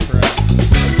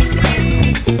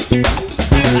Well,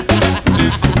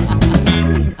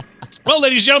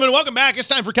 ladies and gentlemen, welcome back. It's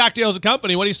time for Cocktails and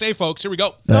Company. What do you say, folks? Here we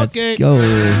go. Let's go.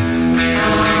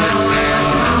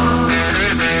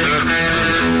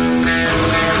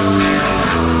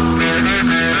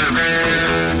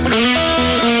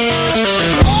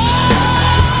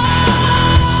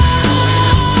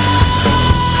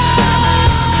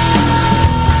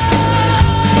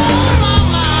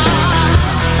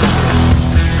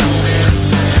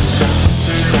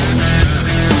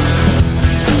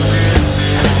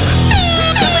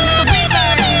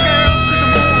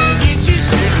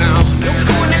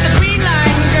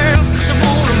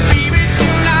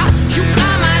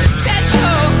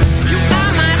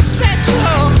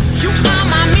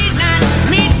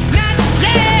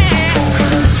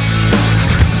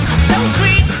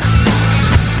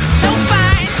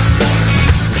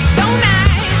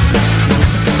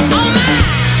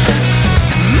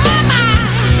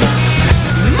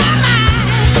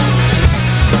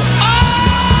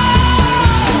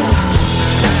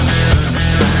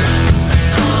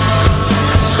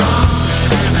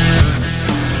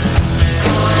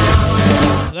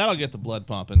 That'll get the blood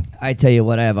pumping. I tell you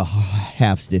what, I have a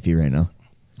half stiffy right now.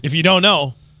 If you don't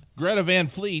know, Greta Van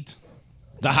Fleet,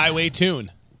 the Highway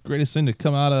Tune. greatest thing to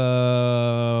come out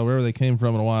of wherever they came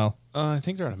from in a while. I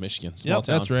think they're out of Michigan. Small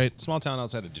town. That's right. Small town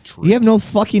outside of Detroit. You have no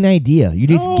fucking idea. You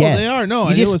just guessed. They are. No,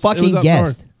 you just fucking up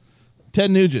guessed. north. Ted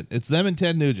Nugent. It's them and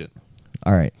Ted Nugent.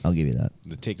 All right, I'll give you that.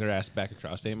 To take their ass back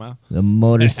across 8 Mile. The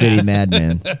Motor City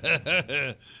Madman.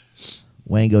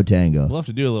 Wango Tango. We'll have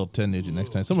to do a little Ted Nugent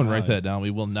next time. Someone write that down.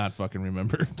 We will not fucking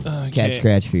remember. Cat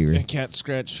Scratch Fever. Cat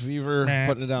Scratch Fever.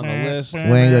 Putting it down the list.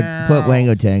 Put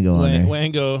Wango Tango on there.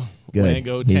 Wango. Good.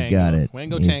 Wango Tango. He's got it.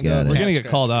 Wango He's Tango. got it. We're Cat going to get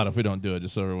Scratch called out if we don't do it,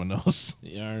 just so everyone knows.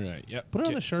 Yeah, all right. Yep. Put it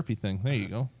on the Sharpie thing. There you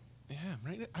go. Yeah,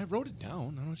 right. I wrote it down. I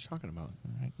don't know what you're talking about.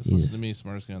 All right, just listen to me,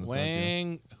 smartest guy on the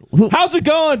podcast. How's it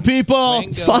going, people?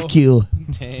 Wango Fuck you.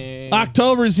 Tango.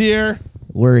 October's here.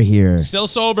 We're here. Still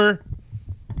sober.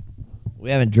 We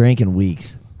haven't drank in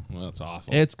weeks. Well, that's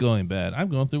awful. It's going bad. I'm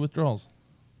going through withdrawals.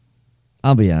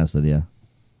 I'll be honest with you.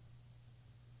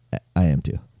 I am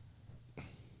too.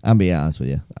 I'll be honest with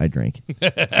you. I drink.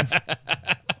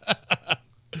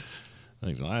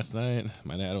 Like last night,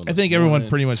 my dad. I think everyone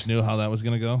pretty much knew how that was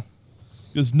going to go.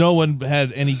 Because no one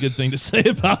had any good thing to say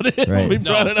about it when we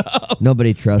brought it up.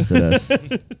 Nobody trusted us.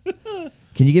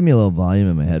 Can you give me a little volume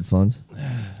in my headphones?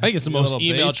 I think it's the most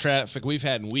email traffic we've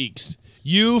had in weeks.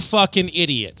 You fucking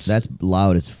idiots. That's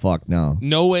loud as fuck now.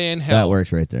 No way in hell. That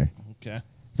works right there. Okay.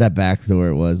 Is that back to where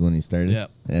it was when you started? Yeah.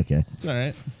 Okay. It's all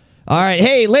right. All right.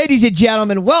 Hey, ladies and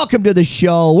gentlemen, welcome to the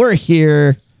show. We're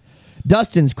here.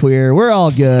 Dustin's queer. We're all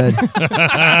good.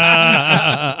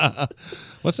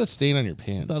 What's that stain on your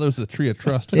pants? I thought it was the Tree of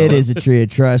Trust. It is a tree of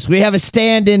trust. We have a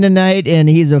stand-in tonight, and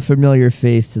he's a familiar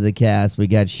face to the cast. We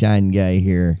got Shine Guy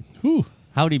here. Whew.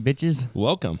 Howdy, bitches.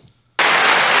 Welcome.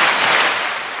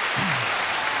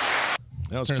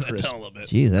 That was Turn crisp. that down a little bit.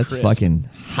 Jeez, that's Crisp. fucking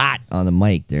hot on the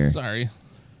mic there. Sorry.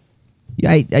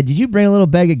 Yeah, did you bring a little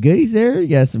bag of goodies there? You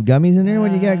got some gummies in there? What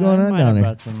do you got going on down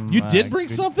there? You did bring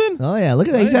something? Oh, yeah. Look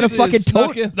at that. He's got a fucking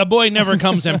tote. The boy never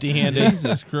comes empty-handed.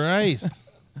 Jesus Christ.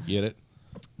 Get it?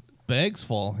 Bags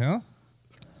full, huh?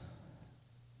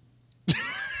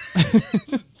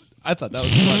 I thought that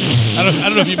was funny. I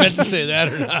don't know if you meant to say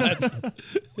that or not.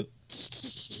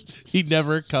 He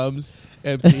never comes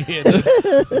empty-handed.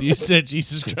 You said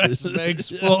Jesus Christ, the bag's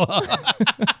full.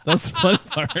 That's the fun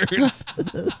part.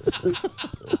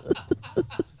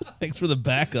 Thanks for the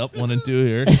backup 1 and 2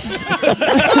 here.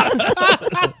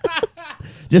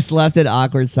 Just left in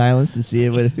awkward silence to see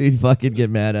if he'd fucking get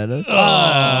mad at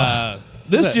us.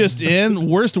 This just in.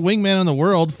 Worst wingman in the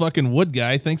world, fucking wood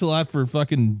guy. Thanks a lot for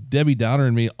fucking Debbie Downer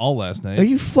and me all last night. Are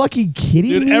you fucking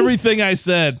kidding Dude, me? everything I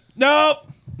said. Nope.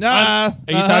 Nah.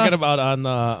 Are you talking about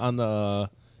on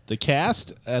the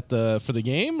cast at for the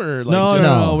game or like No, just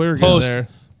no, we were getting there.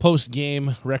 Post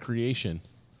game recreation?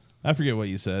 I forget what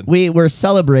you said. We were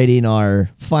celebrating our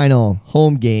final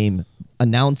home game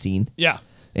announcing, Yeah.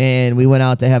 and we went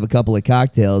out to have a couple of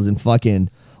cocktails, and fucking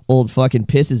old fucking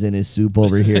pisses in his soup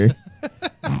over here.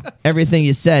 Everything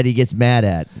you said, he gets mad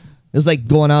at. It was like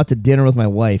going out to dinner with my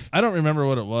wife. I don't remember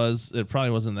what it was. It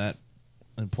probably wasn't that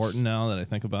important now that I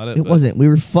think about it. It wasn't. We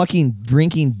were fucking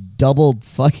drinking double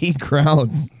fucking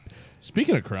crowns.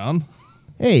 Speaking of Crown,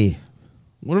 Hey,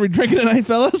 what are we drinking tonight,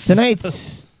 fellas?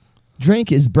 tonight's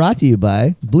drink is brought to you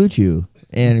by Blue Chew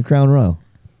and Crown Royal.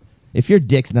 If your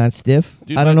dick's not stiff,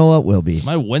 Dude, I don't know what will be.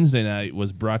 My Wednesday night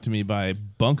was brought to me by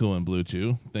Bunko and Blue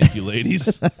Chew. Thank you,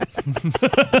 ladies.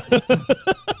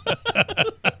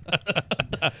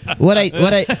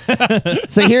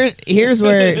 So here's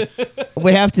where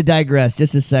we have to digress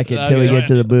just a second till we get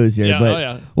to the booze here. Yeah,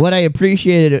 But what I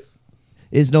appreciated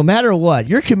is no matter what,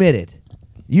 you're committed.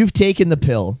 You've taken the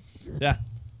pill. Yeah.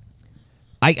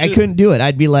 I couldn't do it.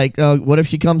 I'd be like, oh, what if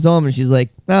she comes home and she's like,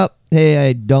 oh, hey,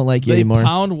 I don't like you They anymore.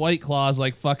 pound White Claws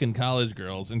like fucking college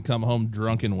girls and come home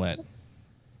drunk and wet.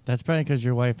 That's probably because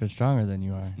your wife is stronger than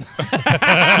you are.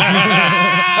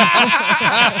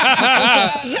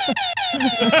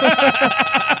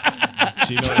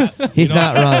 He's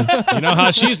not wrong. You know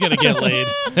how she's going to get laid.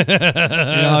 You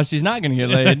know how she's not going to get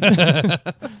laid.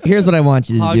 Here's what I want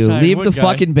you to Hog do. tie Leave wood the guy.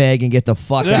 fucking bag and get the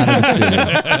fuck out of the studio.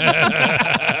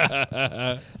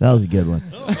 That was a good one.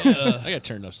 I got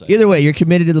turned upside. Either way, you're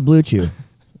committed to the Blue Chew.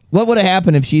 What would have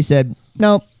happened if she said,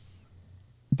 nope,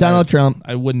 Donald Trump?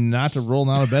 I would not have rolled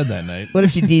out of bed that night. What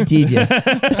if she DT'd you?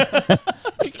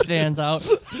 Stands out.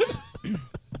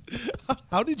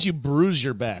 How did you bruise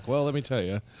your back? Well, let me tell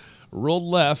you. Rolled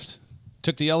left,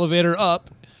 took the elevator up,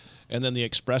 and then the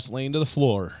express lane to the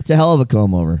floor. It's a hell of a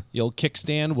comb over. The old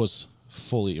kickstand was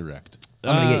fully erect.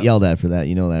 I'm going to get yelled at for that.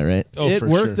 You know that, right? Oh, it for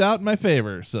worked sure. out in my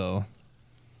favor, so.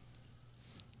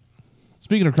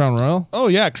 Speaking of Crown Royal. Oh,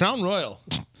 yeah, Crown Royal.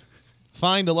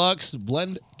 Fine Deluxe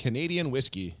Blend Canadian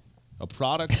Whiskey, a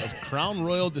product of Crown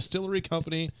Royal Distillery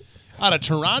Company out of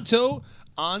Toronto,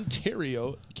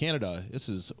 Ontario, Canada. This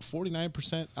is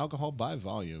 49% alcohol by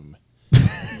volume.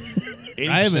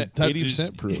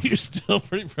 80% proof. You're still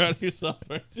pretty proud of yourself,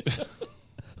 aren't you?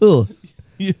 Who?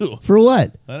 You. For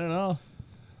what? I don't know.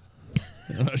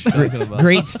 I don't know what you're talking about.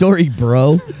 Great story,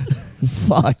 bro.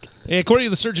 Fuck. Hey, according to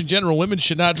the Surgeon General, women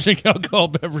should not drink alcohol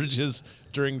beverages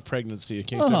during pregnancy, in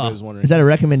case anybody's wondering. Is that a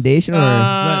recommendation or?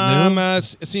 that new?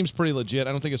 It seems pretty legit.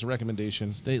 I don't think it's a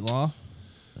recommendation. State law?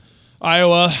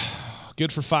 Iowa,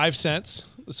 good for 5 cents.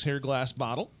 This here glass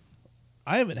bottle.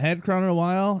 I haven't had Crown in a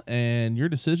while, and your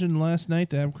decision last night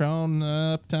to have Crown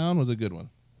uptown was a good one.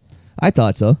 I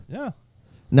thought so. Yeah.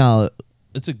 No,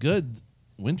 It's a good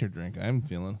winter drink, I'm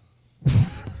feeling.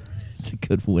 it's a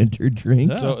good winter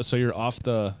drink. Yeah. So you're off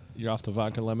the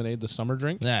vodka lemonade, the summer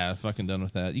drink. Yeah, fucking done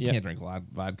with that. You Yeah. can't drink a lot of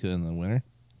vodka in the winter.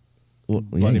 Well,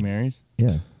 Bloody yeah. Marys.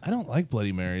 Yeah. I don't like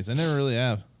Bloody Marys. I never really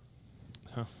have.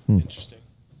 Interesting.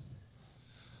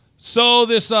 So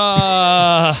this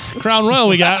Crown Royal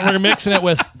we got, we're mixing it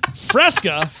with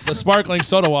Fresca, the sparkling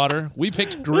soda water. We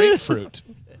picked grapefruit.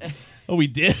 Oh, we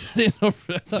did? I think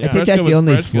that's the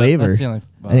only flavor. That's the only.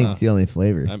 I think it's the only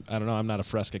flavor. I don't know. I'm not a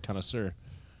Fresca connoisseur.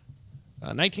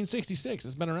 1966.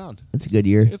 It's been around. That's a good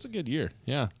year. It's a good year.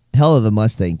 Yeah. Hell of a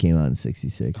Mustang came out in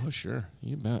 '66. Oh, sure.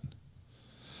 You bet.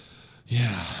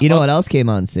 Yeah. You know what else came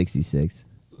out in '66?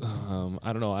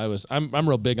 I don't know. I'm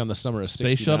real big on the summer of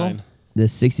 '69. Space Shuttle? The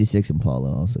 '66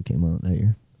 Impala also came out that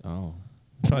year. Oh.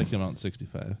 Probably came out in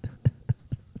 65.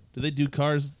 Did they do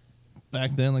cars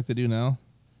back then like they do now?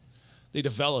 They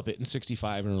develop it in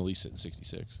 '65 and release it in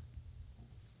 '66.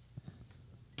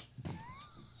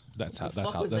 That's how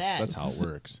it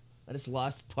works. I just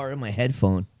lost part of my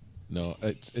headphone. No,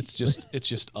 it's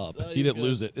just up. You didn't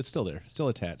lose it. It's still there. Still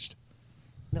attached.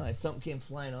 No, something came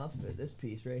flying off of it. This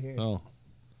piece right here. Oh.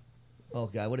 Oh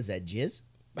God, what is that? Jizz?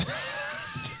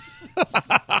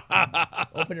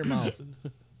 Open your mouth.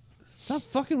 Stop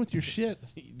fucking with your shit.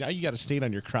 Now you got a stain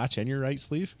on your crotch and your right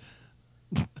sleeve.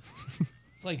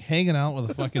 It's like hanging out with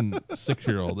a fucking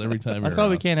 6-year-old every time. That's you're why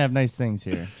we around. can't have nice things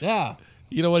here. Yeah.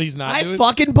 You know what he's not I doing?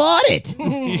 fucking bought it.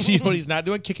 You know what he's not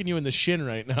doing? Kicking you in the shin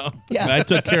right now. Yeah. I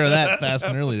took care of that fast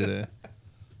and early today.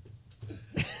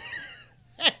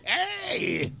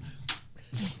 Hey!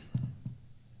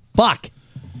 Fuck.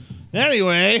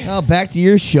 Anyway. Oh, back to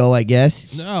your show, I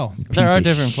guess. No. There are of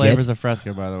different shit. flavors of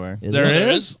Fresca, by the way. Is There there?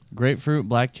 is? Grapefruit,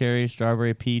 black cherry,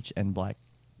 strawberry, peach, and black.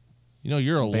 You know,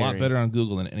 you're a lot Berry. better on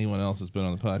Google than anyone else that's been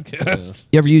on the podcast.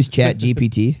 You ever use Chat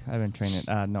GPT? I've been training.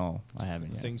 No, I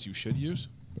haven't yet. Things you should use.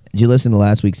 Did you listen to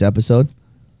last week's episode?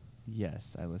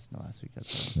 Yes, I listened to last week's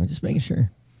episode. I'm just making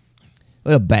sure.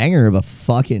 What a banger of a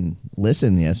fucking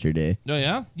listen yesterday. Oh,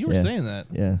 yeah? You were Yeah. saying that.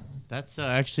 Yeah. That's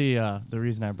actually the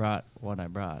reason I brought what I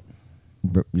brought.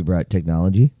 You brought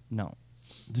technology? No.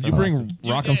 Did you bring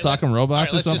Rock'em Sock'em All Robots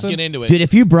right, or let's something? just get into it. Dude,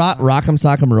 if you brought Rock'em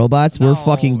Sock'em Robots, we're No,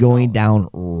 fucking going no. down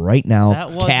right now.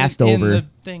 That wasn't Cast in over. the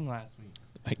thing last week.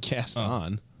 I cast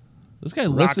on. This guy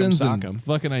Rock'em listens Sock'em. and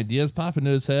fucking ideas pop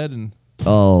into his head and...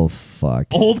 Oh, fuck.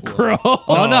 Old Crow.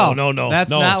 Oh, no. no. That's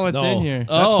no, not what's no. in here.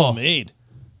 That's Oh. homemade.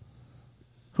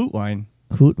 Hoot wine.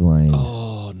 Hoot wine.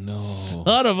 Oh, no.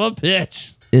 Son of a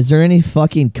bitch. Is there any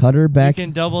fucking cutter You back?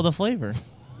 can double the flavor.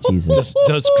 Jesus.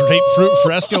 Does grapefruit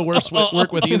Fresca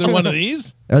work with either one of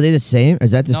these? Are they the same?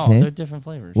 Is that the No, same? they're different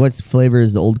flavors. What flavor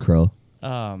is the Old Crow?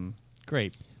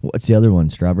 Grape. What's the other one?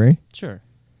 Strawberry? Sure.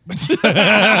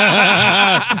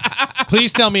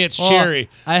 Please tell me it's cherry.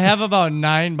 I have about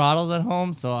 9 bottles at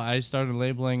home, so I started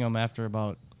labeling them after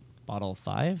about bottle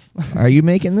 5. Are you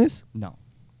making this? No.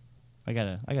 I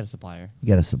got a supplier. You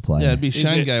got a supplier. Yeah, it'd be Is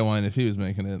Shine it- Guy wine if he was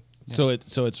making it. So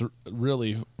it's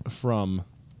really from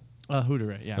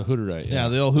Hooterite, yeah. a Hooterite. Yeah,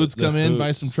 the old hoots The come in, buy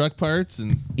Hoots. some truck parts,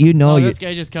 and You know No, you. this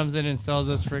guy just comes in and sells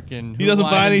us freaking. He doesn't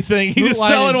buy anything. He's just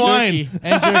selling wine.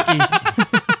 And jerky.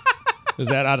 Is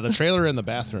that out of the trailer or in the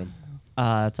bathroom?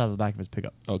 It's out of the back of his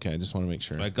pickup. Okay, I just want to make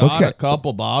sure. I got Okay. a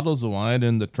couple bottles of wine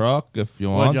in the truck if you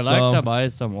want Would you some. like to buy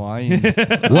some wine?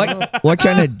 What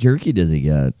kind of jerky does he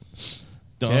got?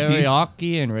 Donkey.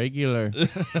 Teriyaki and regular.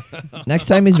 Next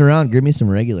time he's around, give me some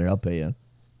regular. I'll pay you.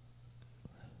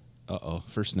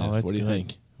 First sniff. Oh, What it's do you good.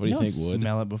 think? What do you think, Wood?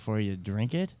 Smell it before you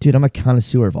drink it. Dude, I'm a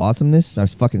connoisseur of awesomeness. I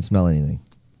fucking smell anything.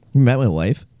 You met my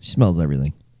wife? She smells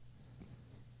everything.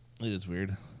 It is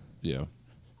weird. Yeah.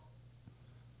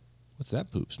 What's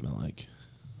that poop smell like?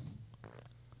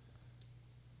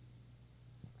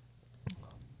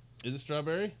 Is it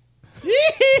strawberry?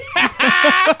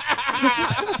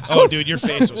 Oh, dude, your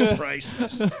face was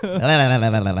priceless.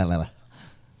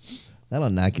 That'll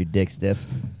knock your dick stiff.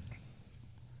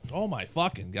 Oh my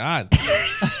fucking god!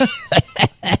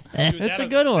 It's a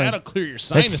good one. That'll clear your It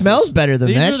sinuses. smells better than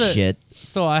These that are the- shit.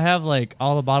 So I have like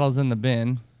all the bottles in the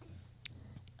bin,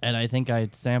 and I think I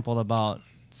sampled about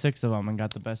 6 of them and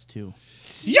got the best 2.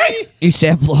 Yay! You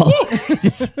sample all.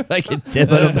 Just like a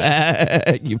tip of the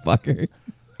bag, you fucker.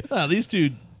 Wow, these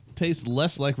two taste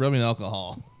less like rubbing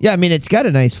alcohol. Yeah, I mean, it's got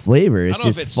a nice flavor. It's don't know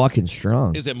if just it's- fucking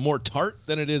strong. Is it more tart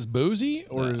than it is boozy?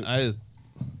 Or It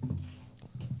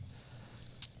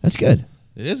That's good.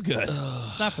 is good.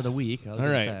 It's not for the weak. all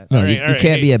right. No, all right, you, all you right.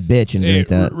 can't Hey, be a bitch and hey, drink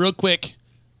that. real quick.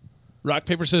 Rock,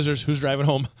 paper, scissors. Who's driving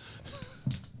home?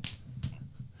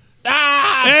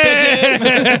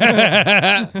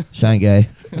 Shine guy.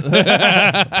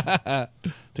 I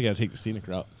gotta take the scenic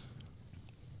route.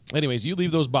 Anyways, you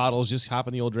leave those bottles. Just hop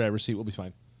in the old driver's seat. We'll be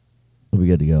fine. We'll be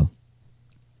good to go.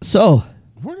 So,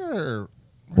 Where did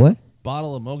what?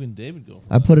 bottle of Mogan David go?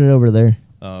 I put it over there.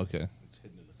 Oh, okay. It's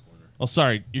hidden in the corner. Oh,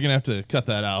 sorry. You're gonna have to cut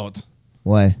that out.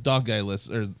 Why? Dog guy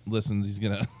listens. He's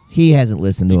gonna. He hasn't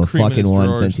listened to You a cream in fucking his one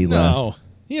drawers. since he left. No,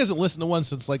 he hasn't listened to one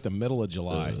since like the middle of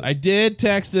July. I did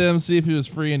text him see if he was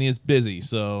free, and he is busy.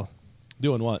 So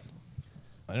Doing what?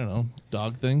 I don't know.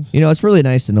 Dog things. You know, it's really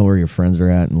nice to know where your friends are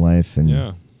at in life. And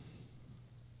Yeah,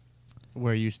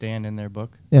 Where you stand in their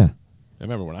book. yeah. I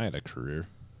remember when I had a career.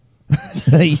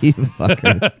 You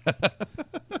fucker.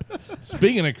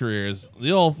 Speaking of careers,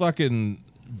 the old fucking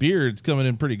beard's coming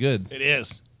in pretty good. It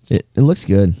is. It looks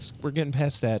good. We're getting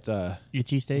past that.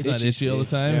 Itchy stage. It's not Itchy itchy all the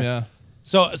stage, time. yeah.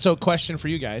 Yeah. So question for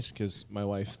you guys, because my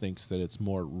wife thinks that it's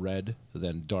more red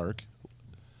than dark.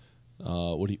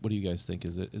 What do you guys think?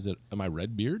 Is it? Am I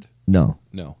red beard? No.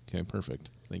 No. Okay, perfect.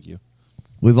 Thank you.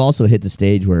 We've also hit the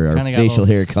stage where our kinda got a facial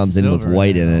little hair comes in with silver in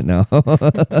white in there it now.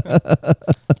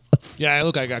 Yeah, I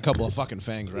look. I got a couple of fucking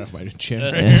fangs right off my chin.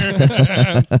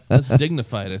 That's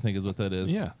dignified, I think, is what that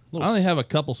is. Yeah. I only have a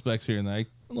couple specks here and there. A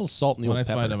little salt in the When I old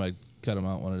pepper. find them, I cut them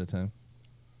out one at a time.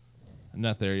 I'm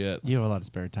not there yet. You have a lot of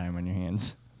spare time on your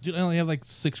hands. Dude, I only have like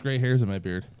 6 gray hairs in my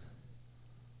beard.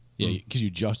 Yeah, because you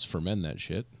just for men that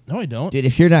shit. No, I don't. Dude,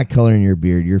 if you're not coloring your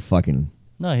beard, you're fucking.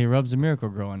 No, he rubs a Miracle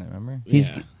Grow on it, remember? He's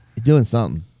Yeah. doing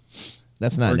something.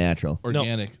 That's not natural.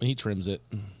 Organic. No, he trims it.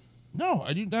 No,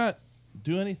 I do not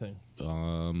do anything.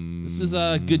 This is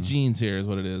good genes here is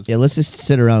what it is. Yeah, let's just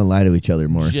sit around and lie to each other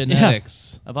more.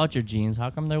 Genetics. About your jeans,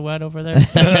 how come they're wet over there?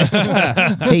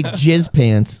 Hey, jizz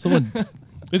pants. Someone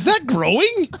Is that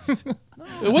growing?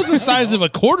 It was the size of a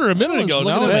quarter a minute ago.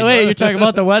 Now, wait, it's- wait, you're talking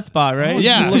about the wet spot, right?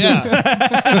 yeah, yeah.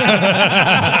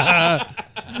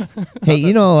 Hey,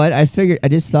 you know what? I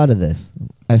just thought of this.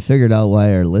 I figured out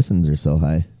why our listens are so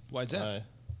high. Why's that?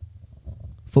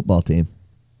 Football team.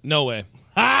 No way.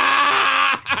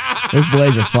 Those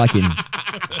boys are fucking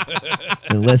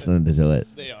and listening to it.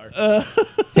 They are.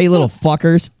 Hey, little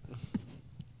fuckers.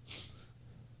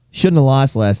 Shouldn't have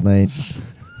lost last night.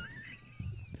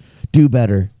 Do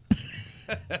better.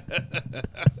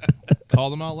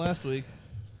 called them out last week.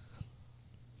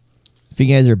 If you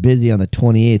guys are busy on the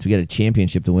 28th, we got a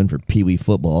championship to win for Pee Wee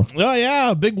football. Oh,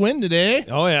 yeah. Big win today.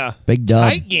 Oh yeah. Big dub.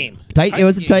 Tight game. It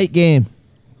was a tight game.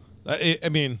 I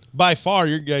mean, by far,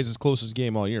 your guys' closest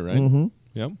game all year, right? Mm-hmm.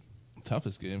 Yep.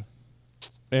 Toughest game.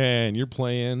 And you're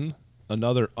playing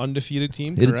another undefeated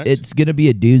team, correct? It's going to be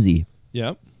a doozy.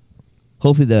 Yep.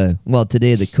 Hopefully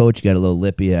today the coach got a little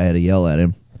lippy. I had to yell at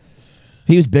him.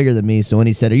 He was bigger than me, so when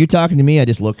he said, "Are you talking to me?" I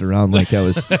just looked around like I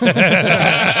was.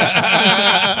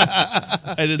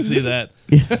 I didn't see that.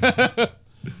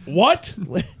 What?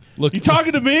 Look, You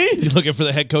talking to me? you looking for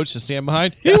the head coach to stand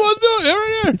behind? He was doing it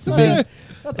right here.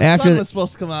 The After sun the- was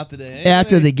supposed to come out today.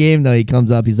 After the game, though, he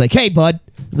comes up. He's like, "Hey, bud."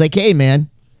 He's like, "Hey, man."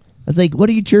 I was like, "What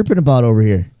are you chirping about over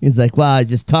here?" He's like, "Well, I was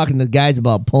just talking to the guys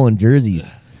about pulling jerseys."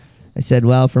 I said,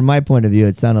 "Well, from my point of view,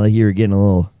 it sounded like you were getting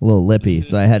a little lippy,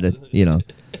 so I had to, you know."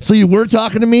 So you were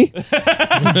talking to me?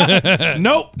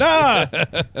 Nope. Nah.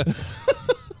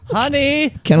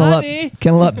 Honey, Kennel honey.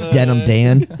 up, Denim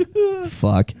Dan.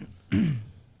 Fuck.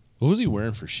 What was he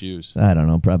wearing for shoes? I don't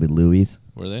know. Probably Louis.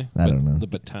 Were they? I don't know. The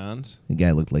batons? The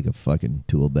guy looked like a fucking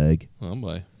tool bag. Oh,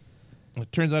 boy. It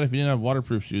turns out if you didn't have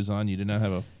waterproof shoes on, you did not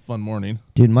have a fun morning.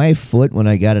 Dude, my foot, when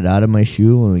I got it out of my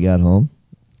shoe when we got home,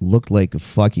 looked like a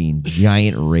fucking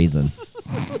giant raisin.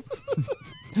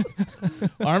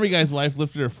 Army guy's wife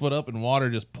lifted her foot up and water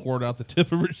just poured out the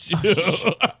tip of her shoe.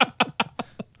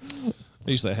 I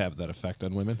usually have that effect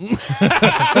on women.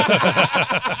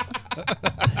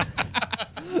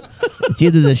 It's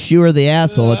either the shoe or the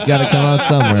asshole. It's got to come out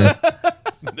somewhere.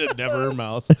 Never her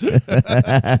mouth.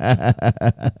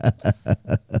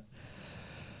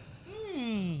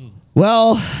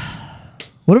 Well,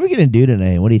 what are we going to do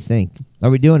tonight? What do you think? Are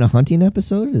we doing a hunting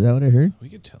episode? Is that what I heard? We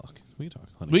could talk. We could talk.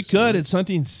 hunting We could. It's stories.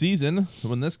 hunting season.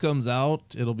 When this comes out,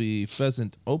 it'll be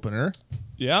pheasant opener.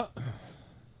 Yeah.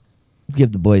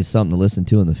 Give the boys something to listen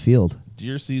to in the field.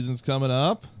 Deer season's coming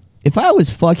up. If I was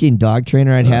fucking dog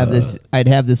trainer, I'd have this. I'd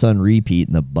have this on repeat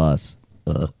in the bus.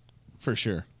 For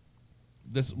sure.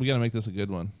 We got to make this a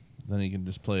good one. Then you can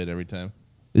just play it every time.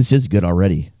 It's just good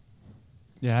already.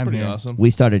 Yeah, I'm Pretty here. awesome. We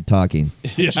started talking.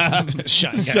 Yeah.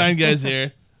 Shine guy. Shine guy's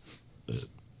here.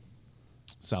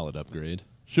 Solid upgrade.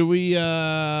 Should we Sure.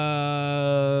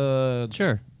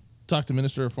 talk to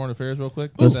Minister of Foreign Affairs real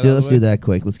quick? Let's do that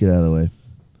quick. Let's get out of the way.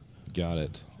 Got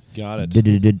it. Got it. Let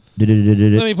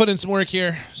Let me put in some work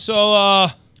here. So,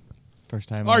 First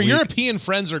time. our in a week. European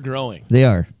friends are growing. They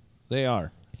are. They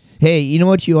are. Hey, you know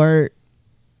what you are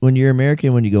when you're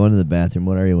American? When you go into the bathroom,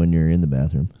 what are you when you're in the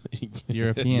bathroom?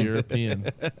 European. European.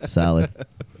 Solid.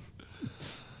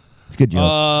 It's a good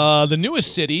joke. The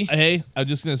newest city. Hey, I'm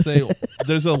just going to say,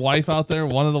 there's a wife out there.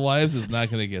 One of the wives is not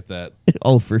going to get that.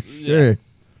 Oh, for sure.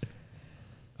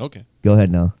 Okay. Go ahead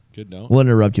now. Good note. We'll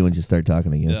interrupt you once you start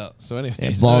talking again. Yeah. So,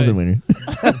 anyways, Balls Hey. and winners.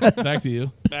 Back to you.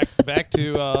 back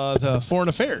to the foreign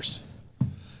affairs.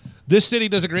 This city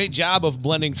does a great job of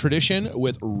blending tradition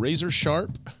with razor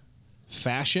sharp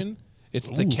fashion. It's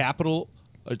the capital.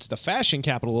 It's the fashion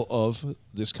capital of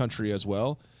this country as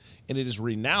well, and it is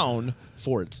renowned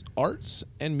for its arts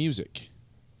and music.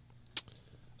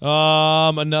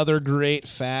 Another great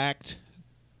fact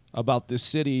about this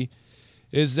city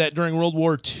is that during World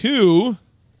War II,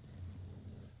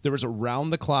 there was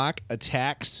around-the-clock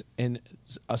attacks and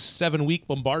a 7-week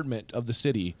bombardment of the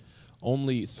city.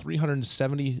 Only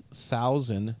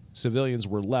 370,000 civilians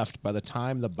were left by the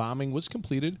time the bombing was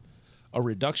completed, a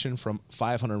reduction from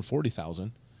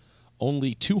 540,000.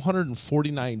 Only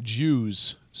 249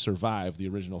 Jews survived the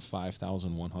original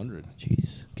 5,100.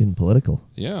 Jeez, getting political.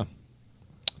 Yeah.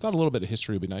 Thought a little bit of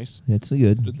history would be nice. It's a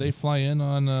good. Did they fly in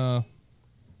on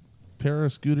para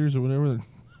scooters or whatever that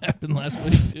happened last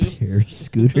week, too? Pair of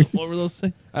scooters. What were those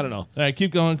things? I don't know. All right,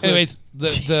 keep going. Quick. Anyways,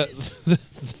 the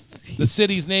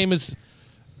city's name is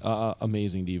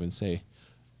amazing to even say.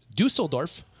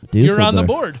 Dusseldorf. You're on the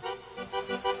board.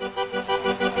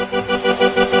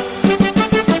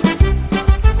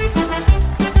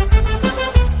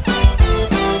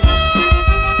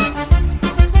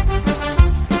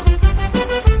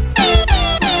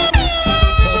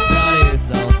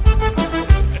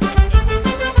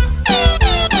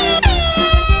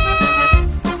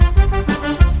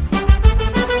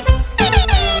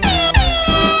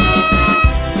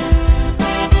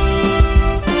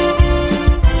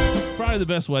 The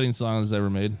best wedding songs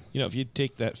ever made. You know, if you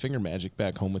take that finger magic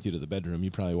back home with you to the bedroom, you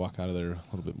probably walk out of there a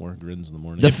little bit more grins in the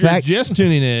morning. If you're just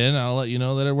tuning in, I'll let you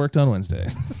know that it worked on Wednesday.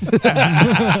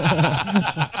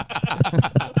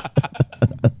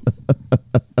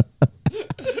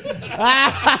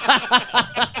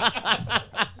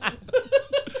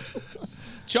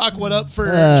 Chalk one up for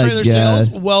Oh, trailer God. sales.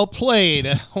 Well played.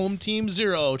 Home team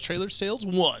 0. Trailer sales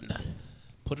 1.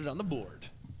 Put it on the board.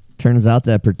 Turns out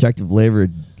that protective layer of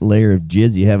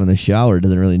jizz you have in the shower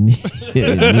doesn't really need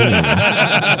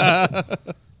it.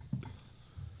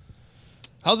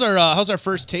 How's our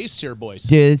first taste here, boys?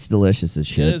 Dude, it's delicious as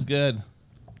shit. It is good.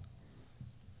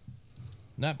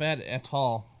 Not bad at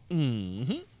all.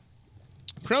 Crown's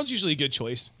usually a good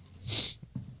choice.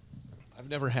 I've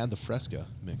never had the Fresca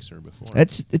mixer before.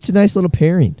 It's a nice little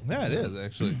pairing. Yeah, it is,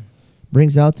 actually.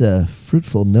 Brings out the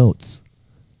fruitful notes.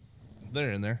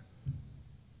 They're in there.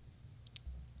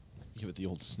 Give it the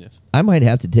old sniff. I might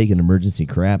have to take an emergency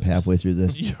crap halfway through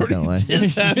this. You Not gonna lie. already did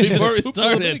that before we Pooped a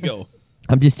little bit started. ago.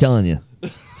 I'm just telling you,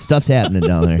 stuff's happening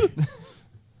down there.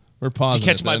 We're Did pausing. you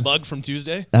catch it my then. bug from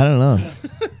Tuesday? I don't know.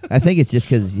 I think it's just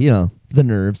because the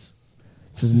nerves.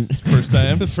 This is First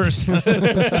time. The first time.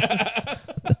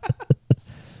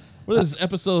 What is this,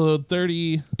 episode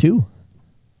 30? 2.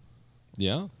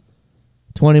 Yeah.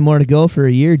 20 more to go for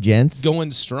a year, gents.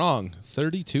 Going strong.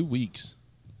 32 weeks.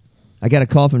 I got a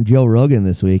call from Joe Rogan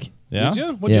this week. Yeah. Did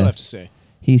you? What'd you Yeah. have to say?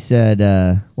 He said,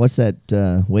 "What's that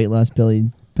weight loss pill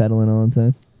you peddling all the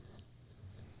time?"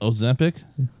 Ozempic?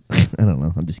 I don't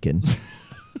know. I'm just kidding.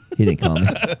 He didn't call me.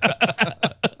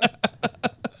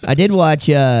 I did watch.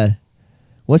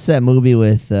 What's that movie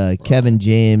with Kevin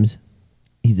James?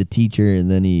 He's a teacher, and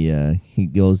then he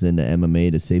goes into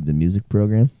MMA to save the music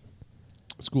program.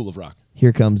 School of Rock.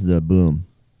 Here Comes the Boom.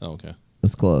 Oh, okay.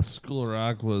 That's close. School of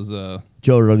Rock was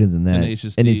Joe Rogan's in that,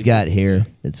 Tenacious and he's D. got hair.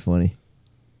 It's funny.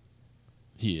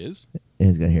 He is? And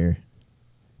he's got hair.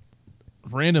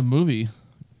 random movie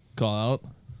call out.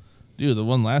 Dude, the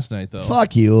one last night, though.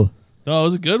 Fuck you, No, it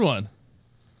was a good one.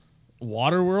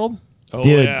 Waterworld? Oh,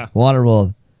 dude. yeah.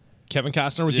 Waterworld. Kevin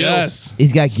Costner with Yes. gills.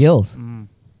 He's got gills.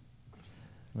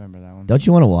 Remember that one? Don't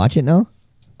you want to watch it now?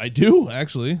 I do,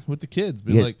 actually, with the kids.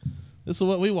 Be Yeah. like, this is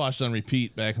what we watched on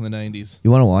repeat back in the 90s.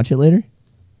 You want to watch it later?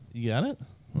 You got it?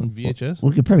 On VHS?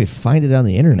 We could probably find it on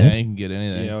the Yeah, internet. you can get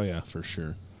anything. Yeah, oh, yeah, for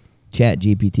sure. Chat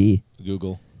GPT.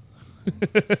 Google.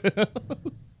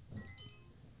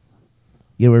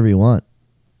 Get whatever you want.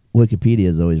 Wikipedia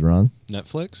is always wrong.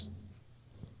 Netflix?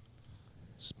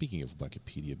 Speaking of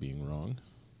Wikipedia being wrong,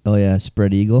 Oh yeah,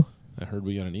 spread eagle. I heard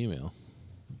we got an email.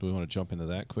 Do we want to jump into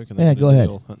that quick? And Yeah, then go into the ahead.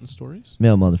 old hunting stories?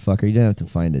 Mail motherfucker. You don't have to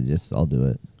find it. Just I'll do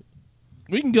it.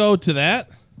 We can go to that.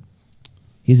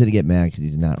 He's gonna get mad because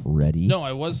he's not ready. No,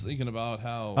 I was thinking about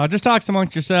how... Just talk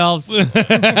amongst yourselves.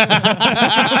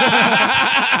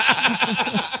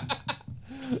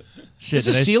 Shit, Is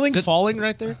the ceiling falling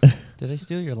right there? Did I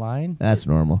steal your line? That's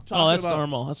normal. Oh, that's about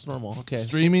normal. That's normal. Okay.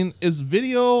 Streaming is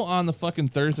video on the fucking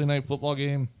Thursday night football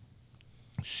game.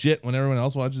 Shit, when everyone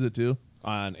else watches it too.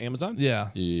 On Amazon? Yeah,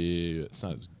 Yeah, it's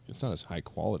not as high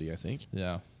quality, I think.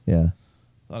 yeah. Yeah.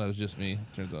 Thought it was just me.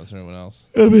 Turns out it's everyone else.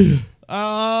 What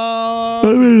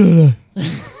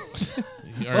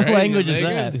language is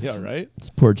that? Yeah, right? It's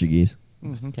Portuguese.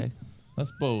 Okay.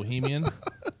 That's Bohemian.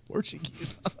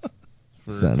 Portuguese.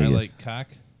 For Sounded I good. like cock.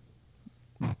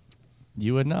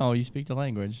 You would know. You speak the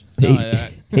language. No,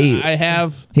 Hey, hey. I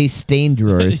have. Hey, stain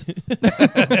drawers.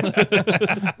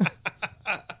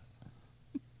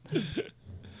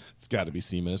 It's got to be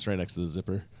semen. It's right next to the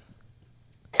zipper.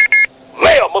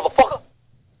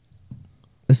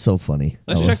 That's so funny.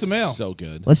 Let's I check was- the mail. So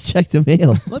good. Let's check the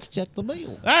mail. Let's check the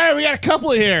mail. All right, we got a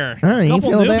couple here. All right, you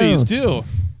couple feel newbies down. too.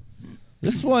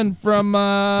 This one from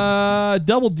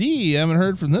Double D. I haven't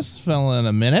heard from this fella in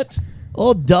a minute.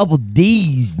 Old double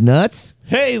D's nuts.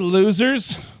 Hey,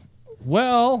 losers.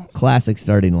 Well, Classic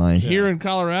starting line. here in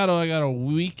Colorado, I got a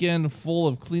weekend full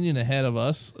of cleaning ahead of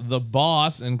us. The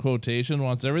boss, in quotation,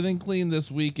 wants everything cleaned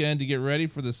this weekend to get ready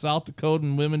for the South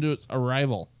Dakotan women's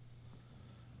arrival.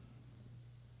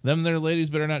 Them there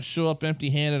ladies better not show up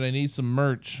empty-handed. I need some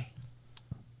merch.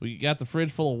 We got the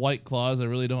fridge full of White Claws. I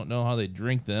really don't know how they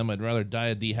drink them. I'd rather die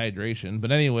of dehydration.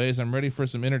 But anyways, I'm ready for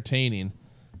some entertaining.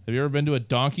 Have you ever been to a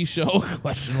donkey show?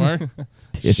 Question mark.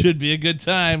 Should be a good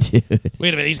time. Wait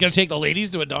a minute. He's going to take the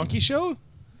ladies to a donkey show?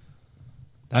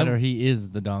 That or he is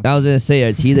the donkey. I was gonna say,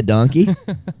 is he the donkey?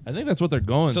 I think that's what they're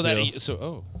going So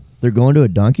to. They're going to a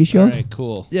donkey show. All right,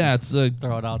 cool. Yeah, it's Throw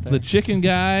it out there. the chicken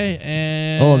guy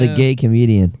and Oh, the gay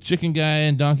comedian. chicken guy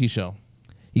and donkey show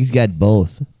He's got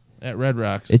both. at Red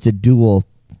Rocks. It's a dual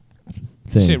Did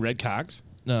you say thing. Red Cox?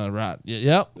 No, right.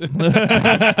 Yep. That's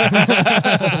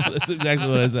exactly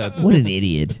what I said. What an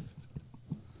idiot.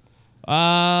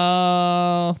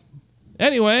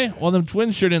 Anyway, well, them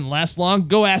Twins sure didn't last long.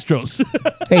 Go Astros.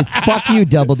 Hey, fuck you,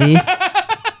 Double D.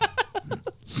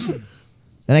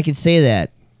 And I can say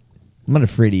that. I'm not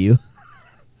afraid of you.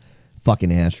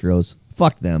 Fucking Astros.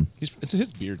 Fuck them.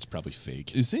 His beard's probably fake.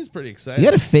 he seems pretty You excited.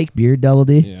 got a fake beard, Double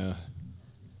D? Yeah.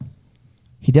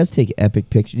 He does take epic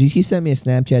pictures. He sent me a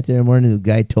Snapchat the other morning of the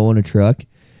guy towing a truck,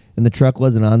 and the truck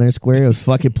wasn't on there square. It was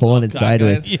fucking pulling it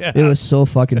sideways. cockeyed. It was so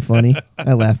fucking funny.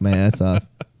 I laughed my ass off.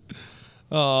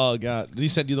 Oh, God. Did he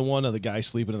send you the one of the guy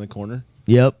sleeping in the corner?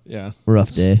 Yep. Yeah.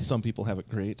 Rough day. Some people have it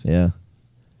great. Yeah.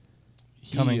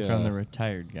 Coming from the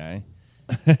retired guy.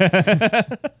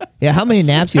 Yeah, how many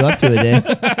naps you up to a day?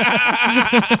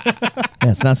 Yeah,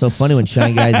 it's not so funny when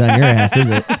Shine Guy's on your ass, is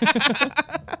it?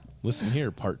 Listen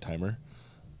here, part-timer.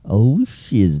 Oh,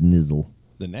 she is nizzle.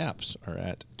 The naps are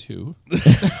at 2,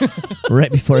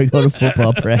 Right before I go to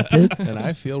football practice. and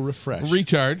I feel refreshed.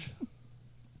 Recharge.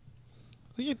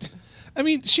 I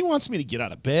mean, she wants me to get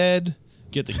out of bed,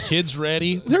 get the kids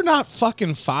ready. They're not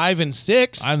fucking 5 and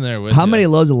 6. I'm there with How you. many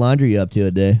loads of laundry you up to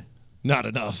a day? Not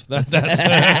enough. That's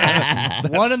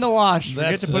One in the wash.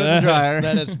 Forget to put it in the dryer.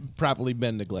 that has probably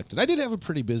been neglected. I did have a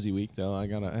pretty busy week though. I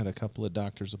had a couple of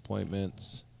doctor's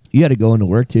appointments. You had to go into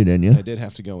work too, didn't you? I did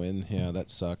have to go in. Yeah, that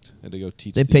sucked. I had to go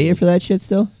teach. They pay you for that shit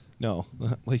still? No,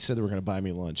 they said they were going to buy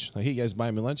me lunch. Like, hey, you guys buy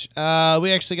me lunch?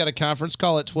 We actually got a conference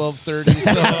call at 12:30.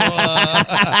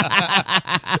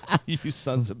 So you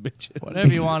sons of bitches.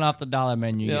 Whatever you want off the dollar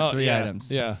menu, you get 3 yeah,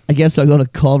 items. Yeah, I guess I'll go to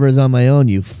Culver's on my own,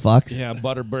 you fucks. yeah.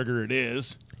 Butterburger it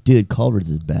is. Dude, Culver's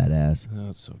is badass. Oh,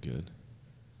 that's so good.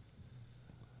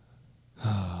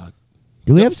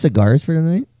 Do we have cigars for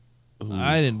tonight? Ooh,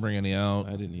 I didn't bring any out.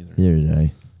 I didn't either. Neither did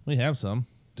I. We have some.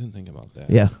 Didn't think about that.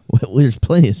 Yeah, well, there's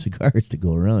plenty of cigars to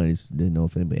go around. I just didn't know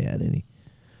if anybody had any.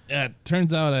 Yeah, it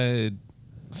turns out I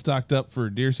stocked up for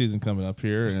deer season coming up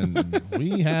here, and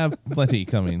we have plenty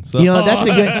coming. So You know,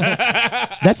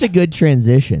 that's a good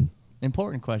transition.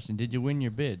 Important question. Did you win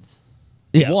your bids?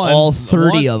 Yeah, all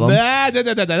 30 of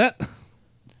them.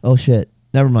 Oh shit!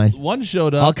 Never mind. One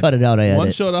showed up. I'll cut it out. I One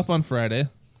edit. showed up on Friday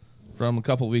from a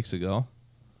couple weeks ago.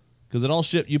 Because it all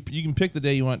shipped. You can pick the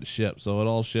day you want to ship. So it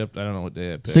all shipped. I don't know what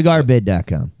day I picked.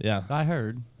 Cigarbid.com. Yeah. I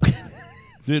heard.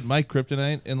 Dude, my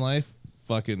kryptonite in life,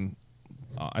 I fucking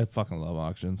love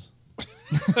auctions.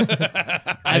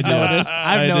 I've noticed.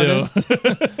 I noticed.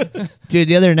 Dude,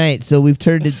 the other night, so we've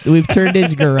turned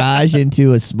his garage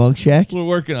into a smoke shack. We're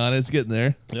working on it. It's getting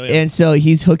there. Oh, yeah. And so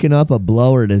he's hooking up a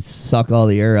blower to suck all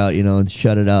the air out, and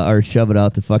shut it out or shove it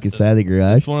out the fucking side of the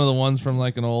garage. It's one of the ones from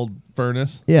like an old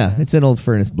furnace. Yeah, it's an old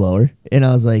furnace blower. And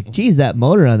I was like, geez, that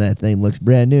motor on that thing looks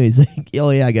brand new. He's like, oh,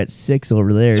 yeah, I got 6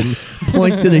 over there. And he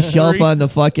points to the shelf on the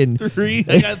fucking... 3.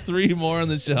 I got 3 more on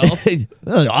the shelf.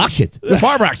 Oh, they're auctions. They're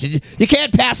farm auctions. You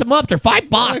can't pass them up. They're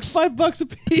 $5. Like $5 a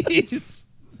piece.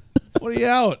 What are you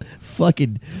out?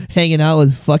 Fucking hanging out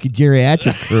with fucking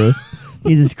geriatric crew.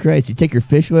 Jesus Christ. You take your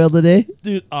fish oil today?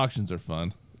 Dude, auctions are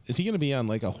fun. Is he going to be on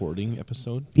like a hoarding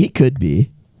episode? He could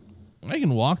be. I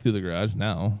can walk through the garage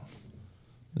now.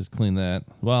 Just clean that.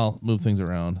 Well, move things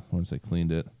around once I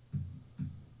cleaned it.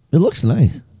 It looks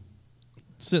nice.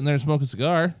 Sitting there smoking a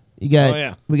cigar. You got. Oh,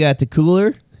 yeah. We got the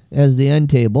cooler as the end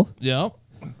table. Yep.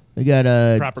 We got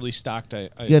a Properly stocked, I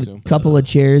got assume. a couple of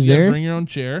chairs You gotta there, bring your own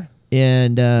chair.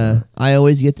 and I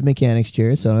always get the mechanic's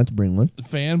chair, so I don't have to bring one. The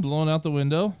fan blowing out the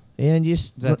window. And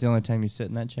just Is that the only time you sit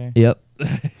in that chair? Yep.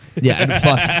 Yeah.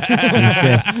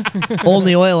 Fuck.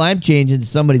 Only oil I'm changing is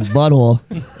somebody's butthole.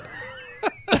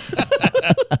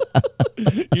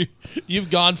 You've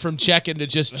gone from checking to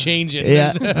just changing.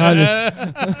 Yeah.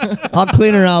 I'll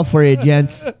clean her out for you,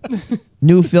 gents.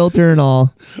 New filter and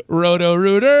all. Roto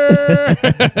Rooter.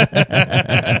 That's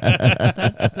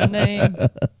the name.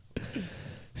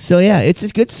 So yeah, it's a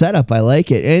good setup. I like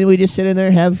it, and we just sit in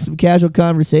there, have some casual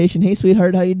conversation. Hey,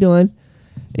 sweetheart, how you doing?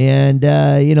 And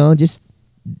just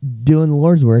doing the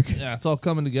Lord's work. Yeah, it's all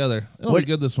coming together. It'll What- be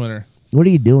good this winter. What are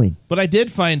you doing? But I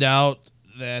did find out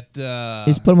that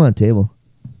Just put them on the table.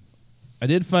 I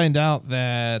did find out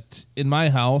that in my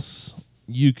house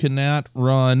you cannot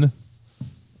run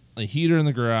a heater in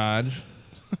the garage,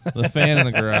 the fan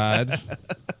in the garage,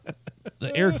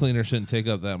 the air cleaner shouldn't take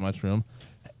up that much room,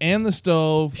 and the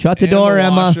stove. Shut the and door,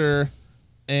 Emma. washer,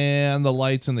 and the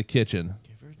lights in the kitchen.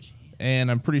 And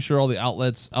I'm pretty sure all the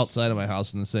outlets outside of my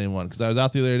house are in the same one because I was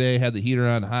out the other day, had the heater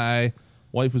on high,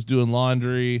 wife was doing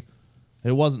laundry.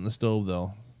 It wasn't the stove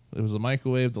though. It was the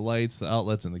microwave, the lights, the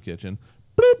outlets in the kitchen.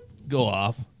 Boop, go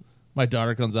off. My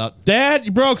daughter comes out. Dad,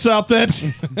 you broke something.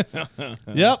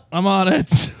 Yep, I'm on it.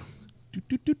 Doot,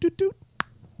 doot, doot, doot, doot.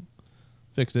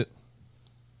 Fixed it.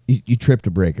 You tripped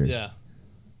a breaker. Yeah.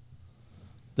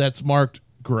 That's marked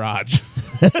garage.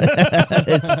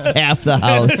 Half the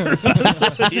house.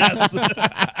 Yes.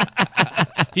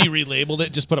 He relabeled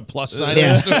it, just put a plus sign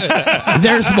Yeah. next to it.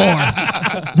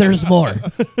 There's more.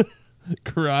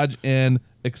 Garage and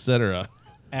etc.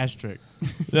 Asterisk.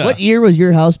 Yeah. What year was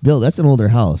your house built? That's an older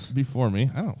house. Before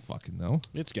me. I don't fucking know.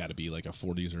 It's got to be like a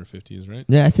 40s or 50s, right?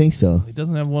 Yeah, I think so. It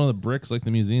doesn't have one of the bricks like the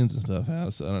museums and stuff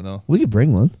have, so I don't know. We could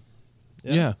bring one.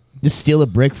 Yeah. Just steal a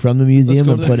brick from the Let's museum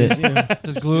go and to put the it. museum.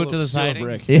 Just glue it to the Steal a siding.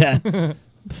 brick. Yeah.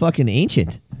 Fucking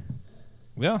ancient.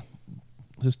 Yeah.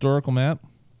 Historical map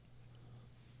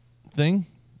thing.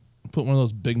 Put one of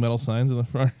those big metal signs in the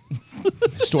front.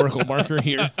 Historical marker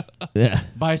here. Yeah.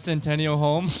 Bicentennial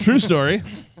home. True story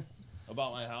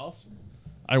about my house.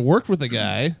 I worked with a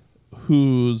guy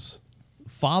whose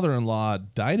father-in-law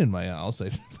died in my house. I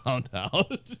found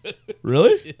out.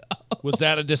 Really? Was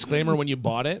that a disclaimer when you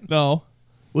bought it? No,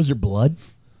 Was there blood?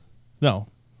 no.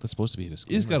 That's supposed to be a He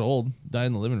disclaimer. just got old. Died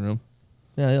in the living room.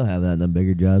 Yeah, you'll have that in the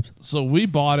bigger jobs. So we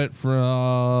bought it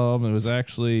from. It was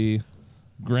actually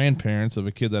grandparents of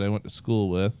a kid that I went to school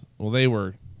with. Well, they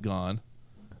were gone.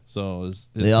 So it was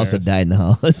his They also parents. died in the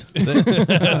house.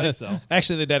 I think so.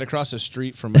 Actually, they died across the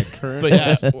street from my current. But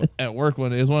yeah, at work it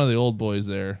was one of the old boys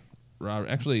there. Robert.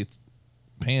 Actually, it's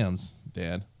Pam's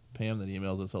dad. Pam that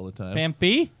emails us all the time.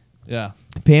 Pampy? Yeah.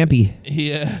 Pampy.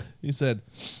 He said,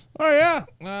 "Oh yeah,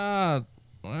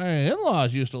 my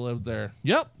in-laws used to live there.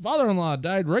 Yep, father-in-law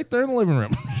died right there in the living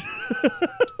room." I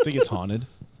think it's haunted.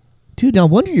 Dude, no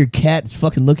wonder your cat's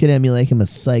fucking looking at me like I'm a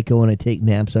psycho when I take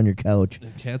naps on your couch.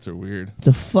 Cats are weird. It's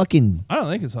a fucking... I don't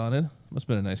think it's haunted. Must have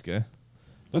been a nice guy.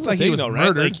 That's like the he thing, was though, right?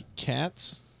 murdered. Like,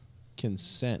 cats can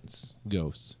sense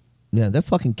ghosts. Yeah, that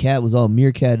fucking cat was all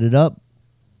meerkatted up.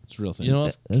 It's a real thing. You know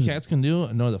what That was- cats can do?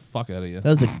 Annoy the fuck out of you. That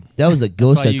was a That's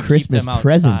ghost why of you keep Christmas them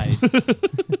present.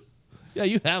 outside. Yeah,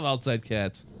 you have outside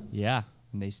cats. Yeah,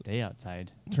 and they stay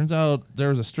outside. Turns out there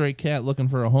was a stray cat looking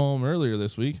for a home earlier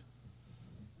this week.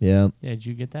 Yeah. Yeah, did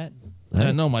you get that?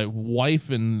 I know my wife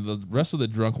and the rest of the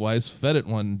drunk wives fed it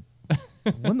one.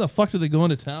 When the fuck did they go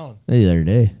into town? The other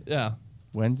day. Yeah.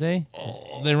 Wednesday?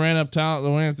 They ran up town. They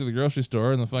went to the grocery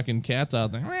store, and the fucking cat's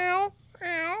out there. Meow,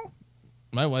 meow.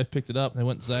 My wife picked it up. They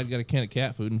went inside, got a can of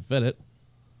cat food, and fed it.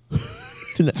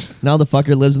 Now the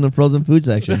fucker lives in the frozen food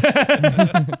section.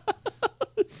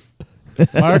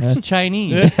 Mark's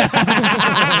Chinese.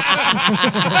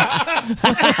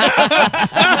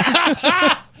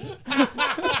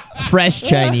 Fresh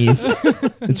Chinese.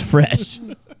 It's fresh.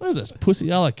 What is this, pussy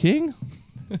a la king?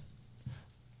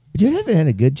 Dude, I haven't had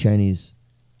a good Chinese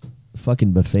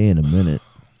fucking buffet in a minute.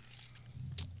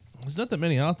 There's not that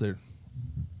many out there.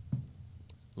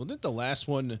 Wasn't the last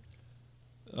one?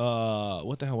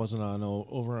 What the hell was it on?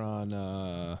 Over on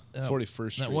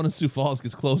 41st Street. That one in Sioux Falls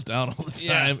gets closed down all the time.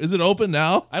 Yeah. Is it open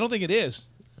now? I don't think it is.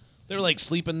 They were like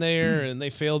sleeping there, and they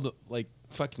failed like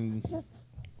fucking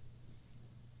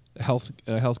health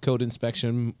code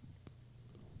inspection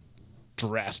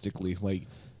drastically. Like,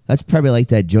 That's probably like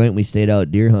that joint we stayed out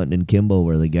deer hunting in Kimbo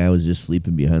where the guy was just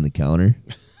sleeping behind the counter.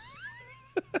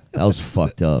 That was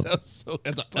fucked up. that was so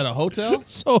At a hotel?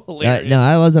 so hilarious. No,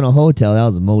 I wasn't a hotel. That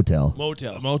was a motel.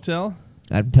 Motel. A motel?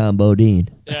 I'm Tom Bodine.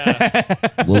 Yeah.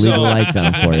 We'll leave the lights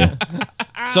on for you.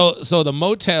 So the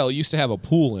motel used to have a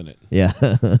pool in it. Yeah.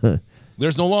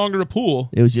 There's no longer a pool.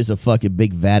 It was just a fucking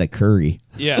big vat of curry.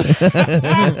 Yeah.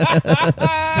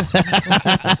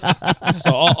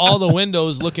 So all the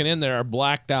windows looking in there are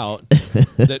blacked out.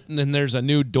 And then there's a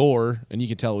new door, and you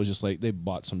can tell it was just like they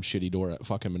bought some shitty door at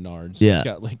fucking Menards. Yeah. It's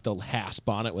got like the hasp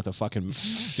on it with a fucking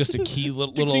just a key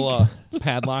little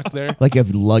padlock there. Like a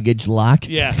luggage lock.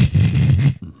 Yeah.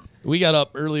 We got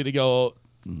up early to go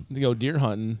deer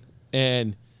hunting,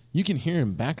 and you can hear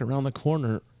him back around the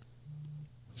corner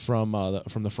from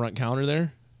the front counter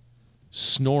there,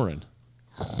 snoring.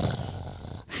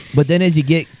 But then as you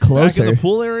get Back closer, in the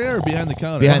pool area or behind the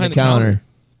counter? behind the the counter. counter.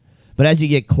 But as you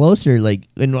get closer, like,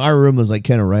 and our room was like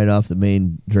kind of right off the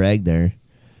main drag there.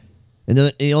 And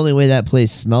the only way that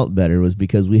place smelt better was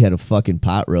because we had a fucking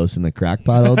pot roast in the crock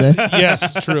pot all day.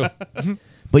 Yes, true.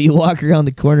 But you walk around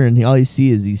the corner and all you see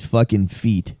is these fucking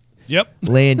feet. Yep.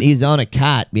 He's on a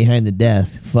cot behind the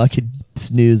desk, fucking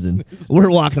snoozing. We're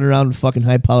walking around with fucking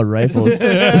high-powered rifles.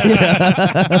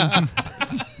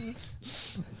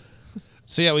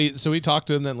 So yeah, we talked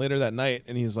to him then later that night,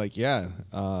 and he's like, "Yeah,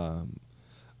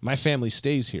 my family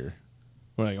stays here."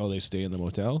 We're like, "Oh, they stay in the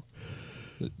motel?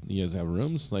 You guys have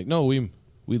rooms?" Like, "No, we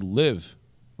live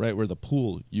right where the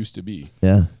pool used to be."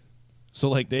 Yeah. So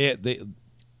like they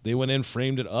went in,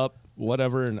 framed it up,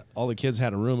 whatever, and all the kids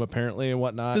had a room apparently and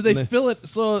whatnot. Did they And fill it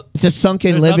so It's a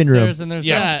sunken There's living room. upstairs and there's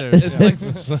Yeah. downstairs. it's like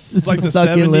it's like the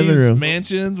Sunken 70s living room.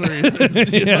 mansions where you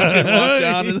fucking walk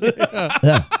down and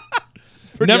Yeah.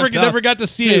 never got to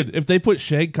see Dude, it. if they put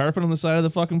shag carpet on the side of the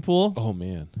fucking pool, Oh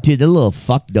man, Dude, the little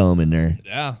fuck dome in there.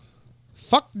 yeah.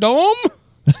 fuck dome,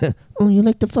 Oh, you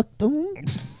like the fuck dome?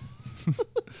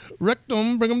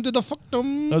 rectum, bring them to the fuck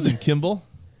dome. That was in Kimball.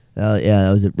 Oh, yeah,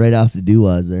 that was it right off the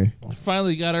doo-wahs there. We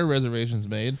finally got our reservations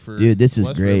made for Dude, this is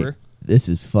West great. River. This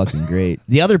is fucking great.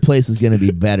 The other place is going to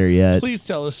be better yet. Please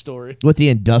tell a story. With the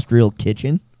industrial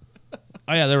kitchen.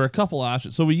 Oh yeah, there were a couple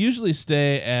options. So we usually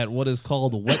stay at what is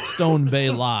called Whetstone Bay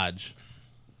Lodge,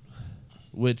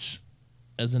 which,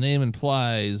 as the name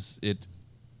implies, it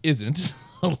isn't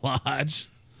a lodge.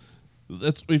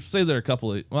 We've stayed there a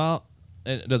couple of. Well,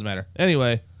 it doesn't matter.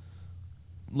 Anyway,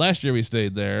 last year we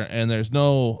stayed there, and there's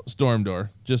no storm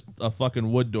door, just a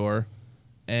fucking wood door,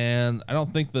 and I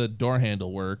don't think the door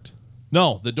handle worked.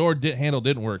 No, the door handle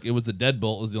didn't work. It was the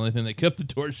deadbolt was the only thing that kept the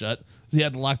door shut. So he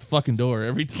had to lock the fucking door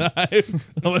every time,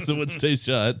 otherwise it would stay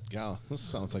shut. God, this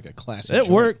sounds like a classic. It joint.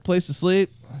 worked. Place to sleep.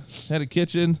 Had a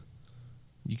kitchen.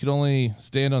 You could only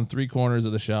stand on 3 corners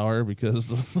of the shower because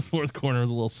the 4th corner was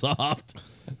a little soft.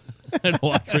 I had to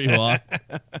watch where you walk.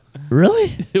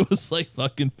 Really? It was like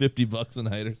fucking $50 a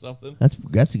night or something.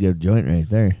 That's a good joint right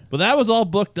there. But that was all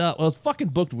booked up. Well, it's fucking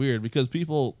booked weird because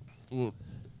people,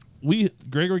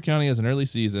 Gregory County has an early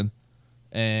season,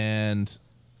 and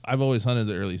I've always hunted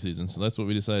the early season, so that's what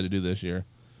we decided to do this year.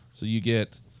 So you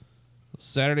get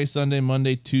Saturday, Sunday,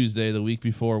 Monday, Tuesday, the week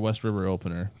before West River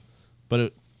opener. But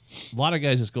a lot of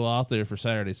guys just go out there for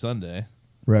Saturday, Sunday,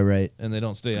 Right. and they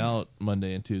don't stay out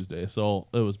Monday and Tuesday. So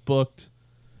it was booked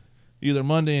either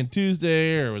Monday and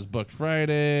Tuesday, or it was booked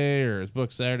Friday, or it was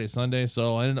booked Saturday, Sunday.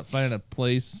 So I ended up finding a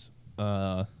place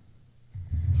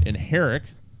in Herrick,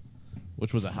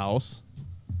 which was a house,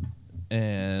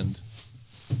 and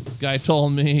guy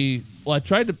told me, well, I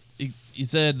tried to, he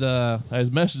said, I was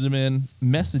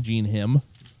messaging him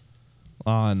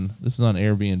on, this is on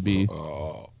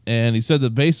Airbnb, and he said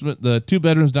the basement, the 2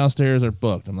 bedrooms downstairs are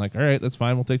booked. I'm like, all right, that's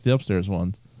fine, we'll take the upstairs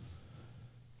ones.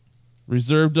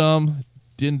 Reserved them,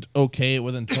 didn't okay it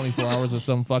within 24 hours of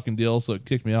some fucking deal, so it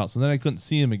kicked me out. So then I couldn't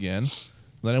see him again.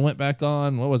 Then I went back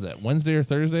on, what was that, Wednesday or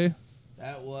Thursday?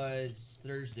 That was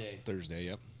Thursday. Thursday,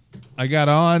 yep. I got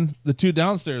on, the 2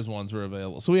 downstairs ones were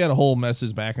available. So we had a whole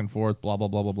message back and forth, blah, blah,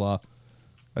 blah, blah, blah.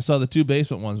 I saw the 2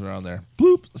 basement ones around there.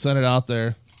 Bloop, sent it out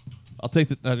there. I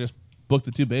just booked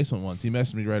the 2 basement ones. He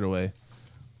messaged me right away.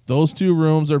 Those 2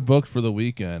 rooms are booked for the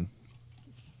weekend.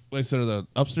 I said, are the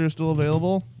upstairs still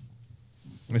available?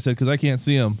 I said, because I can't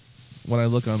see them when I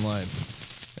look online.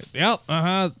 Yep,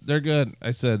 they're good.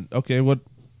 I said, okay, what?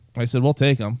 I said, we'll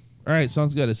take them. All right,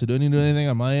 sounds good. I said, do I need to do anything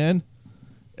on my end?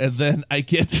 And then I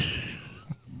get,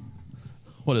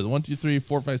 what is it, 1, 2, 3,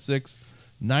 4, 5, 6,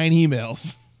 9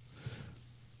 emails.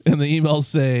 And the emails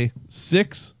say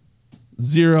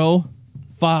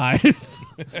 605,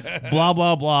 blah,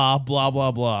 blah, blah, blah,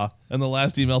 blah, blah. And the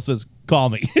last email says, call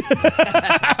me.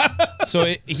 So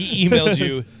he emailed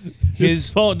you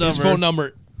his phone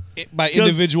number by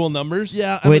individual numbers?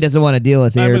 Yeah. Well, he doesn't want to deal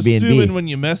with I'm Airbnb. assuming when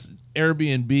you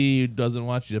Airbnb doesn't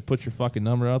want you to put your fucking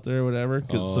number out there or whatever,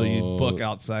 so you book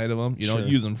outside of them. You don't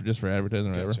use them just for advertising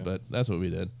or whatever, but that's what we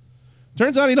did.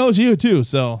 Turns out he knows you, too,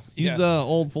 so he's an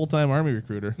old full-time Army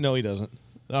recruiter. No, he doesn't.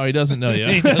 Oh, he doesn't know you.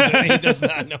 He does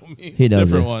not know me. He knows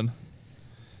Different it. one.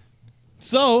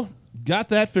 So, got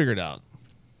that figured out.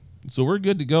 So, we're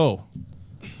good to go.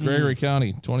 Gregory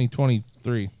County,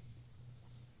 2023.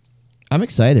 I'm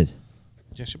excited.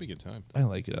 Yeah, should be a good time. I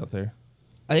like it out there.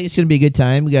 I think it's gonna be a good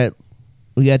time. We got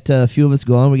a few of us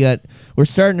going. We're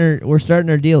starting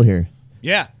our deal here.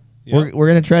 Yeah. We're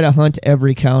gonna try to hunt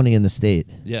every county in the state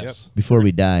Yes. before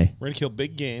we die. We're going to kill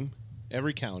big game,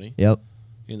 every county Yep.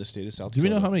 in the state of South Do Dakota.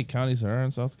 we know how many counties there are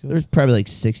in South Dakota? There's probably like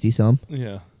 60 some.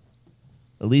 Yeah.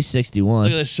 At least Look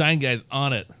 61. at this Shine guy's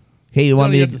on it. Hey, you want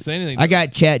don't me even have to say anything. I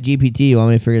got Chat GPT. You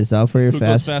want me to figure this out for you Who goes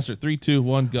fast? faster? 3, 2,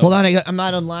 1, go. Hold on, I'm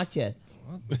not unlocked yet.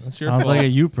 That's your Sounds fault. like a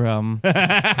you problem.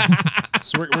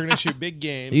 So we're going to shoot big I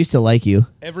game, used to like you.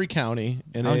 every county,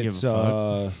 and I don't it's give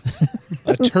a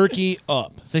a turkey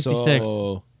up. 66.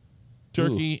 So,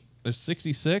 Turkey, there's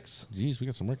 66. geez, we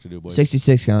got some work to do, boys.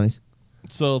 66 counties.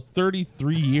 So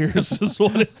 33 years is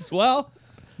what it's. Well,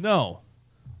 no.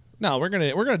 No, we're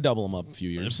gonna double them up a few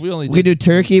years. If we only We could do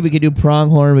turkey. We could do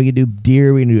pronghorn. We could do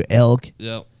deer. We can do elk.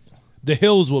 Yeah. The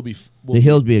hills will be The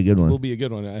hills be a good will one. be a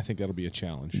good one. I think that'll be a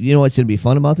challenge. You know what's gonna be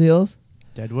fun about the hills?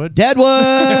 Deadwood?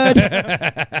 Deadwood.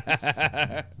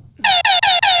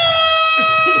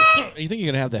 You think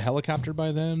you're gonna have the helicopter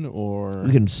by then, or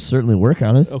We can certainly work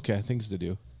on it. okay, things to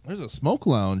do. There's a smoke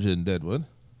lounge in Deadwood.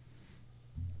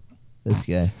 This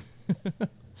guy.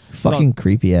 Fucking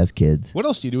creepy ass kids. What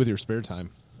else do you do with your spare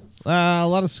time? A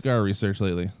lot of cigar research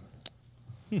lately.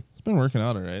 It's been working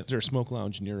out all right. Is there a smoke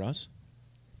lounge near us?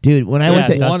 Dude, when I Yeah, went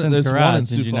to Dustin's there's Garage. one in Did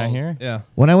Sioux you not Falls. hear? Yeah.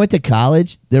 when I went to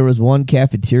college, there was one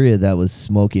cafeteria that was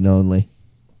smoking only.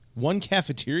 One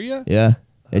cafeteria? Yeah,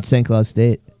 at St. Cloud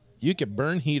State. You could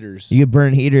burn heaters. You could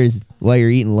burn heaters while you're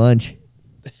eating lunch.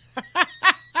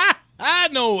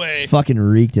 No way. Fucking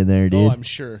reeked in there, dude. Oh, I'm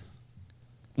sure.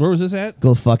 Where was this at?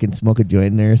 Go fucking smoke a joint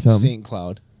in there or something.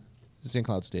 St.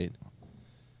 Cloud State.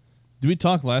 Did we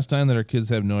talk last time that our kids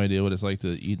have no idea what it's like to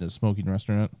eat in a smoking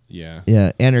restaurant? Yeah.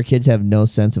 Yeah, and our kids have no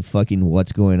sense of fucking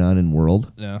what's going on in the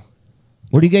world. Yeah.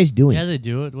 What are you guys doing? Yeah, they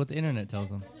do it. What the internet tells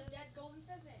them. There's a dead golden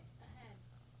pheasant ahead.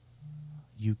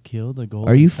 You killed a golden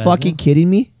Are you pheasant? fucking kidding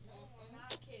me?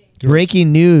 Not kidding.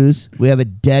 Breaking news. We have a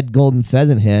dead golden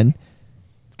pheasant hen.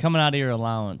 It's coming out of your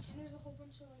allowance. And there's a whole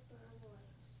bunch of like the little ones,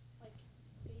 like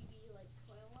baby like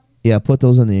quail ones. Yeah, put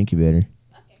those in the incubator.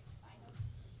 Okay,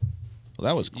 fine. Well,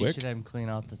 that was You quick. should have them clean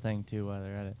out the thing too while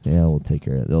they're at it. Yeah, we'll take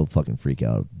care of it. They'll fucking freak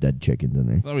out. Dead chickens in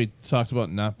there. I thought we talked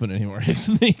about not putting any more eggs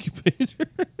in the incubator.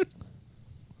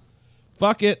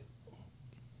 Fuck it.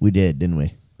 We did, didn't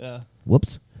we? Yeah.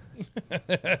 Whoops.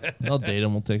 I'll date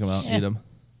them. We'll take them out and eat them.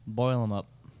 Boil them up.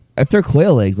 If they're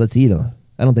quail eggs, let's eat them.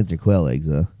 I don't think they're quail eggs,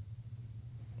 though.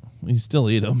 You still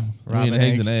eat them. I mean, Robin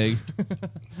eggs and eggs.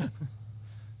 egg.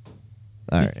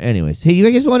 All right. Anyways, hey, you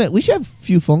guys want to? We should have a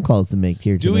few phone calls to make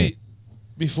here Do tonight.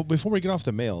 we before we get off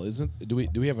the mail? Do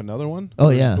we have another one? Oh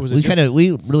Or is- yeah, was it we just-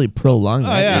 we really prolonged Oh,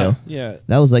 that yeah. deal. yeah.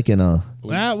 That was like in a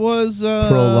That was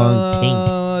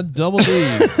Prolonged Double D.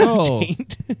 Oh,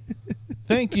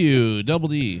 thank you, Double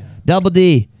D. Double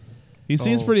D. He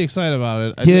seems pretty excited about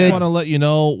it. I Dude. just want to let you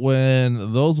know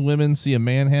when those women see a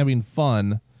man having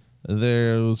fun,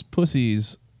 those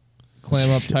pussies clam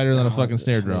up tighter than a fucking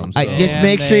snare drum. So I just Yeah,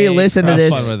 make sure you they- listen to have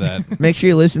this. fun with that. Make sure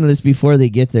you listen to this before they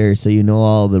get there, so you know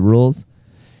all the rules.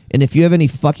 And if you have any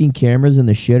fucking cameras in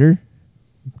the shitter,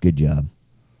 good job.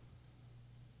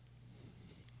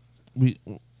 We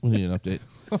need an update.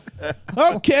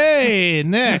 Okay,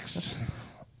 next.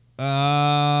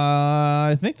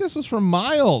 I think this was from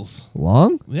Miles.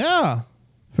 Long Yeah.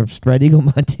 from Spread Eagle,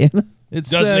 Montana. It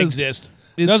Doesn't says- exist.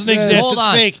 it Doesn't says- exist. Hold It's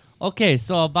on. fake. Okay,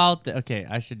 so about the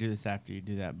I should do this after you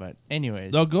do that, but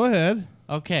anyways. No, go ahead.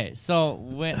 Okay, so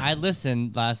when I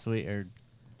listened last week or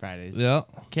Fridays. Yeah.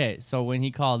 Okay, so when he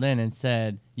called in and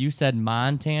said you said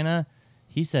Montana,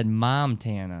 he said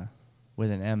Momtana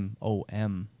with an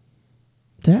M-O-M.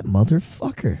 That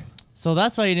motherfucker. So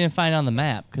that's why you didn't find it on the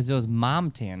map because it was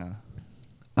Momtana.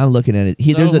 I'm looking at it.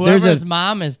 So There's whoever's a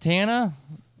mom is Tana.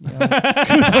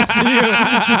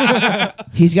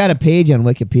 he's got a page on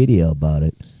Wikipedia about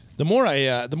it. The more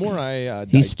I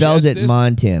He spells it digest this,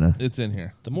 Montana. It's in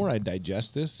here. The more I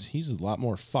digest this, he's a lot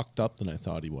more fucked up than I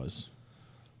thought he was.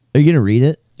 Are you gonna read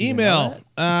it? Email.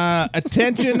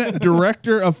 Attention,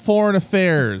 Director of Foreign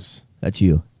Affairs. That's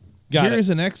you. Got Here's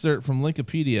it. an excerpt from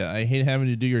Wikipedia. I hate having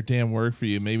to do your damn work for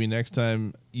you. Maybe next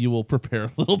time you will prepare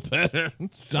a little better.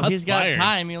 Shots He's got fired.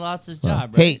 time. He lost his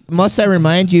job. Right? Hey, must I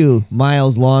remind you,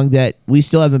 Miles Long, that we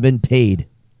still haven't been paid.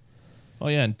 Oh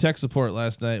yeah, and tech support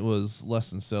last night was less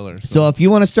than stellar. So if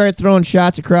you want to start throwing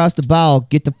shots across the bow,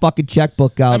 get the fucking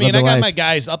checkbook out. I mean, I got otherwise- my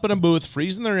guys up in a booth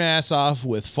freezing their ass off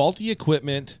with faulty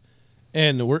equipment,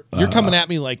 and you're coming at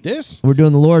me like this. We're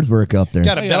doing the Lord's work up there.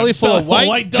 Got a I got belly a full of belly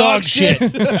white dog shit,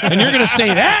 and you're gonna say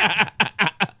that?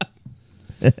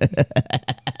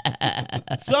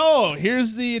 So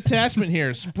here's the attachment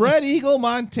here. Spread Eagle,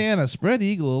 Montana. Spread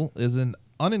Eagle is an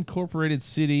unincorporated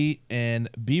city in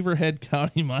Beaverhead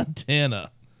County,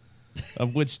 Montana,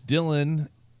 of which Dillon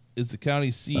is the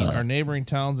county seat. Our neighboring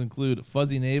towns include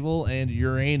Fuzzy Navel and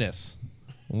Uranus,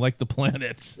 like the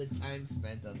planets. The time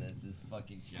spent on this is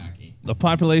fucking shocking. The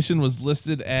population was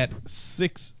listed at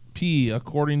 6P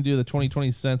according to the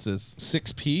 2020 census.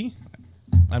 6P?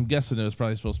 I'm guessing it was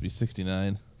probably supposed to be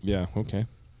 69. Yeah. Okay.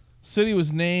 City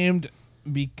was named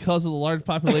because of the large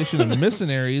population of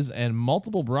missionaries and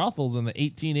multiple brothels in the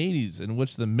 1880s, in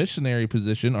which the missionary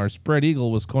position, or spread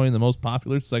eagle, was coined the most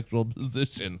popular sexual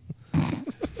position.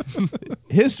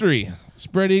 History.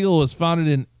 Spread Eagle was founded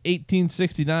in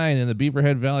 1869 in the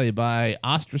Beaverhead Valley by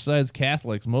ostracized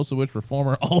Catholics, most of which were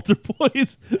former altar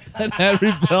boys that had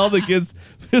rebelled against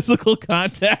physical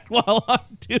contact while on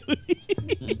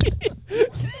duty.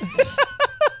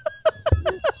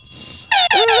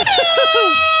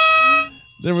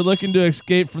 They were looking to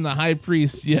escape from the high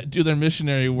priest, yet do their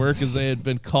missionary work as they had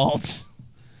been called.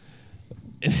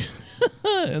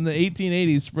 In the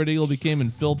 1880s, Spread Eagle became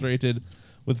infiltrated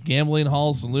with gambling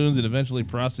halls, saloons, and eventually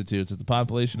prostitutes, as the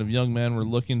population of young men were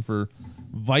looking for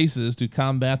vices to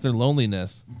combat their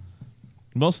loneliness.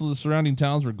 Most of the surrounding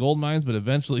towns were gold mines, but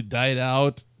eventually died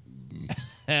out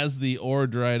as the ore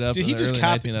dried up Did in he the just early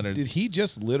copy? 1900s. Did he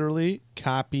just literally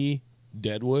copy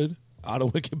Deadwood out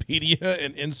of Wikipedia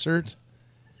and insert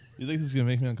You think this is going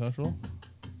to make me uncomfortable?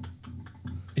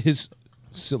 his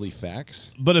silly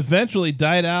facts? But eventually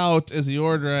died out as the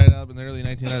ore dried up in the early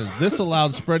 1900s. This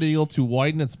allowed Spread Eagle to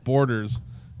widen its borders,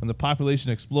 and the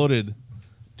population exploded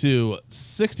to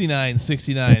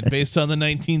 6969 based on the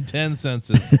 1910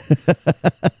 census.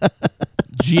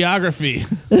 Geography.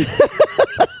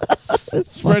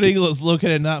 Spread Eagle is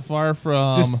located not far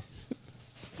from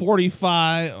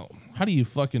 45. How do you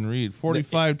fucking read?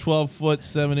 45, 12 foot,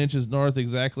 7 inches north,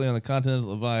 exactly on the continental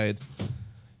divide.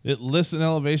 It lists an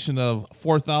elevation of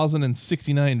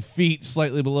 4,069 feet,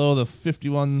 slightly below the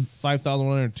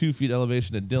 5,102 feet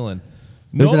elevation at Dillon.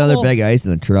 There's another Notable- bag of ice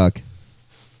in the truck.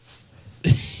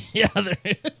 Yeah, there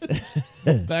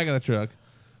is. Back of the truck.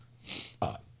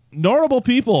 Notable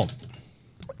people.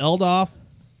 Eldorf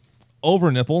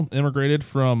Overnipple immigrated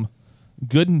from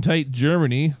Good and Tight,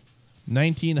 Germany.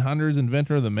 1900s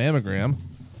inventor of the mammogram.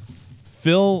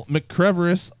 Phil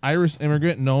McCreveris, Irish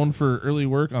immigrant known for early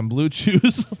work on Blue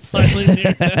Chews. Finally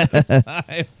near his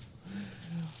time.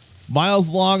 Miles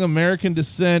Long, American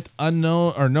descent,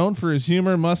 known for his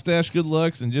humor, mustache, good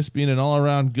looks, and just being an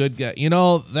all-around good guy. You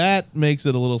know, that makes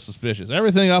it a little suspicious.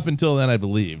 Everything up until then I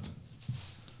believed.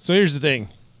 So here's the thing.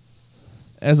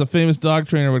 As a famous dog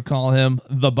trainer would call him,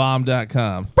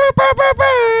 thebomb.com.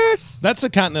 That's the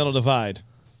Continental Divide.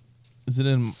 Is it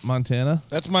in Montana?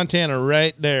 That's Montana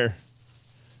right there.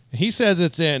 He says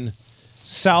it's in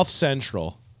South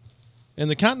Central. And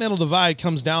the Continental Divide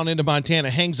comes down into Montana,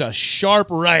 hangs a sharp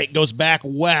right, goes back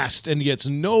west, and gets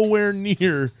nowhere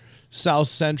near South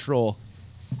Central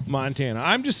Montana.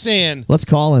 I'm just saying, Let's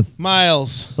call him.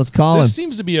 Miles. Let's call him. This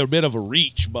seems to be a bit of a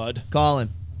reach, bud. Call him.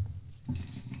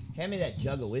 Hand me that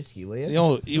jug of whiskey, will you? You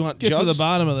know, you want Get to the jugs?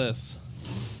 bottom of this.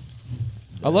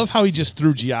 I love how he just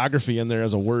threw geography in there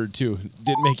as a word, too.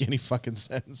 Didn't make any fucking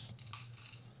sense.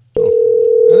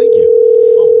 Oh, thank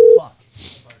you. Oh, fuck.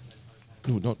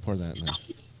 Ooh, don't pour that in there.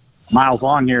 Miles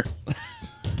Long here.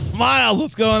 Miles,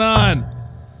 what's going on?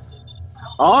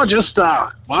 Oh, just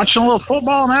watching a little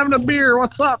football and having a beer.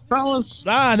 What's up, fellas?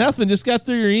 Nothing. Just got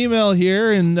through your email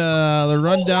here and the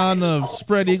rundown of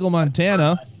Spread Eagle,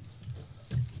 Montana.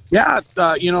 Yeah,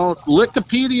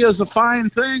 Wikipedia is a fine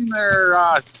thing there,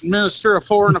 Minister of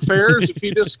Foreign Affairs. If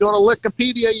you just go to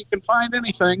Wikipedia, you can find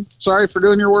anything. Sorry for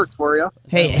doing your work for you.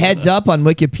 Hey, heads up on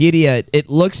Wikipedia. It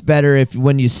looks better if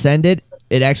when you send it,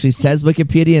 it actually says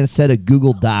Wikipedia instead of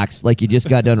Google Docs, like you just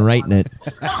got done writing it.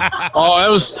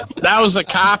 Oh, that was a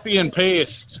copy and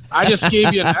paste. I just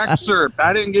gave you an excerpt.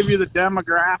 I didn't give you the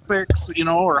demographics,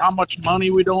 or how much money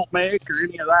we don't make or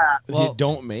any of that. You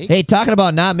don't make? Hey, talking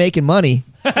about not making money.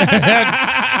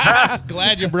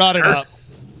 Glad you brought it up.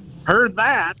 Heard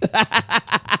that.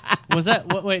 Was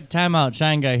that wait? Time out,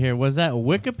 Shine Guy here. Was that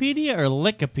Wikipedia or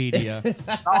Lickipedia?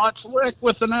 No, it's Lick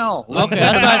with an L. Okay,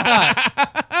 that's what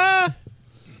I thought.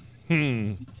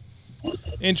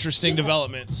 Interesting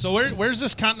development. So where's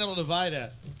this Continental Divide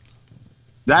at?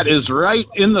 That is right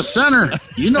in the center.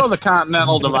 You know the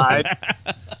Continental Divide.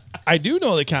 I do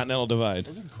know the Continental Divide.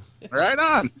 Right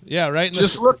on. Yeah, right in the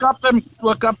Just look up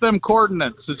them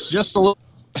coordinates. It's just a little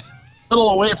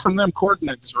away from them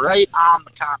coordinates, right on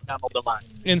the Continental Divide.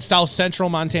 in South Central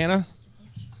Montana.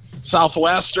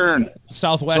 Southwestern.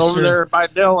 Southwestern. It's over there by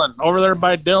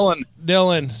Dillon.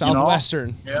 Dillon,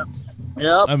 Southwestern. Yep.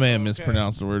 I may have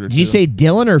mispronounced a word or two. Did you say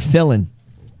Dylan or Fillin?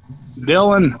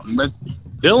 Dillon. But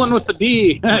Dillon with the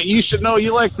D. You should know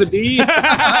you like the D.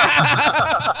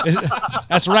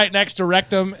 That's right next to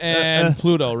Rectum and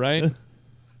Pluto, right?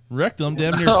 Wrecked him,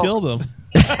 damn near No. killed him.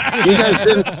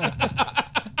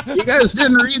 You guys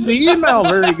didn't read the email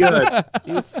very good.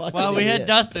 Well, we had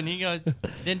Dustin. He goes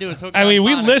didn't do his hook. I mean,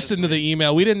 we on listened to the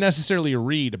email. We didn't necessarily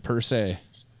read per se.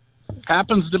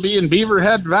 Happens to be in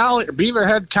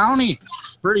Beaverhead County.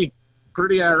 It's pretty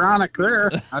ironic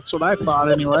there. That's what I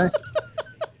thought anyway.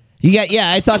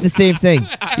 I thought the same thing.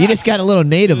 You just got a little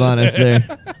native on us there.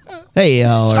 Hey,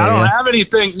 how I are don't you? have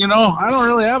anything, I don't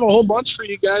really have a whole bunch for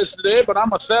you guys today, but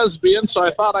I'm a thespian, so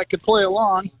I thought I could play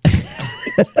along.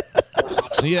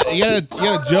 You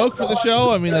got a joke for the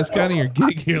show? I mean, that's kind of your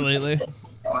gig here lately.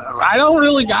 I don't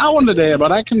really got one today,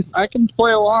 but I can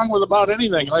play along with about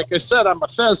anything. Like I said, I'm a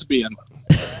thespian.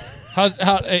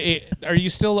 Are you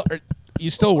still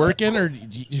working, or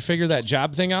did you figure that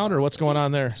job thing out, or what's going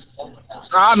on there?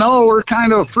 No, we're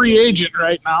kind of a free agent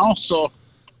right now, so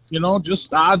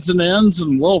just odds and ends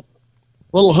and little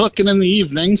hooking in the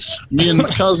evenings. Me and my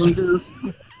cousin do.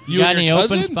 You got and any your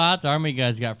open cousin? spots? Army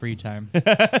guys got free time.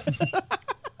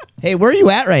 Hey, where are you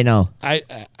at right now? I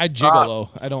gigolo.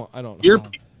 I don't know. Your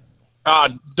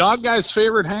dog guy's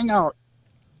favorite hangout.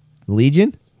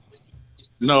 Legion?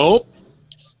 Nope.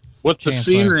 With the Chancellor.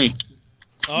 scenery.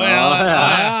 Oh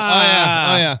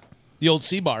yeah. The old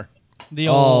C bar. The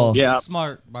old Yeah.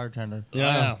 smart bartender.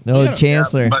 Yeah. No, Yeah. the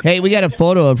Chancellor. but- Hey, we got a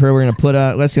photo of her. We're gonna put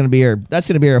on. That's gonna be our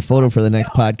photo for the next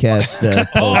podcast.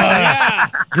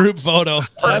 Group photo.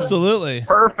 Absolutely.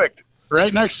 Perfect.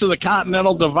 Right next to the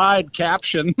Continental Divide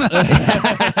caption.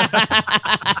 The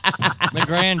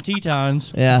Grand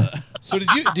Tetons. Yeah. So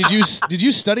did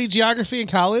you study geography in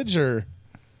college, or?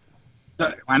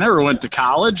 I never went to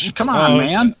college. Come on,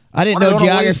 man. I didn't What know do I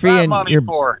wanna waste geography that and money your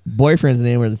for? boyfriend's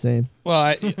name were the same.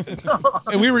 Well,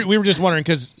 we were just wondering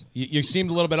because you seemed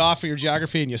a little bit off for your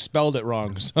geography and you spelled it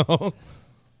wrong. So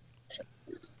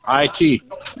IT.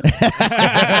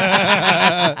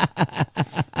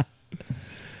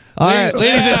 All right.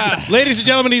 ladies and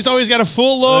gentlemen, he's always got a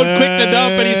full load, quick to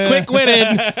dump, and he's quick-witted.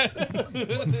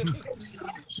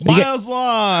 Miles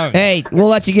long. Hey, we'll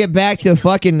let you get back to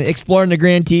fucking exploring the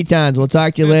Grand Tetons. We'll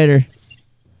talk to you later.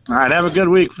 All right, have a good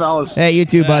week, fellas. Hey, you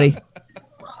too, buddy.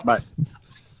 Bye.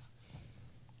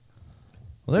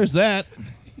 Well, there's that.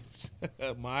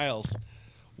 Miles,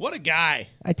 what a guy!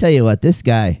 I tell you what, this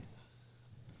guy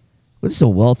was just a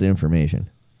wealth of information.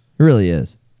 It really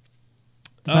is.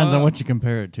 Depends on what you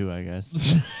compare it to, I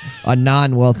guess. A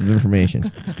non-wealth of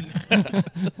information.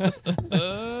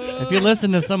 If you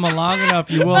listen to someone long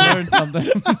enough, you will learn something.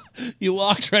 You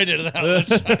walked right into that one,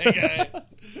 shy guy.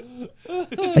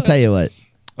 I tell you what.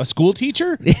 A school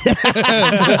teacher?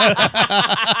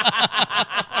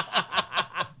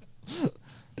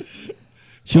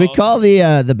 Should we call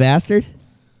the bastard?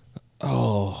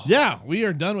 Yeah, we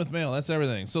are done with mail. That's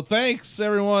everything. So thanks,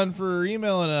 everyone, for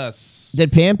emailing us.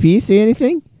 Did Pam P say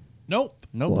anything? Nope.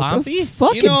 No What the Pompey?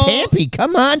 fucking You know- Pam P,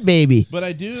 come on, baby. But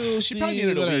I do She see probably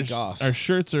needed a that week off. Our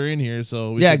shirts are in here,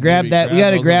 so we Yeah, should grab maybe that. We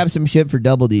got to those grab up. some shit for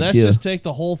Double D, Let's too. just take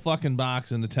the whole fucking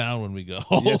box into town when we go.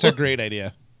 That's a great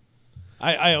idea.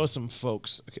 I owe some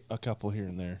folks a couple here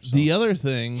and there. So. The other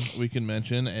thing we can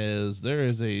mention is there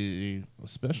is a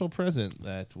special present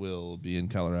that will be in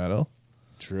Colorado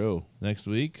True. next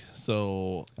week.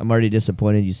 So I'm already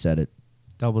disappointed you said it.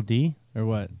 Double D or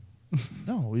what?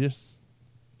 no, we just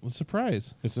a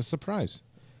surprise. It's a surprise.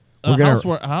 We're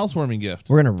gonna- A housewarming gift.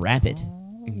 We're going to wrap it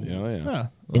Yeah. Yeah.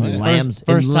 in Yeah. lamb's,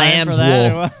 First in time lamb's for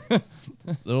that, or wool.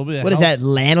 what? There will be a What is house- that,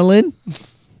 lanolin?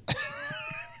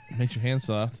 Makes your hands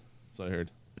soft. So I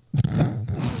heard.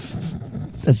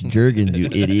 That's Jergens, you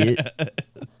idiot.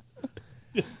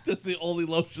 That's the only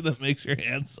lotion that makes your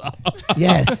hands soft.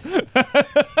 Yes,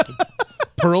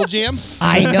 Pearl Jam?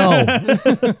 I know.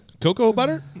 Cocoa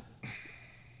butter?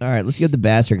 All right, let's get the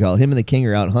bastard call. Him and the king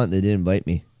are out hunting. They didn't invite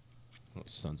me. Oh,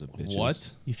 sons of bitches. What?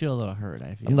 You feel a little hurt,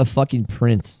 I feel. I'm the fucking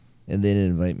prince, and they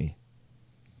didn't invite me.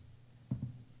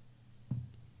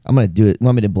 I'm going to do it.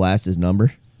 Want me to blast his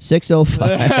number?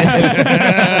 605.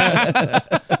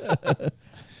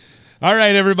 All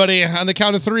right, everybody. On the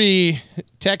count of 3,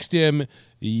 text him,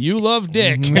 you love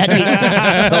dick. That'd be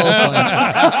so fun.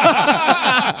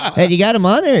 Hey, you got him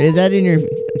on there? Is that in your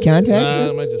contacts?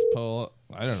 I might just pull up.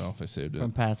 I don't know if I saved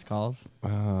From it. past calls.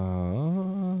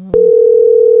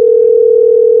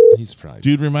 He's probably.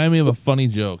 Dude, remind me of a funny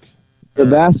joke. The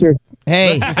bastard.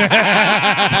 Hey.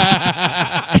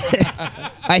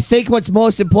 I think what's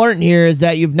most important here is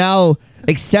that you've now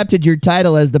accepted your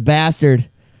title as the bastard.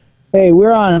 Hey,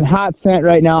 we're on hot scent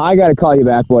right now. I got to call you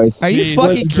back, boys. Are you Jesus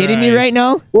fucking kidding me Christ. right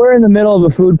now? We're in the middle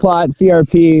of a food plot,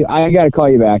 CRP. I got to call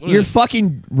you back. You're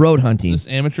fucking road hunting. This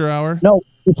amateur hour? No,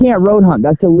 you can't road hunt.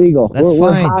 That's illegal. That's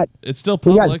we're fine. hot. It's still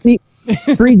We got public.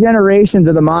 3 generations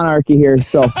of the monarchy here,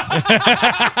 so I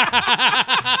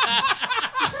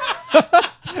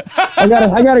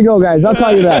gotta go, guys. I'll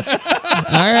call you back.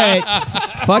 All right.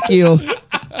 Fuck you.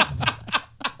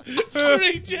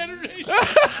 3 generations.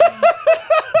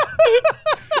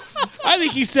 I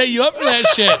think he set you up for that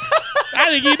shit. I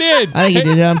think he did. I think he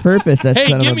did it on purpose. That Hey,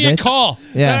 son give of me a a bitch. call.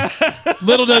 Yeah.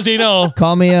 Little does he know,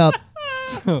 Call me up.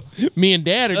 me and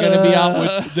Dad are going to be out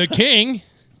with the king,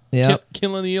 Yeah.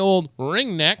 killing the old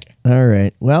ring neck. All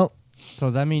right. Well, So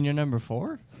does that mean you're number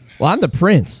 4? I'm the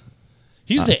prince.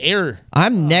 He's the heir.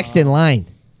 I'm next in line.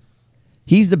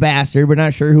 He's the bastard. We're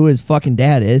not sure who his fucking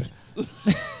dad is.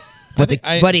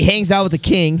 But he hangs out with the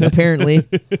king, apparently. Is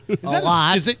that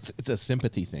lot. it's a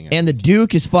sympathy thing. And the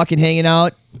Duke is fucking hanging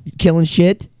out, killing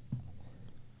shit.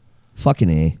 Fucking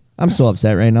A. I'm so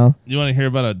upset right now. You want to hear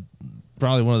about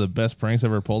probably one of the best pranks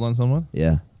ever pulled on someone?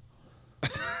 Yeah.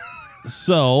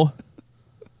 So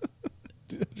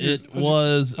it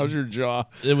was How's your jaw?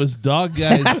 it was Dog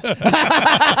Guy's.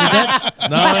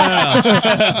 No.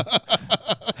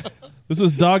 This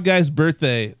was Dog Guy's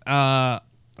birthday. I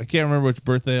can't remember which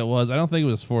birthday it was. I don't think it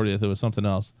was 40th. It was something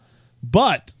else.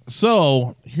 But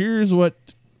so here's what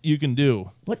you can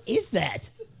do. What is that?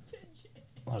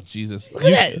 Oh Jesus! Look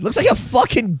at that. It looks like a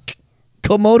fucking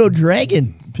Komodo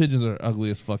dragon. Pigeons are the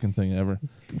ugliest fucking thing ever. It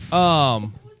was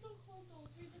so cold though,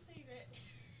 so we had to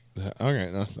save it. All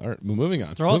right, all right. Moving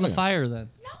on. Throw it in the Moving fire then.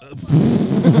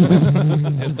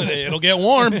 on. It'll get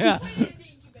warm. We had to incubate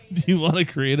Do you want to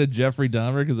create a Jeffrey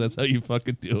Dahmer? Because that's how you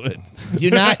fucking do it. Do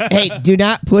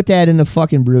not put that in the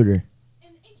fucking brooder.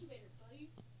 in the incubator, buddy.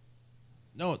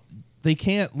 they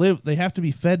can't live. They have to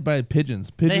be fed by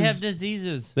pigeons. Pigeons. They have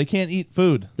diseases. They can't eat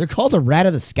food. They're called a rat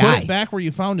of the Put sky. it back where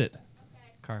you found it.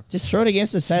 Carp. Just throw it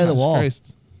against the side of the Jesus wall.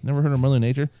 Christ. Never heard of Mother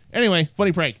Nature. Anyway,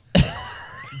 funny prank.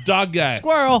 Dog guy.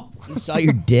 Squirrel. You saw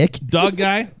your dick? Dog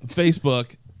guy.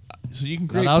 Facebook. So you can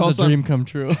Now, create that was posts a on- dream come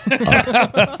true.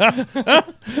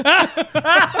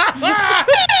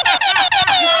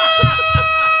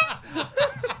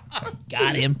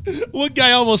 Got him. One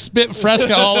guy almost spit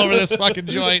Fresca all over this fucking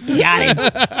joint. Got him.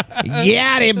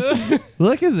 Got him.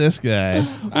 Look at this guy.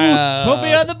 Put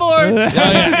me on the board.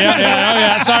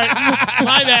 Yeah. Sorry.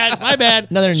 My bad.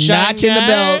 Another notch in the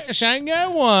belt. Shanghai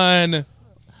won.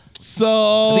 So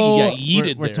I think he got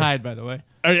yeeted We're there. tied, by the way.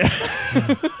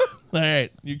 All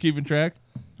right, you keeping track?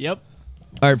 Yep.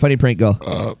 All right, funny prank,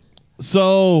 go.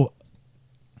 So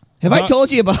Have I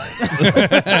told you about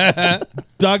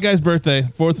Dog guy's birthday,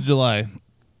 4th of July.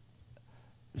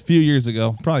 A few years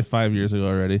ago, probably 5 years ago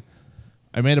already.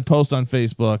 I made a post on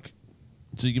Facebook.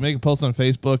 So you can make a post on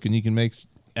Facebook and you can make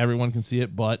everyone can see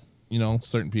it, but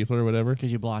certain people or whatever.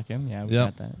 Because you block him. Yeah, we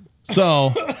Yep. got that. So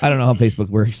I don't know how Facebook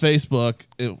works. Facebook,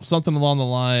 something along the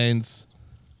lines,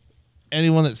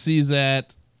 anyone that sees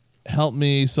that, help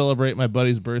me celebrate my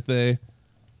buddy's birthday.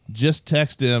 Just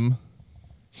text him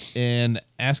and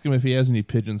ask him if he has any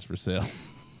pigeons for sale.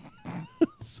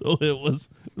 So it was,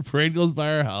 the parade goes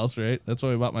by our house, right? That's why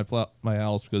we bought my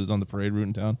house, because it's on the parade route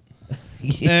in town.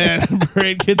 And the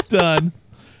parade gets done.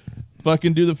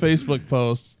 Fucking do the Facebook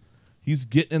post. He's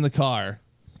getting in the car.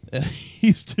 And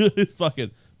he's doing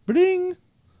fucking ba-ding.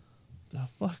 The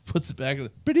fuck puts it back in.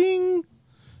 Ba-ding.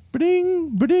 Ba-ding.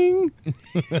 Ba-ding.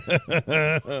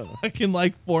 Fucking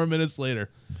like 4 minutes later.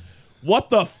 What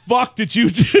the fuck did you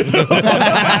do?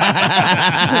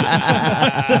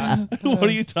 What are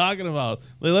you talking about?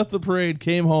 They left the parade,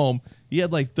 came home. He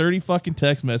had like 30 fucking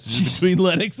text messages between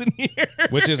Lennox and here.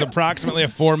 Which is approximately a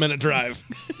 4-minute drive.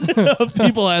 Of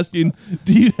people asking,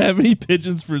 do you have any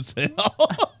pigeons for sale?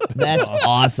 That's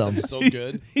awesome. So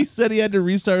good. He said he had to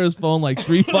restart his phone like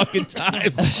 3 fucking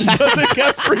times because it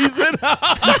kept freezing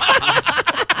up.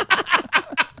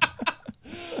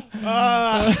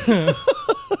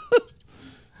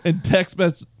 And text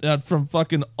message from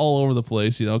fucking all over the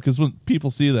place, because when people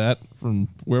see that from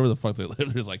wherever the fuck they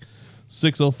live, there's like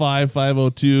 605,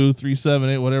 502,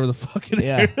 378, whatever the fuck it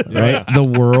Yeah, is. right? The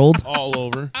world. All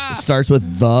over. It starts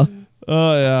with the.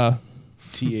 Oh, yeah.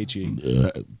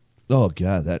 THE. Oh,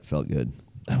 God, that felt good.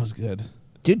 That was good.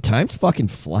 Dude, time's fucking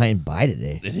flying by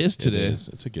today. It is today. It is.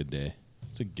 It's a good day.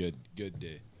 It's a good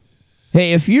day.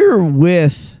 Hey, if you're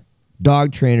with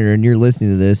Dog Trainer and you're listening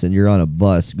to this and you're on a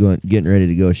bus getting ready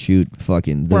to go shoot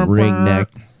fucking the ring neck,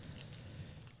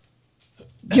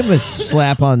 give him a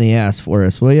slap on the ass for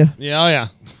us, will you? Yeah, oh yeah.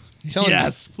 Tell him,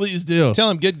 Yes, please do.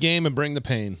 Tell him good game and bring the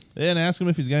pain. And ask him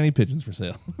if he's got any pigeons for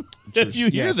sale. If you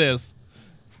hear Yes. this,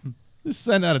 just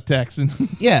send out a text and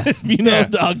Yeah. if you know Yeah.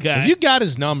 Dog Guy. If you got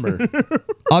his number,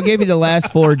 I'll give you the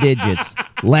last 4 digits.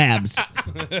 Labs.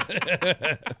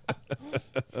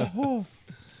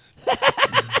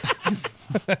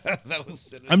 that was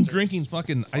sinister. I'm drinking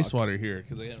fucking ice water here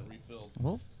because I haven't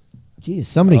refilled. Jeez,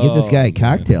 somebody get this guy a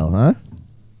cocktail, huh?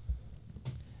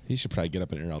 He should probably get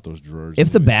up and air out those drawers.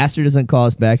 If the anyways. bastard doesn't call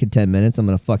us back in 10 minutes, I'm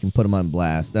going to fucking put him on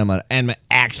blast. I'm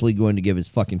actually going to give his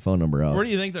fucking phone number out. Where do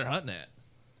you think they're hunting at?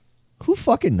 Who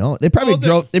fucking knows? They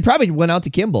probably They probably went out to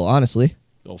Kimball, honestly.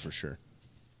 Oh, for sure.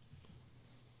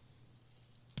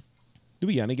 Do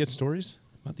we got any good stories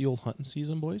about the old hunting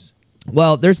season, boys?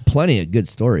 Well, there's plenty of good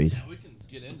stories. We can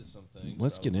get into some things.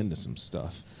 Let's get into some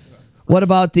stuff. What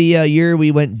about the year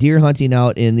we went deer hunting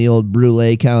out in the old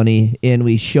Brule County and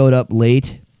we showed up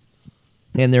late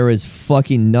and there was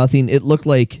fucking nothing? It looked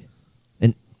like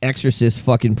an exorcist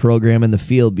fucking program in the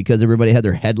field because everybody had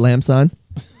their headlamps on.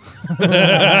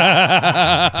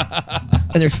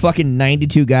 And there's fucking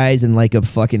 92 guys in like a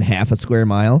fucking half a square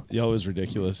mile. Yo, it was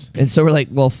ridiculous. And so we're like,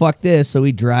 well, fuck this. So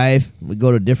we drive. We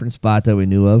go to a different spot that we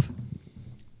knew of.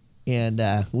 And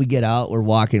we get out. We're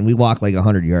walking. We walk like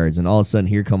 100 yards. And all of a sudden,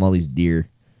 here come all these deer.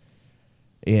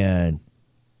 And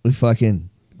we fucking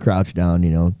crouch down,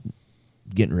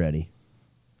 getting ready.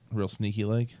 Real sneaky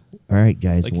like All right,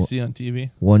 guys. you see on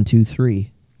TV. 1, 2,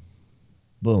 3.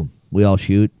 Boom. We all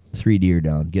shoot. 3 deer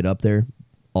down. Get up there.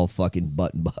 All fucking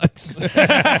button bucks.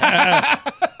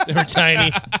 They were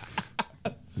tiny.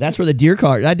 That's where the deer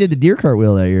cart. I did the deer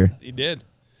cartwheel that year. He did.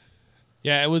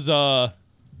 Yeah, it was.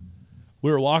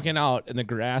 We were walking out, and the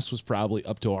grass was probably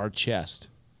up to our chest,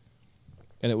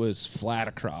 and it was flat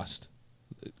across.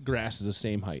 Grass is the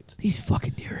same height. These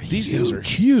fucking deer are These huge. things are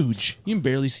huge. You can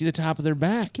barely see the top of their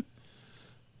back.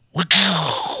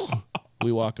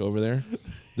 We walk over there.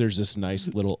 there's this nice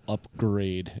little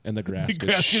upgrade, and the grass, The gets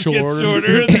grass gets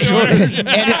shorter. and shorter.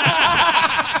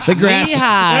 The grass,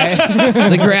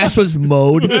 the grass was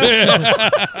mowed.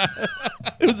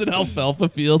 It was an alfalfa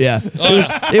field. Yeah,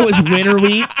 it was winter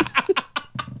wheat.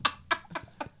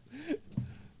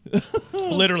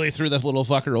 Literally threw that little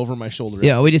fucker over my shoulder.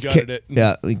 Yeah, we just gutted it.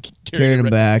 and we carried him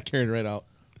back. Carried it right out.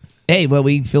 Hey, well,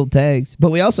 we filled tags,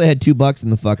 but we also had $2 in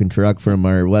the fucking truck from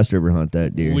our West River hunt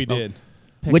that deer. We did.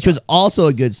 Which was also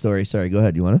a good story. Sorry, go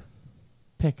ahead. You want to?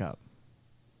 Pickup.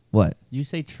 What? You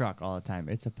say truck all the time.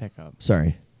 It's a pickup.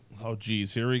 Sorry. Oh,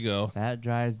 geez. Here we go. That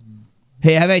drives.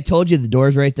 Hey, have I told you the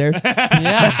door's right there?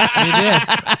 Yeah,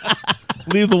 you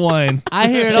did. Leave the wine. I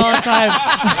hear it all the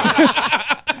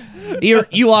time.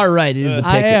 You are right. It is a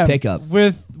I am. pickup.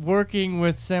 With working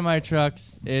with semi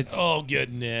trucks, it's. Oh,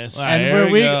 goodness. Wow. And There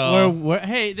we go. we're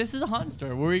hey, this is a hunt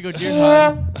store where we go deer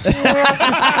hunt.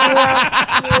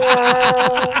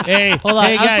 Hey, Hold on,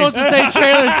 hey, I'm guys. supposed to say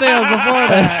trailer sales before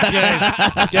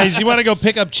that. guys, you want to go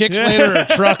pick up chicks later or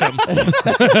truck them?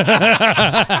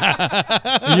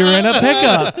 You're in a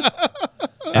pickup.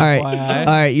 All right. FYI. All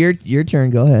right. Your turn.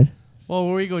 Go ahead. Well,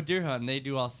 where we go deer hunting, they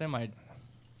do all semi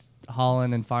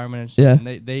hauling and farming and shit. Yeah. And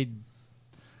they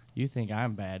you think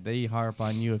I'm bad. They harp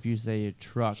on you if you say a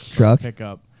truck. for a Truck?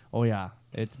 pickup. Oh yeah.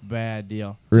 It's a bad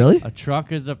deal. Really? A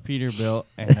truck is a Peterbilt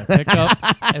and a pickup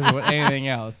is what anything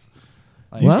else.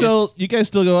 Like, What? You guys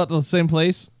still go out to the same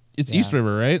place? It's Yeah. East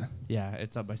River, right? Yeah,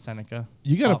 it's up by Seneca.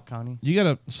 You gotta, Falk County.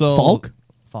 So Falk?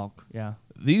 Falk, yeah.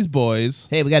 These boys,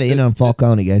 Hey, we got to in on Fall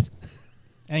County, guys.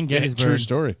 And Yeah, Gettysburg. true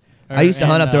story. I used to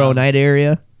hunt up there Oneida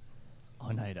area.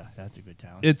 Oneida, that's a good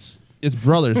town. it's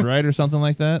brothers, right, or something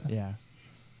like that. yeah.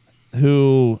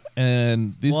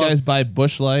 And these Well, guys it's- buy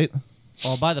Bush Light.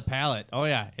 Oh, by the pallet. Oh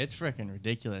yeah, it's freaking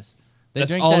ridiculous. They That's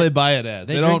drink all that, they buy it as.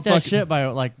 They They drink don't that fucking shit by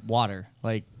like water,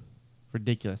 like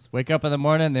ridiculous. Wake up in the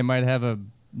morning, they might have a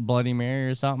Bloody Mary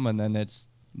or something, and then it's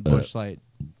Bush Light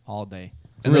all day.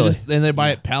 And Really? they buy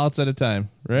it pallets at a time,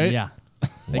 right? Yeah.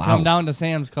 They Wow. come down to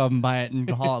Sam's Club and buy it and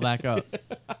haul it back up.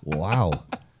 Wow.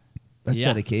 That's Yeah.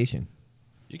 dedication.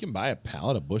 You can buy a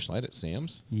pallet of Bush Light at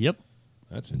Sam's? Yep.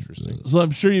 That's interesting. So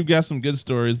I'm sure you've got some good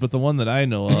stories, but the one that I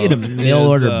know of You get a mail is,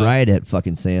 order bride at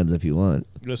fucking Sam's if you want.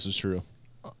 This is true.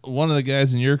 one of the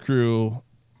guys in your crew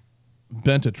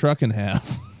bent a truck in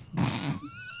half.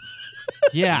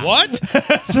 Yeah. What?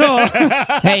 So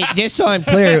Hey, just so I'm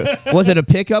clear, was it a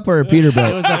pickup or a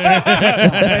Peterbilt?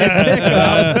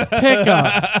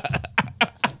 pickup.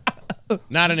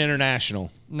 Not an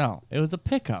international. No, it was a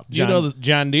pickup. You know the-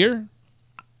 John Deere?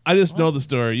 I just know the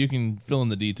story. You can fill in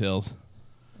the details.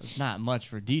 It's not much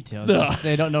for details. Just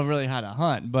they don't know really how to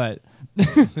hunt, but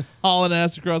Hauling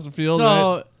ass across the field.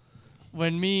 so right?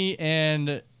 when me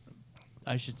and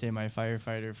I should say my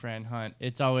firefighter friend hunt,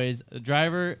 it's always the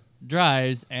driver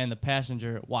drives and the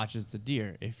passenger watches the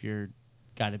deer if you're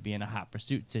got to be in a hot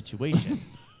pursuit situation.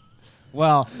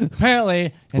 Well,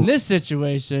 apparently in this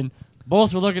situation,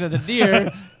 both were looking at the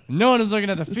deer, no one was looking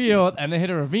at the field, and they hit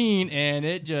a ravine and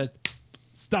it just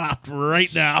Stopped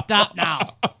right now. stopped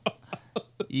now.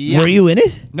 Yeah. Were you in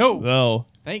it? No. No.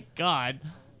 Thank God.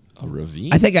 A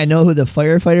ravine? I think I know who the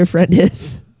firefighter friend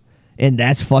is, and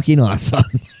that's fucking awesome.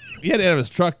 He had to have his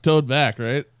truck towed back,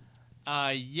 right?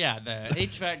 Yeah, the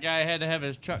HVAC guy had to have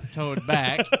his truck towed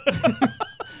back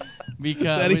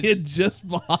because That he had just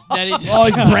bought. that he just, Oh,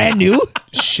 it's brand new?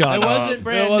 Shut it up. wasn't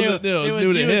brand It wasn't new. new. It was was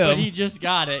new to used, him. but he just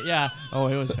got it. Yeah. Oh,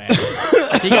 it was bad.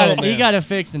 Oh, He got it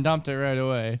fixed and dumped it right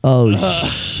away. Oh,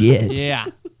 shit. Yeah.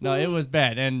 No, it was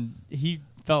bad, and he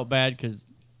felt bad because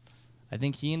I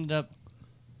think he ended up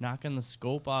knocking the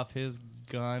scope off his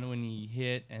gun when he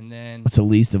hit, and then That's the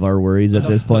least of our worries at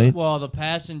this point. well, the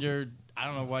passenger, I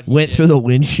don't know what he Went did. through the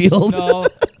windshield. No.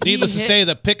 Needless to he hit- say,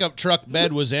 the pickup truck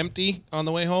bed was empty on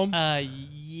the way home.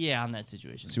 Yeah, on that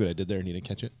situation. See what I did there? Need to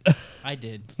catch it? I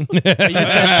did. You said pickup.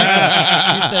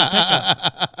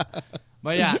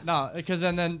 But yeah, no, because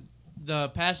then the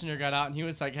passenger got out and he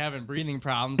was like having breathing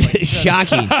problems. Like,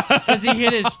 Shocking. because he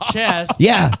hit his chest.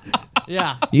 Yeah.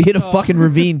 Yeah. You hit a So, fucking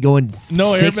ravine going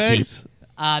No 60. airbags.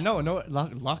 No.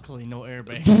 Luckily, no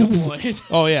airbags deployed.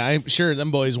 Oh, yeah. I'm sure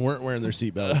them boys weren't wearing their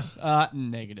seatbelts.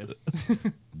 Negative.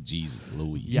 Jesus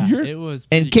Louise. Yeah, it was.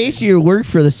 In pretty case crazy. you work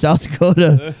for the South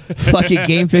Dakota fucking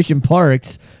game fish and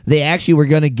parks, they actually were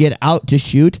going to get out to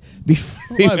shoot before.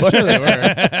 Well, I'm sure they were.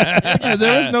 Yeah,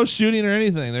 there was no shooting or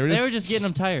anything. They were They were just just getting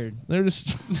them tired. rolling just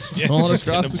across getting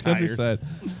the them countryside.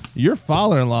 Your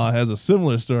father-in-law has a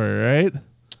similar story, right?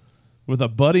 With a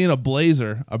buddy in a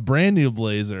Blazer, a brand new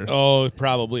Blazer. Oh,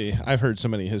 probably. I've heard so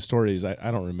many of his stories. I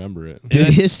don't remember it. Dude,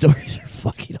 his stories are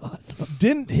fucking awesome.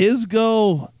 Didn't his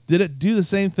go did it do the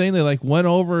same thing? They like went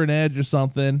over an edge or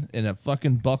something and it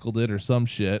fucking buckled it or some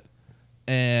shit.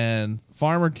 And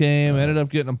farmer came, ended up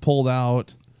getting them pulled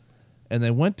out, and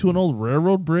they went to an old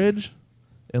railroad bridge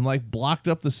and like blocked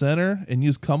up the center and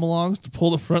used come-alongs to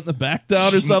pull the front and the back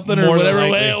down or something or More than whatever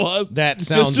likely. way it was. That Just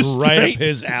sounds to right up straighten-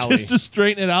 his alley. Just to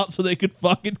straighten it out so they could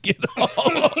fucking get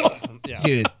home. Yeah.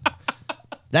 Dude,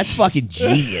 that's fucking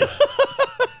genius.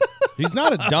 He's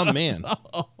not a dumb man.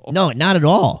 No, not at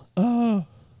all.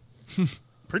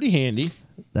 Pretty handy.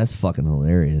 That's fucking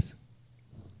hilarious.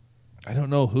 I don't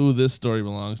know who this story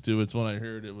belongs to. It's one I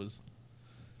heard. It was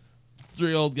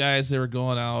 3 old guys. They were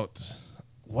going out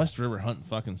West River hunting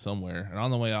fucking somewhere. And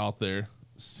on the way out there,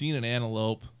 seen an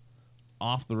antelope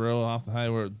off the road, off the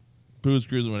highway, booze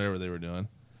cruising, whatever they were doing.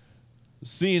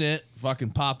 Seen it,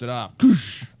 fucking popped it off.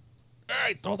 Koosh. All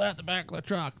right, throw that in the back of the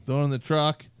truck. Throw it in the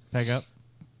truck. Back up.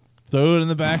 Throw it in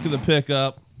the back of the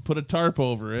pickup. Put a tarp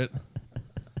over it.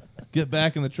 Get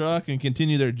back in the truck and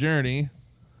continue their journey.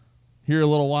 Here a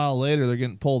little while later, they're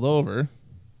getting pulled over.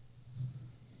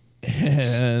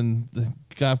 And the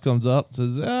cop comes up and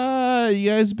says, you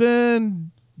guys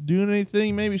been doing anything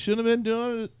you maybe shouldn't have been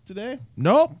doing today?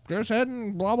 Nope, just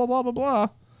heading blah, blah, blah, blah, blah.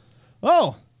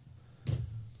 Oh,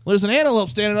 there's an antelope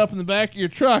standing up in the back of your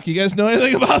truck. You guys know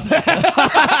anything about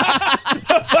that?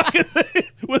 Fucking thing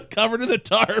with covered in the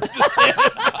tarp.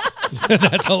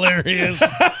 That's hilarious.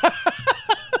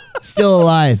 Still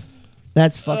alive.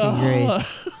 That's fucking great.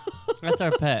 That's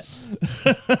our pet.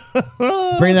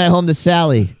 Bring that home to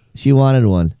Sally. She wanted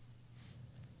one.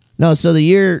 No, so the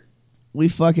year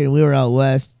we were out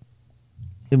west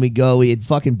and we had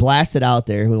fucking blasted out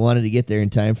there. We wanted to get there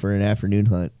in time for an afternoon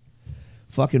hunt.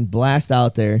 Fucking blast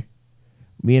out there.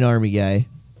 Me and Army guy.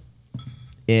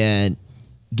 And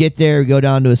get there, go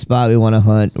down to a spot we want to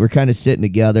hunt. We're kind of sitting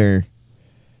together.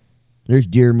 There's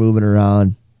deer moving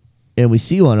around. And we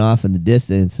see one off in the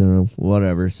distance or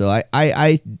whatever. So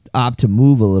I opt to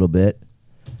move a little bit.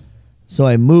 So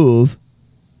I move,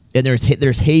 and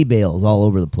there's hay bales all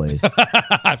over the place.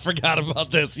 I forgot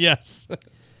about this. Yes.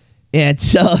 And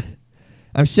so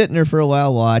I'm sitting there for a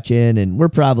while watching, and we're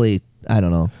probably, I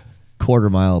don't know, quarter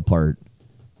mile apart.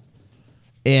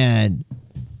 And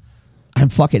I'm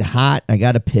fucking hot. I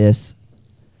got to piss.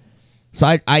 So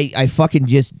I fucking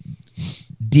just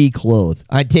declothe.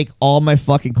 I take all my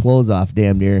fucking clothes off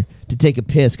damn near to take a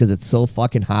piss because it's so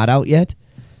fucking hot out yet.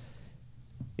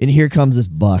 And here comes this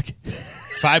buck.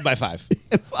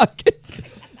 5x5. Fucking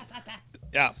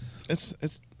Yeah. It's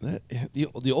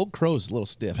the old crow's a little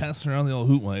stiff. Passing around the old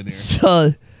hoot line here.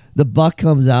 So the buck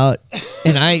comes out,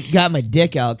 and I got my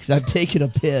dick out because I'm taking a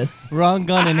piss. Wrong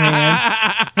gun in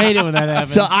hand. Hate it when that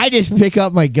happens. So I just pick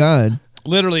up my gun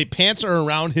Literally, pants are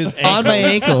around his ankles. on my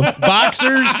ankles.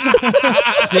 Boxers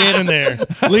standing there,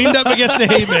 leaned up against the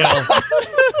hay bale.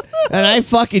 And I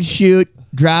fucking shoot,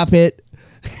 drop it.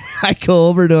 I go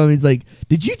over to him. He's like,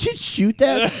 "Did you just shoot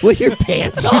that with your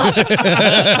pants on?"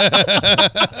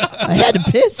 I had to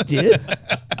piss, dude.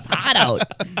 It's hot out.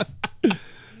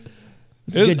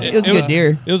 It was a good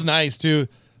deer. It was nice too.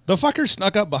 The fucker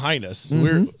snuck up behind us.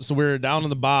 Mm-hmm. We're down on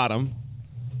the bottom,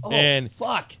 and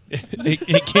fuck.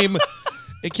 it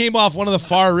came off one of the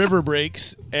far river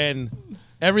breaks, and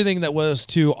everything that was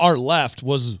to our left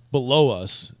was below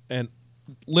us. And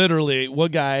literally,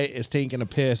 one guy is taking a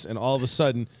piss, and all of a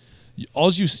sudden,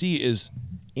 all you see is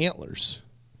antlers.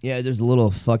 Yeah, there's a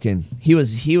little fucking. He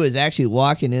was actually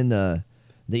walking in the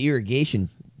irrigation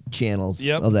channels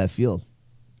of that field.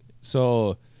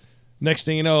 So, next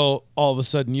thing you know, all of a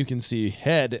sudden you can see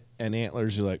head and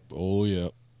antlers. You're like, oh yeah,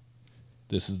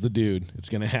 this is the dude. It's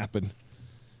gonna happen.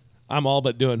 I'm all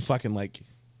but doing fucking like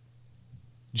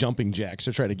jumping jacks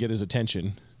to try to get his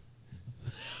attention.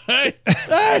 Hey,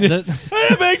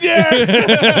 big deer!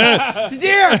 It's a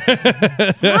deer.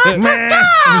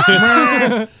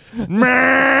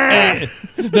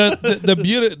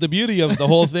 The beauty of the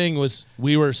whole thing was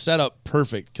we were set up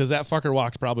perfect because that fucker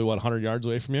walked probably 100 yards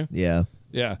away from you. Yeah.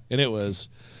 Yeah, and it was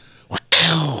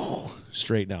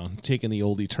straight down, taking the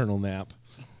old eternal nap.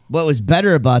 What was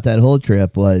better about that whole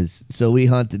trip was, so we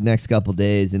hunt the next couple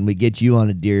days, and we get you on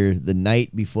a deer the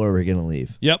night before we're gonna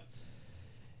leave. Yep.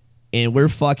 And we're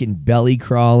fucking belly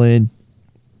crawling,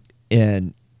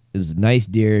 and it was a nice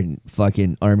deer, and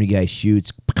fucking Army guy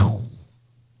shoots,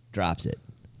 drops it.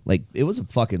 Like, it was a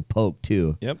fucking poke,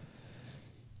 too. Yep.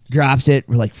 Drops it.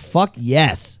 We're like, fuck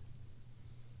yes.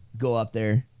 Go up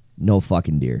there. No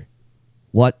fucking deer.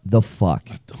 What the fuck?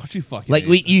 Don't you fucking Like,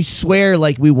 hate you swear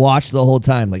like we watched the whole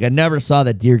time. Like, I never saw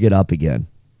that deer get up again.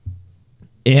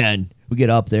 And we get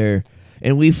up there,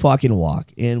 and we fucking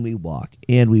walk, and we walk,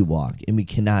 and we walk, and we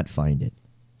cannot find it.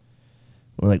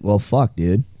 We're like, well, fuck,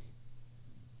 dude.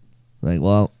 Like,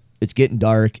 well, it's getting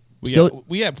dark.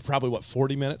 We had probably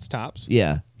 40 minutes tops.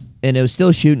 Yeah, and it was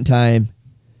still shooting time,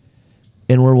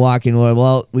 and we're walking.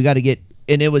 Well, we got to get,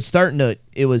 and it was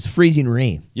freezing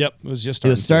rain. Yep, it was just. It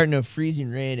was starting to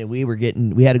freezing rain, and we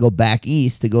had to go back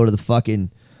east to go to the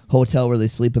fucking hotel where they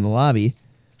sleep in the lobby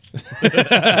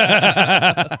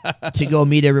to go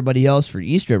meet everybody else for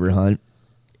East River hunt.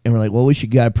 And we're like, well, we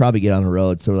should probably get on the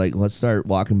road. So we're like, let's start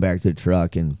walking back to the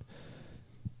truck, and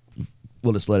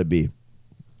we'll just let it be.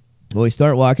 Well, we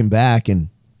start walking back, and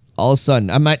all of a sudden,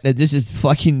 this is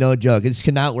fucking no joke. This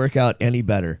cannot work out any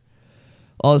better.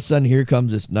 All of a sudden, here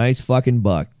comes this nice fucking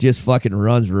buck. Just fucking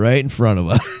runs right in front of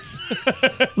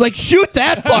us. Like, shoot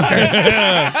that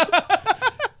fucker.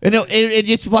 And it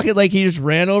just fucking like he just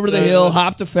ran over the hill,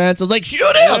 hopped the fence. I was like,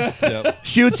 shoot him! Yep.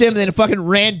 Shoots him, and then fucking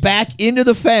ran back into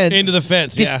the fence.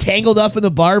 Gets tangled up in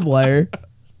the barbed wire.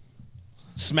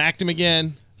 Smacked him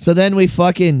again. So then we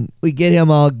get him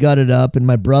all gutted up, and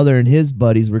my brother and his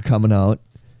buddies were coming out,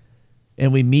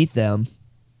 and we meet them,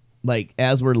 like,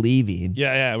 as we're leaving.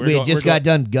 Yeah. We got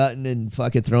done gutting and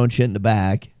fucking throwing shit in the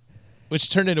back.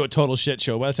 Which turned into a total shit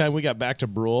show. By the time we got back to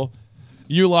Brule,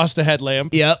 you lost a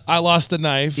headlamp. Yep. I lost a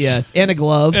knife. Yes, and a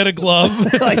glove. like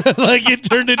it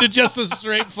turned into just a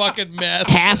straight fucking mess.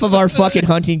 Half of our fucking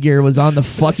hunting gear was on the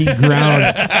fucking ground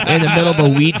in the middle of a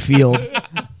wheat field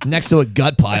next to a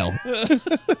gut pile.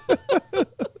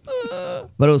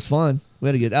 But it was fun.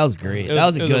 That was great. That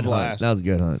was a good hunt. That was a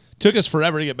good hunt. Took us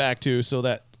forever to get back to, so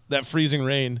that freezing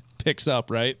rain picks up,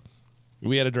 right?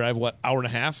 We had to drive, hour and a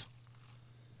half?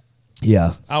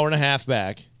 Yeah. Hour and a half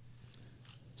back.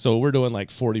 So we're doing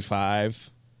like 45.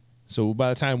 So by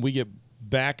the time we get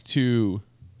back to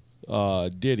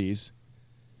Diddy's,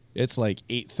 it's like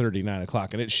 8:30, 9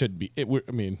 o'clock, and it should be.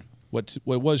 What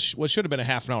should have been a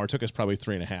half an hour took us probably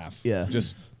 3.5. Yeah,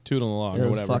 just tootling along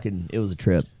or whatever. It was a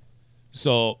trip.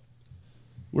 So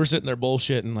we're sitting there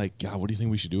bullshitting like, God, what do you think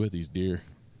we should do with these deer?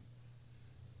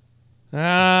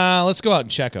 Let's go out and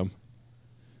check them.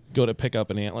 Go to pick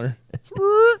up an antler.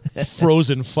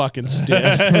 Frozen fucking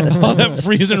stiff. All that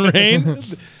freezing rain.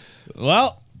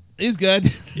 Well, he's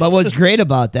good. But what's great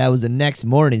about that was the next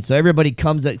morning. So everybody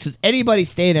comes out. So anybody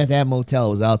staying at that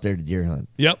motel was out there to deer hunt.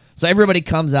 Yep. So everybody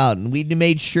comes out, and we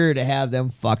made sure to have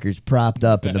them fuckers propped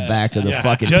up in the back of the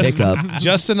fucking pickup.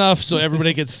 Just enough so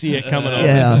everybody could see it coming over.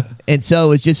 Yeah. And so it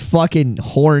was just fucking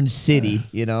Horn City,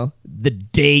 the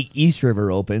day East River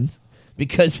opens.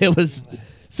 Because it was...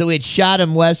 So we had shot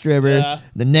him West River. Yeah.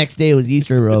 The next day was East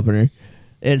River opener.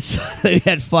 And so they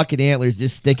had fucking antlers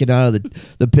just sticking out of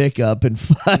the pickup, and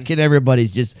fucking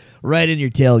everybody's just right in your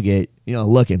tailgate,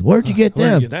 looking. Where'd you get them?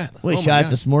 Where'd you get that? We shot it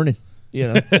this morning.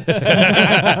 Just got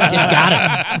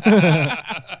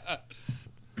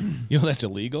it. That's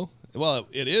illegal? Well,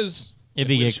 it is. If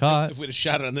you get caught. If we'd have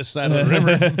shot it on this side of the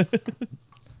river.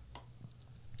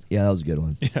 Yeah, that was a good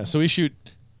one. Yeah, so we shoot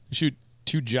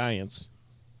two giants.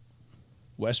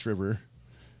 West River,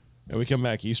 and we come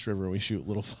back East River and we shoot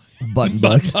little button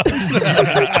bucks.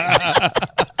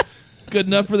 Good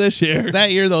enough for this year.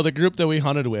 That year though, the group that we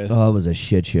hunted with, it was a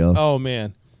shit show. Oh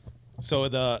man, so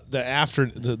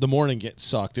the morning it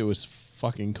sucked. It was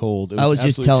fucking cold. I was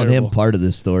just telling him part of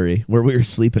this story where we were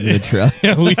sleeping in the truck.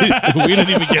 Yeah, we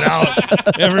didn't even get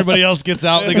out. Everybody else gets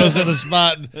out and they goes to the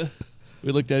spot.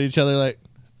 We looked at each other like,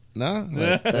 no,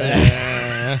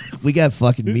 we got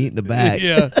fucking meat in the back.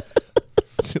 Yeah.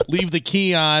 Leave the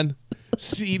key on,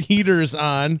 seat heaters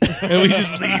on, and we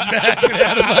just lean back and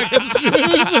had a fucking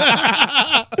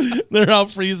snooze. They're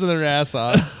out freezing their ass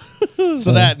off.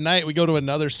 So that night we go to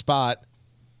another spot,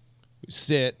 we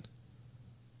sit,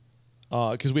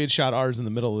 because we had shot ours in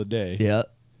the middle of the day. Yeah.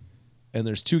 And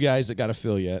there's two guys that got a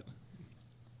fill yet.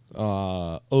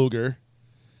 Ogre,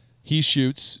 he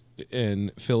shoots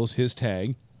and fills his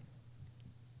tag.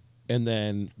 And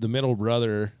then the middle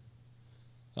brother,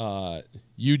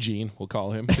 Eugene, we'll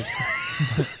call him. That's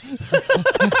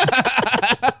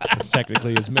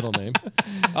technically his middle name.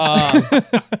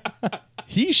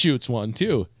 He shoots one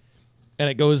too,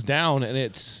 and it goes down, and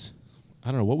it's,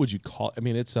 I don't know, what would you call it? I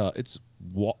mean, it's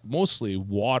mostly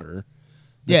water.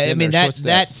 Yeah, I mean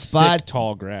that spot, thick,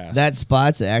 tall grass. That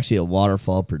spot's actually a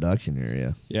waterfall production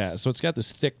area. Yeah, so it's got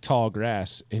this thick, tall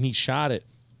grass, and he shot it,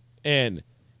 and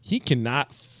he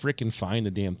cannot freaking find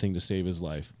the damn thing to save his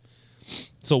life.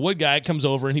 So one guy comes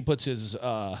over and he puts his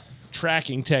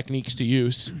tracking techniques to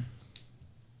use.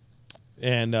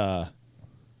 And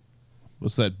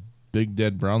what's that big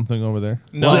dead brown thing over there?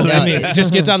 No, I mean, it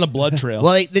just gets on the blood trail.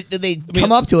 Well, they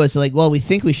come up to us like, well, we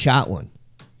think we shot one.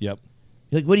 Yep.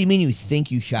 Like, what do you mean you think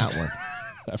you shot one?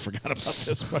 I forgot about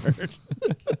this part.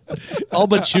 All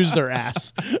but choose their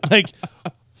ass. Like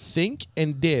think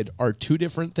and did are two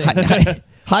different things.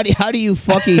 How do you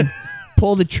fucking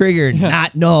pull the trigger and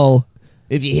not know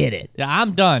if you hit it? Yeah,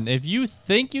 I'm done. If you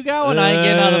think you got one, I ain't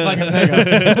getting out of the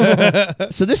fucking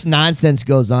pickup. So this nonsense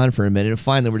goes on for a minute, and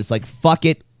finally we're just like, fuck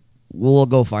it, we'll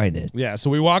go find it. Yeah, so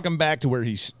we walk him back to where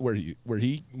he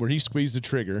squeezed the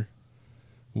trigger,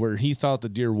 where he thought the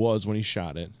deer was when he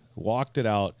shot it, walked it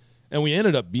out, and we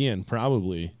ended up being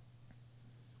probably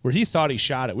where he thought he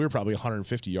shot it. We were probably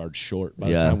 150 yards short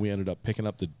by the time we ended up picking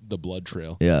up the blood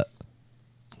trail. Yeah.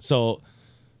 So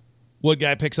one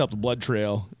guy picks up the blood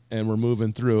trail, and we're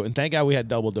moving through. And thank God we had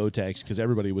double doe tags because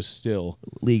everybody was still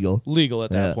Legal at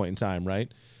that point in time,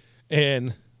 right?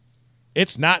 And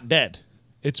it's not dead.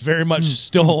 It's very much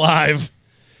still alive.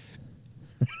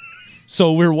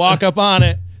 So we walk up on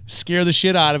it, scare the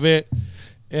shit out of it,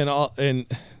 and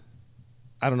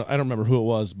I don't know. I don't remember who it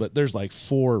was, but there's like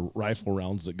 4 rifle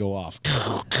rounds that go off.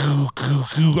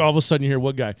 All of a sudden, you hear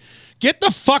one guy, "Get the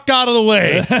fuck out of the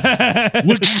way!"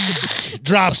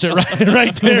 Drops it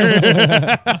right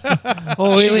there.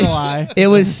 Holy lie. It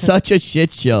was such a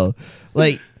shit show.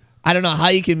 Like, I don't know how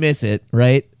you can miss it,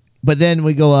 right? But then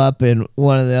we go up, and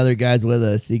one of the other guys with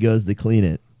us, he goes to clean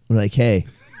it. We're like, hey,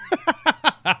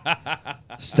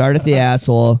 start at the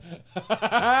asshole,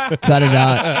 cut it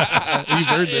out. You've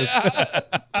heard this.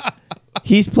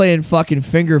 He's playing fucking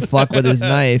finger fuck with his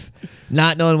knife,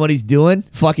 not knowing what he's doing,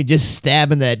 fucking just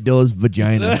stabbing that doe's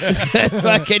vagina.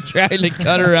 Fucking trying to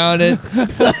cut around it.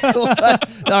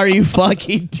 What are you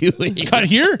fucking doing? Cut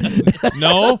here?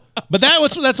 No. But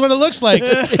that's what it looks like.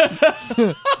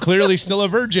 Clearly still a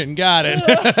virgin. Got it.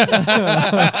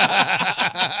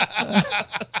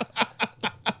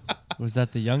 Was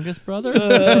that the youngest brother?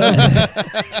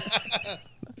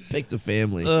 Pick the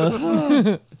family.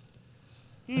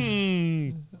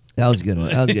 That was a good one.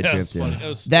 That was a good trip, was too. funny. That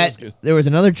was good. There was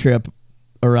another trip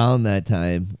around that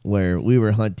time where we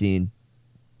were hunting,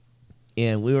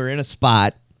 and we were in a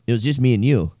spot. It was just me and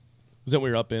you. Was that we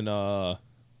were up in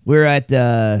We were at... we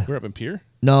were up in Pierre?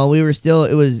 No, we were still...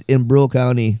 It was in Brule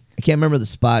County. I can't remember the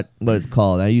spot, what it's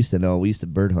called. I used to know. We used to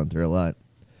bird hunt there a lot.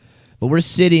 But we're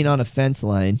sitting on a fence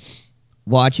line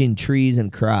watching trees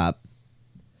and crop.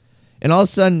 And all of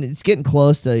a sudden, it's getting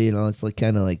close to, it's like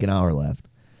kind of like an hour left.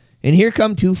 And here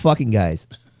come 2 fucking guys.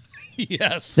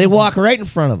 Yes. They walk right in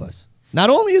front of us. Not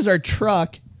only is our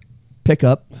truck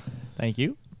pickup Thank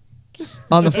you.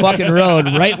 on the fucking road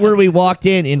right where we walked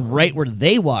in and right where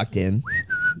they walked in,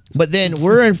 but then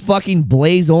we're in fucking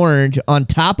blaze orange on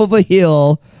top of a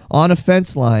hill on a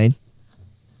fence line,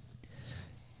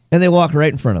 and they walk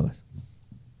right in front of us.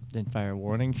 Didn't fire a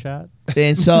warning shot.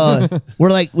 And so we're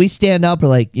like, we stand up, we're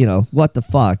like, what the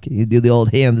fuck? You do the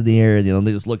old hands in the air, and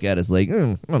they just look at us like,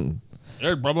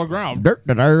 There's bubble ground. dirt,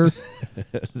 dirt, dirt.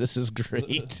 This is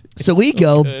great. So It's we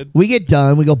go, good. we get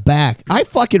done, we go back. I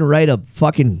fucking write a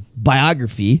fucking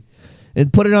biography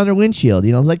and put it on their windshield.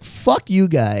 I was like, fuck you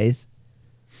guys.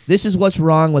 This is what's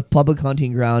wrong with public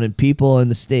hunting ground and people in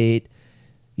the state.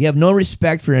 You have no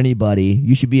respect for anybody.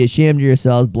 You should be ashamed of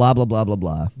yourselves, blah, blah, blah, blah,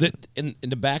 blah. And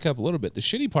to back up a little bit, the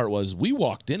shitty part was we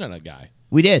walked in on a guy.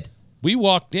 We did. We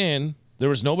walked in. There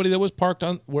was nobody that was parked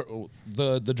on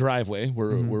the driveway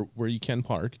where you can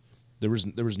park. There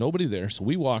was nobody there, so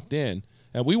we walked in,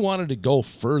 and we wanted to go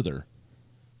further.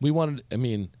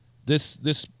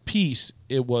 This piece,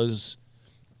 it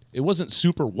wasn't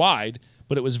super wide,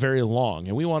 but it was very long,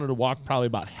 and we wanted to walk probably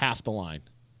about half the line.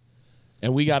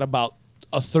 And we got about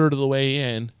a third of the way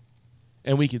in,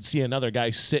 and we could see another guy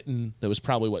sitting that was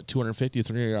probably 250,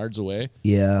 300 yards away.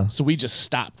 Yeah. So we just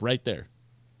stopped right there.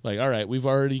 Like, all right, we've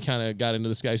already kind of got into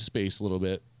this guy's space a little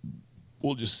bit.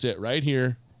 We'll just sit right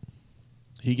here.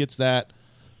 He gets that.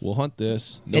 We'll hunt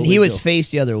this. No And he big was deal.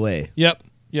 faced the other way. Yep.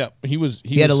 He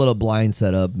He had a little blind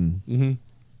set up. And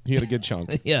He had a good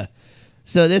chunk. yeah.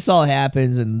 So this all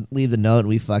happens and leave the note, and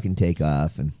we fucking take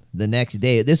off. And the next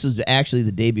day, this was actually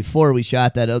the day before we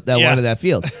shot that one in that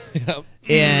field. Yep.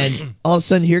 And all of a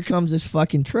sudden, here comes this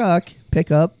fucking truck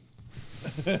pickup.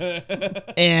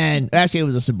 And actually, it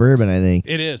was a Suburban, I think.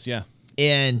 It is, yeah.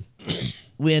 And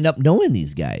we end up knowing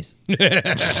these guys. You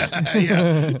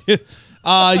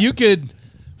could,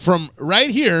 from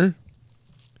right here,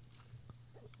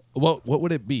 what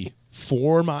would it be?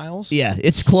 4 miles? Yeah,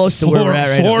 it's close to where we're at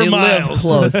right now. 4 They live miles.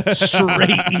 close.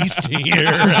 Straight east here.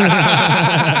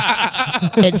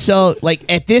 And so, like,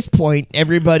 at this point,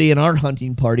 everybody in our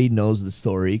hunting party knows the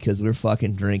story because we're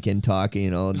fucking drinking,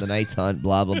 talking, the night's hunt,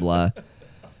 blah, blah, blah.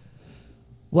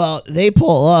 Well, they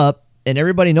pull up, and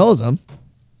everybody knows them.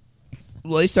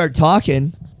 Well, they start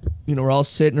talking. We're all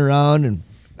sitting around and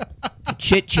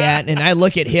chit-chatting, and I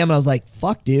look at him, and I was like,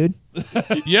 fuck, dude.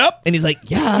 Yep. And he's like,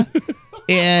 yeah.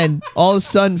 And all of a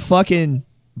sudden, fucking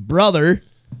brother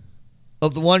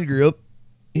of the one group,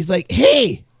 he's like,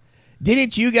 "Hey,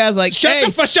 didn't you guys like Shut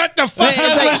the fuck Hey, up!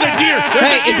 it's like- There's a deer.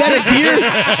 Hey, is that a deer?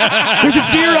 There's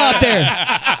a deer out there."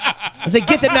 I was like,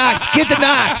 "Get the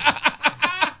knocks.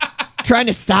 Trying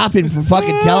to stop him from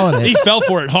fucking telling He it. fell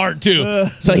for it hard too.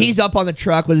 So he's up on the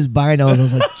truck with his binos. I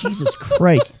was like, Jesus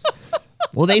Christ.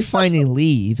 Well, they finally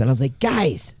leave, and I was like,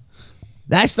 guys,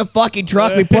 that's the fucking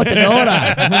truck we put the note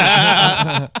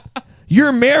on.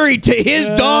 You're married to his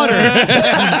daughter.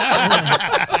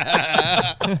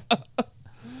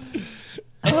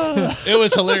 It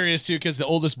was hilarious too because the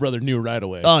oldest brother knew right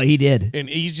away, Oh, he did. and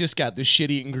he's just got this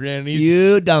shit-eating grin. And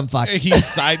You dumb fuck. he's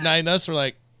side-eyeing us. We're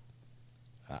like,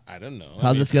 I don't know.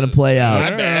 How's this going to play My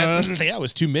out? bad. Yeah, it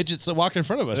was two midgets that walked in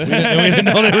front of us. We didn't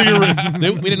know they were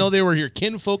we didn't know they were your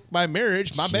kinfolk by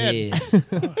marriage. My bad. Shit.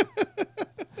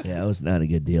 Yeah, it was not a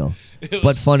good deal. It But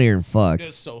was- funnier than fuck.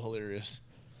 It's so hilarious.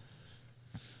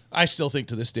 I still think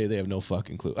to this day they have no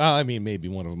fucking clue. I mean, maybe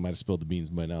one of them might have spilled the beans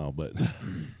by now, but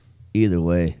Either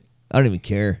way, I don't even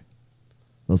care.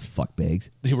 Those fuck bags.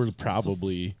 they were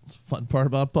probably It's the fun part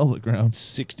about public ground.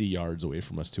 60 yards away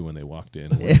from us too when they walked in.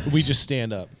 We just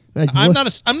stand up. Like, I'm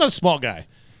what? not a small guy.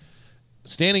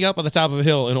 Standing up on the top of a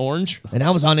hill in orange. And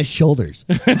I was on his shoulders.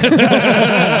 That's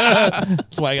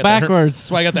why I got Backwards.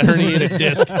 That's why I got that herniated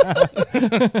disc.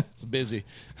 It's busy.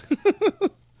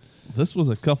 This was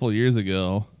a couple years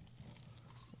ago.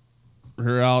 We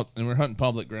were out and we were hunting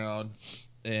public ground,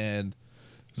 and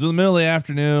it was in the middle of the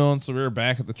afternoon, so we were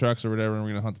back at the trucks or whatever, and we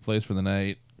are gonna hunt the place for the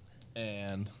night.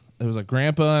 And there was a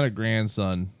grandpa and a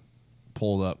grandson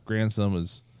pulled up. Grandson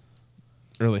was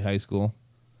early high school,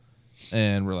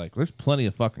 and we're like, "There's plenty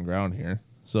of fucking ground here,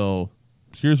 so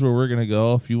here's where we're gonna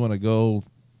go. If you want to go,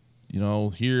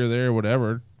 here or there,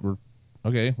 whatever, we're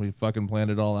okay." We fucking planned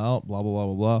it all out. Blah blah blah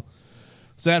blah blah.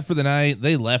 Sat for the night.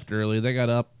 They left early. They got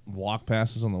up, walked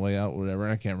past us on the way out, whatever.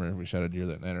 I can't remember if we shot a deer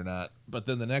that night or not. But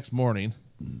then the next morning,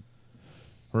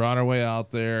 we're on our way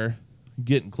out there,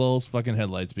 getting close, fucking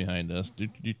headlights behind us.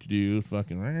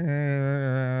 Fucking.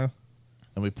 And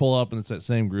we pull up, and it's that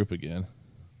same group again.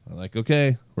 We're like,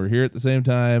 okay, we're here at the same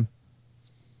time.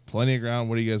 Plenty of ground.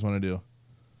 What do you guys want to do?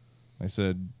 I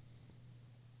said,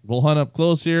 we'll hunt up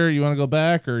close here. You want to go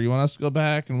back, or you want us to go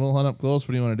back, and we'll hunt up close?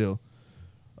 What do you want to do?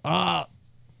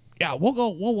 Yeah,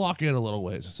 we'll walk in a little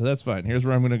ways. So that's fine. Here's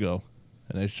where I'm going to go.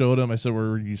 And I showed him. I said,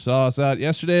 where you saw us out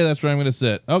yesterday, that's where I'm going to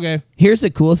sit. Okay. Here's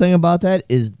the cool thing about that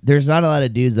is there's not a lot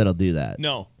of dudes that'll do that.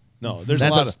 No. There's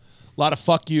That's a lot of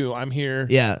fuck you. I'm here.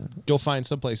 Yeah. Go find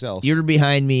someplace else. You're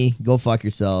behind me. Go fuck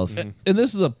yourself. And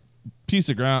this is a piece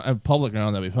of ground, public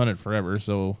ground that we've hunted forever,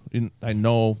 so I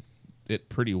know it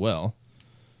pretty well.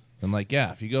 And like,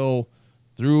 yeah, if you go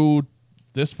through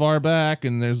this far back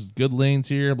and there's good lanes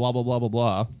here, blah blah blah blah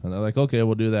blah, and they're like, okay,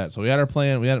 we'll do that. So we had our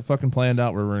plan. We had it fucking planned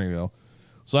out where we're gonna go.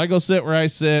 So I go sit where I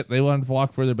sit. They wanted to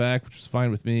walk further back, which was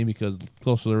fine with me because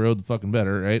closer to the road, the fucking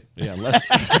better, right? Yeah,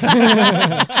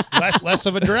 less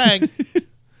of a drag.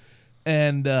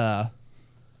 And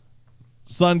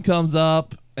sun comes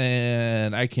up,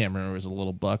 and I can't remember if it was a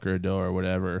little buck or a doe or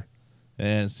whatever,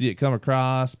 and see it come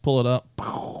across, pull it up,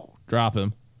 drop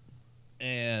him,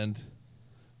 and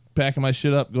packing my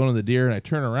shit up, going to the deer, and I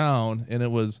turn around, and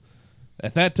it was,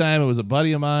 at that time, it was a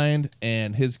buddy of mine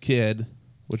and his kid,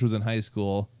 which was in high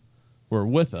school, were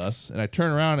with us, and I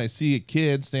turn around, and I see a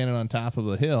kid standing on top of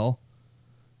the hill,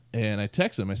 and I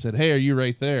text him. I said, hey, are you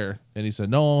right there? And he said,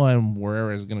 no, I'm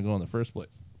wherever I was going to go in the first place.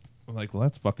 I'm like, well,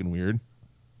 that's fucking weird.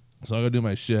 So I go do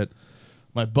my shit.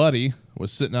 My buddy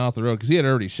was sitting out the road because he had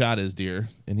already shot his deer,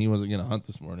 and he wasn't going to hunt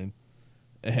this morning.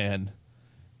 And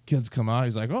kids come out.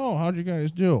 He's like, oh, how'd you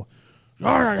guys do? Oh,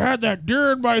 I had that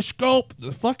deer in my scope.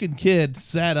 The fucking kid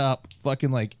sat up fucking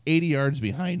like 80 yards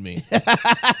behind me.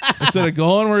 Instead of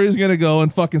going where he was going to go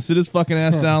and fucking sit his fucking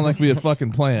ass down like we had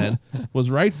fucking planned,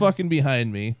 was right fucking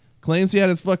behind me, claims he had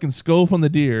his fucking scope on the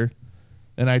deer,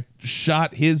 and I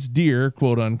shot his deer,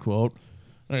 quote unquote.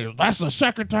 And he goes, that's the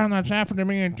second time that's happened to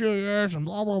me in 2 years, and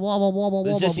blah, blah, blah, blah, blah, blah,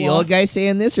 Is blah, this the blah. old guy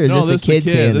saying this, or is No, this a kid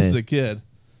saying This this? is a kid.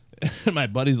 And my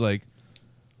buddy's like,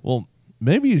 well,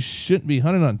 maybe you shouldn't be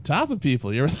hunting on top of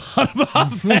people. You ever thought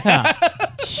about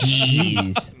that?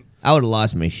 Jeez. I would have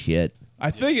lost my shit.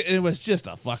 I think it was just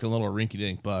a fucking little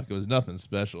rinky-dink buck. It was nothing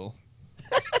special.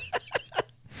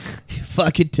 You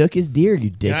fucking took his deer,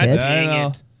 you dickhead. God dang I know.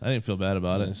 it. I didn't feel bad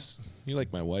about it. Yes. You're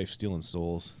like my wife stealing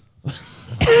souls.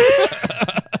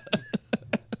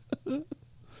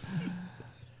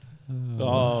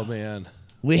 Oh, man.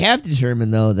 We have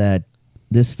determined, though, that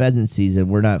this pheasant season,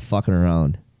 we're not fucking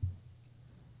around.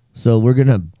 So we're going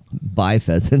to buy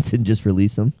pheasants and just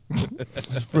release them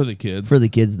For the kids. for the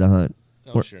kids to hunt.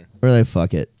 Oh, sure. Or they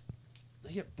fuck it.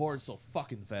 They get bored so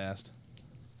fucking fast.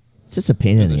 It's just a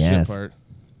pain in That's the shit ass. part.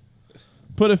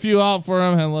 Put a few out for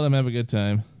them and let them have a good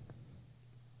time.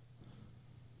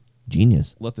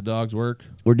 Genius. Let the dogs work.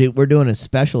 We're doing a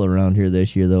special around here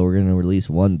this year, though. We're going to release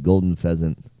one golden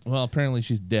pheasant. Well, apparently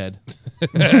she's dead.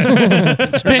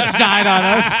 Bitch died on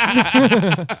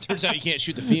us. Turns out you can't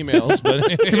shoot the females,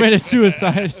 but Committed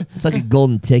suicide. It's like a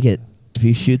golden ticket if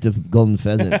you shoot the golden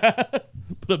pheasant.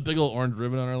 Put a big old orange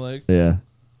ribbon on her leg. Yeah.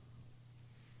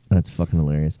 That's fucking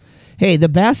hilarious. Hey, the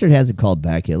bastard hasn't called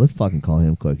back yet. Let's fucking call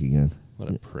him quick again. what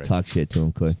a prick. Talk shit to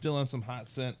him quick. Still on some hot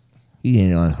scent. He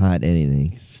ain't on hot anything.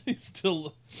 He's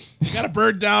still got a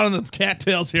bird down in the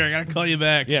cattails here. I gotta call you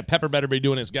back. Yeah, Pepper better be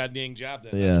doing his goddamn job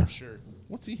then. Yeah. That's for sure.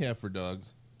 What's he have for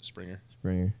dogs? Springer.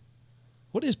 Springer.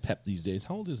 What is Pep these days?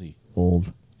 How old is he?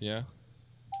 Old. Yeah.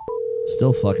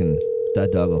 Still fucking,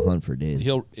 that dog will hunt for days.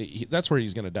 That's where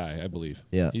he's going to die, I believe.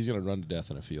 Yeah. He's going to run to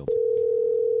death in a field.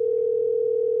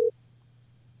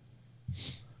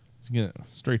 Let's get it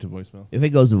straight to voicemail. If it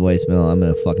goes to voicemail, I'm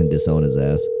going to fucking disown his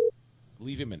ass.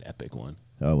 Leave him an epic one.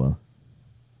 Oh, well.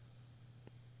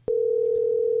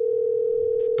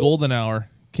 It's golden hour.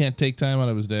 Can't take time out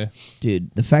of his day.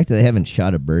 Dude, the fact that they haven't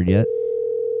shot a bird yet.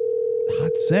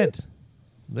 Hot scent.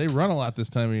 They run a lot this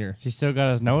time of year. Has he still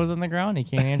got his nose on the ground? He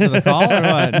can't answer the call or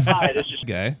what? Hi, this is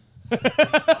Guy. I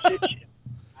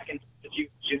can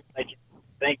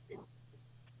thank you.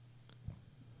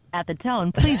 At the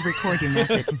tone, please record your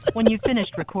message. When you've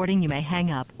finished recording, you may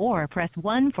hang up or press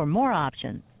 1 for more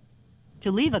options.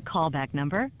 To leave a callback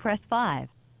number, press 5.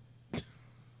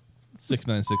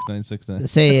 696969.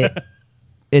 Say,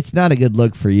 it's not a good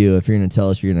look for you if you're going to tell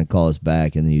us you're going to call us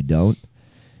back and then you don't.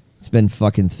 It's been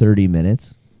fucking 30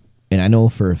 minutes, and I know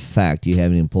for a fact you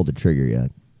haven't even pulled the trigger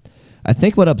yet. I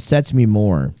think what upsets me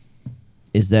more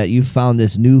is that you found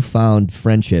this newfound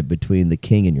friendship between the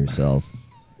king and yourself.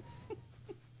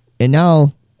 And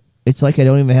now it's like I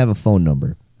don't even have a phone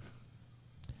number.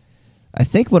 I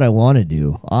think what I want to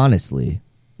do, honestly,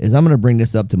 is I'm going to bring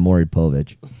this up to Maury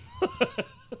Povich.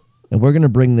 And we're going to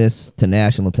bring this to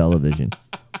national television.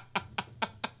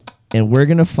 And we're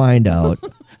going to find out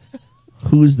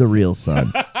who's the real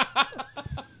son.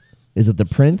 Is it the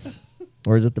prince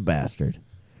or is it the bastard?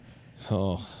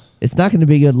 Oh. It's not going to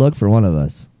be a good look for one of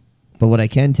us. But what I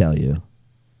can tell you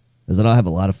is that I'll have a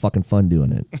lot of fucking fun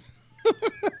doing it.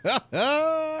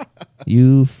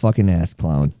 You fucking ass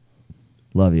clown.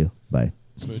 Love you. Bye.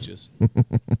 Smooches.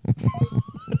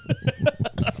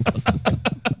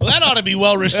 Well, that ought to be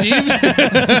well received.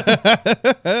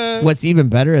 What's even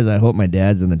better is I hope my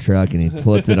dad's in the truck and he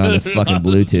puts it on his fucking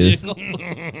Bluetooth.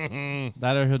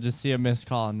 That or he'll just see a missed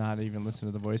call and not even listen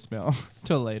to the voicemail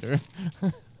till later.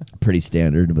 Pretty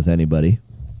standard with anybody.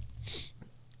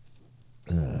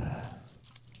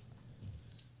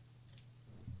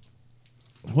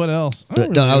 What else?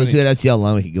 That's see how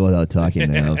long we could go without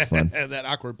talking now. That was fun. That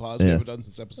awkward pause we Yeah. haven't done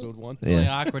since episode 1. Yeah. Only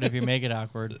awkward if you make it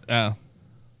awkward.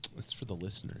 It's for the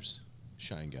listeners.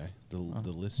 Shine guy. The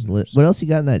listeners. What else you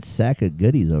got in that sack of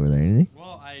goodies over there? Anything?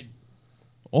 Well,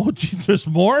 Oh, geez, there's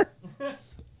more? Yeah,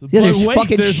 there's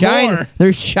fucking there's shine. more.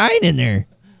 There's shine in there.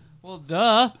 Well,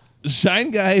 duh.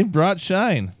 Shine guy brought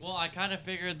shine. Well, I kind of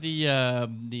figured the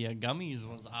gummies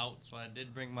was out, so I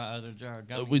did bring my other jar of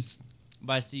gummies.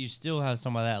 But I see you still have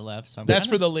some of that left. So That's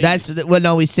for the ladies.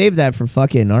 No, we saved that for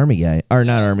fucking army guy. Or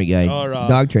not army guy. Or,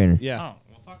 dog trainer. Yeah. Oh,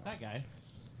 well, fuck that guy.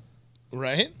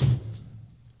 Right?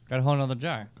 Got a whole nother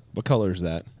jar. What color is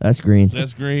that? That's green.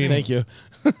 That's green. Thank you.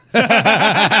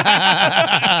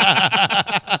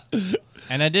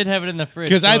 And I did have it in the fridge.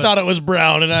 Because so I thought it was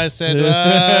brown, and I said,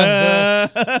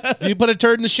 you put a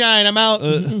turd in the shine, I'm out.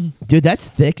 Dude, that's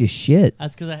thick as shit.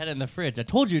 That's because I had it in the fridge. I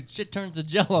told you shit turns to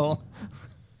Jello.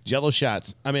 Jello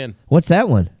shots. I'm in. What's that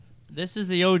one? This is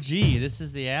the OG. This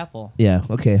is the apple. Yeah,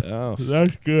 okay. Oh,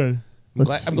 That's good.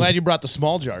 I'm glad you brought the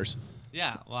small jars.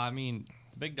 Yeah. Well, I mean,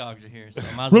 the big dogs are here, so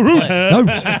I might as well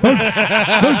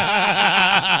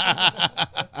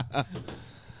play.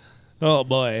 Oh,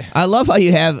 boy. I love how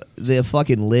you have the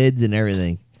fucking lids and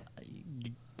everything.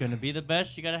 Gonna be the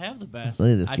best. You gotta have the best.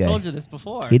 Look at this I guy. told you this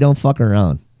before. He don't fuck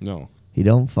around. No. He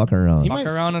don't fuck around. He Fuck might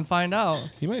around and find out.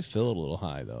 He might fill it a little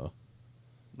high, though.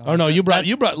 Oh, no, you brought,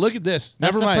 look at this.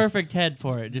 That's Never the mind. perfect head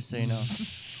for it, just so you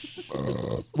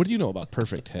know. What do you know about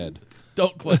perfect head?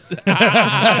 Don't quit.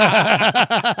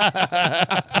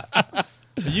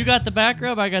 You got the back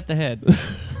rub, I got the head.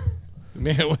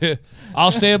 Man,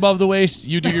 I'll stay above the waist.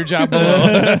 You do your job below.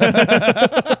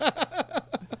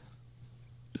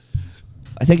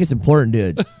 I think it's important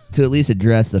to at least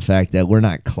address the fact that we're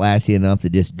not classy enough to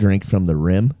just drink from the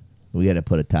rim. We got to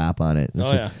put a top on it.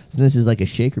 Yeah. So this is like a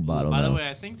shaker bottle. By now. the way,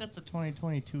 I think that's a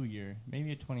 2022 year,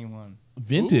 maybe a 21.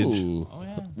 Vintage. Ooh. Oh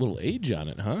yeah, Little age on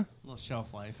it, huh? little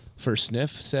shelf life. First sniff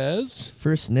says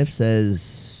First sniff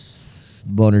says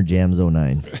Boner Jams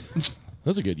 09. that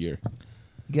was a good year.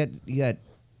 You got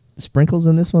sprinkles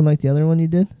in this one like the other one you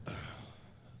did?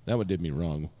 That one did me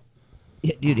wrong.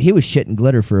 Yeah, dude, he was shitting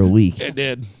glitter for a week. It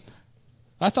did.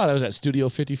 I thought I was at Studio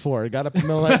 54. I got up in the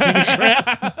middle of that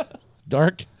crap.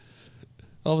 Dark.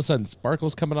 All of a sudden,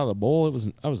 sparkles coming out of the bowl.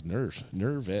 I was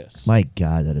nervous. My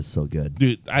God, that is so good.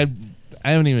 Dude, I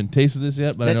haven't even tasted this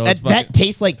yet, but I know That, it's that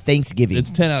tastes like Thanksgiving. it's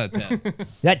 10 out of 10.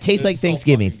 That tastes like It's so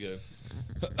Thanksgiving. fucking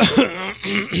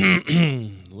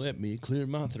good. Let me clear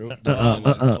my throat. Oh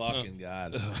my fucking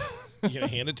God. You gonna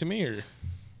hand it to me or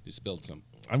you spilled some?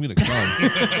 I'm going to come.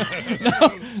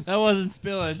 That wasn't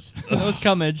spillage. That was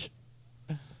cummage.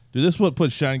 Dude, this is what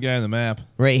puts Shine Guy on the map.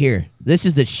 Right here. This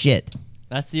is the shit.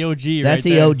 That's the OG. That's right the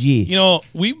there. OG. You know,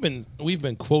 we've been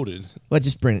quoted. Well,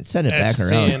 just bring it. Send it As back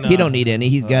around. saying, He don't need any.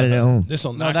 He's got it at home. This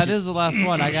will No, knock that your, is the last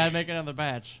one. I gotta make another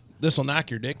batch. This will knock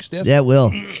your dick stiff. That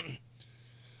will.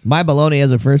 My baloney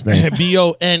has a first name.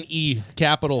 BONE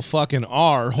capital fucking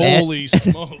R. Holy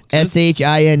smokes.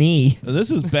 SHINE. And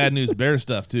this is bad news bear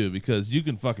stuff, too, because you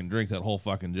can fucking drink that whole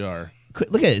fucking jar.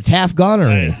 Look at it. It's half gone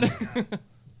already.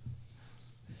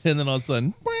 And then all of a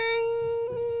sudden,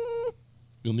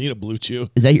 You'll need a blue chew.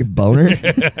 Is that your boner? Is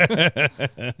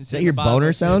that your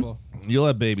boner sound? you'll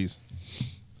have babies.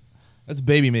 That's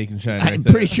baby making shine right I'm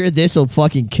there. pretty sure this will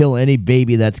fucking kill any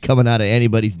baby that's coming out of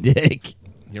anybody's dick.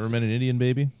 You ever met an Indian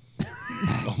baby?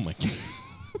 Oh my God.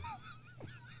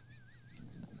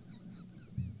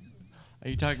 Are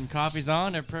you talking coffee's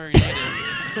on or prairie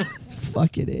native?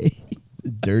 Fucking A.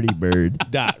 Dirty bird.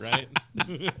 Dot, right?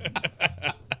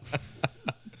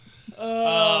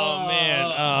 Oh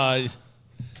man.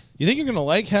 You think you're gonna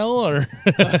like hell or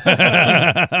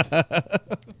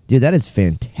Dude, that is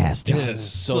fantastic. That is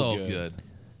so good.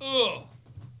 Ugh.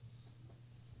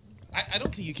 I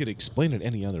don't think you could explain it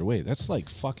any other way. That's like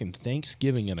fucking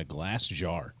Thanksgiving in a glass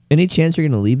jar. Any chance you're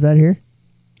going to leave that here?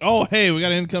 Oh, hey, we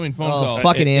got an incoming phone call.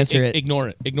 Fucking answer it. Ignore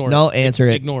it. Ignore it. No, answer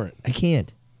it. Ignore it. I can't.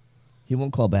 He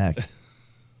won't call back.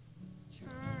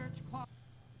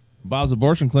 Bob's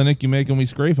Abortion Clinic, you making me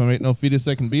scrape him. Ain't no fetus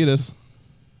that can beat us.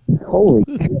 Holy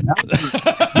shit.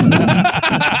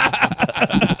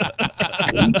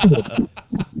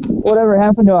 Whatever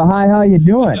happened to a hi, how you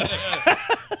doing?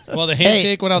 Well, the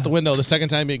handshake went out the window the second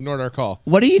time he ignored our call.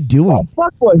 What are you doing?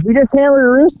 Fuck boys, we just hammered a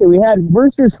rooster. We had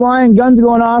roosters flying, guns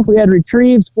going off. We had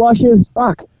retrieves, flushes.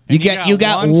 Fuck. You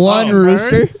got one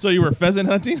rooster? So you were pheasant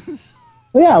hunting?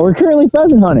 Yeah, we're currently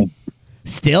pheasant hunting.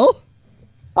 Still?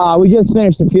 We just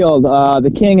finished the field.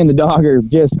 The king and the dog are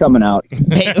just coming out.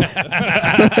 Hey.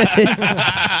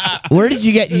 Where did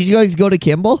you guys go to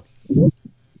Kimball?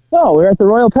 No, we're at the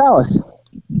Royal Palace.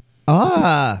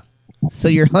 Ah. So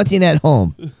you're hunting at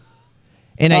home.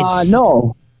 And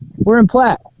no. We're in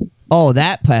Platte. Oh,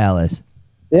 that palace.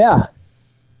 Yeah.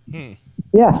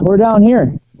 Yeah, we're down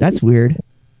here. That's weird.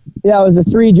 Yeah, it was a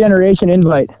 3-generation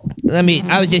invite.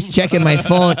 I was just checking my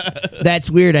phone. That's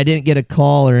weird. I didn't get a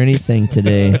call or anything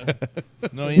today.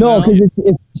 No, because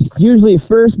it's usually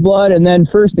first blood and then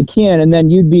first of kin, and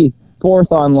then you'd be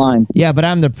fourth online. Yeah, but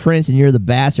I'm the prince and you're the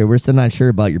bastard. We're still not sure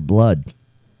about your blood.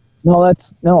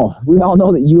 No. We all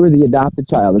know that you were the adopted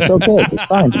child. It's okay. It's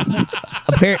fine.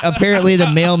 Apparently,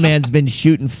 the mailman's been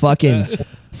shooting fucking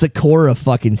Sakura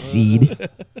fucking seed.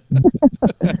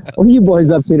 What are you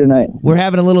boys up to tonight? We're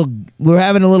having a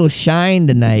little shine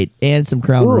tonight and some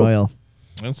Crown Royal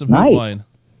And some hoot wine.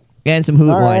 and some hoot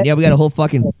All wine. right. Yeah, we got a whole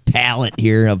fucking pallet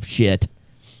here of shit.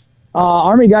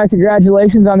 Army guy,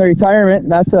 congratulations on the retirement.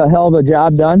 That's a hell of a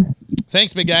job done.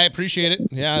 Thanks, big guy. Appreciate it.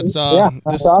 Yeah, it's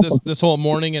that's awesome. this whole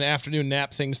morning and afternoon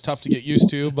nap thing's tough to get used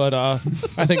to, but I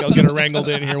think I'll get it wrangled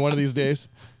in here one of these days.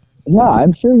 Yeah,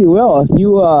 I'm sure you will. If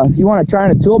you want to try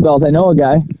on a tool belt, I know a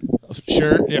guy.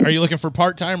 Sure. Are you looking for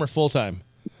part-time or full-time?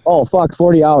 Oh, fuck,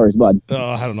 40 hours, bud.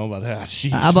 Oh, I don't know about that.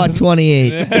 Jeez. How about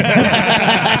 28?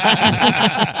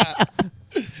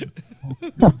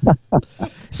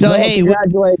 So, No, hey,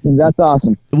 congratulations. That's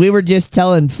awesome. we were just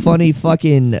telling funny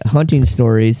fucking hunting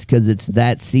stories because it's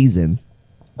that season.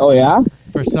 Oh, yeah?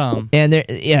 For some.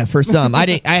 And for some,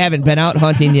 I haven't been out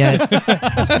hunting yet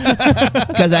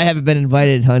because I haven't been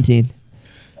invited hunting.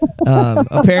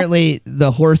 Apparently,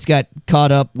 the horse got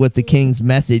caught up with the king's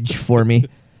message for me.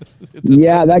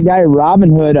 Yeah, that guy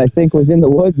Robin Hood, I think, was in the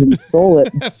woods and stole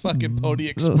it. Fucking Pony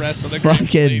Express on the Great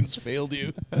Plains failed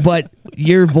you. But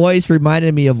your voice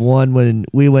reminded me of one when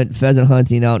we went pheasant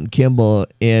hunting out in Kimball,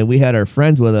 and we had our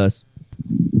friends with us,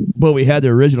 but we had the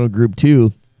original group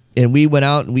too. and we went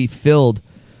out and we filled.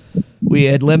 We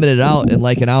had limited out in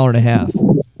like an hour and a half.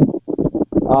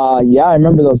 Yeah, I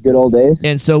remember those good old days.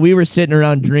 And so we were sitting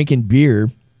around drinking beer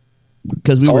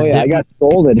because we were. I got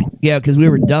scolded. Yeah, because we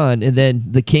were done, and then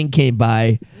the king came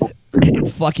by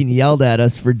and fucking yelled at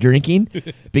us for drinking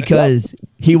because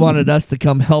he wanted us to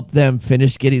come help them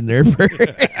finish getting their burger.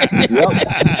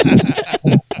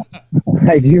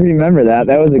 I do remember that.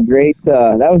 That was a great.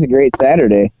 That was a great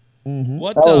Saturday.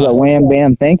 What That was a wham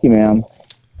bam. Thank you, ma'am.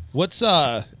 what's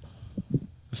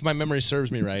if my memory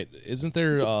serves me right, isn't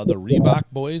there the Reebok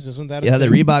boys? Isn't that a Yeah, the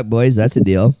thing? Reebok boys, that's a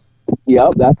deal.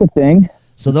 Yep, that's a thing.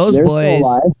 So those They're boys, still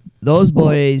alive.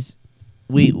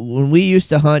 when we used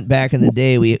to hunt back in the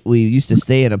day, we used to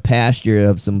stay in a pasture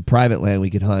of some private land we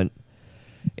could hunt,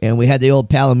 and we had the old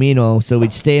Palomino, so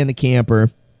we'd stay in the camper.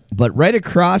 But right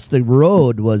across the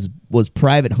road was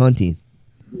private hunting.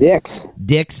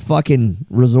 Dick's fucking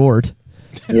resort.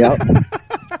 Yep.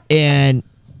 And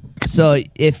so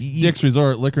if you, Dick's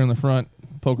Resort, liquor in the front,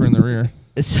 poker in the rear.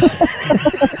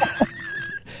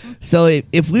 so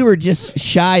if we were just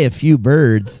shy a few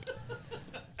birds,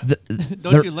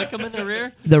 Don't you lick them in the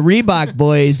rear? the Reebok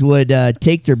boys would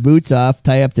take their boots off,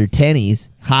 tie up their tennies,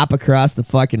 hop across the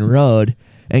fucking road,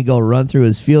 and go run through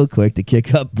his field quick to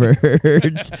kick up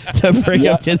birds to bring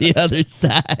them to the other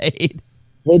side.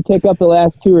 They'd pick up the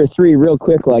last 2 or 3 real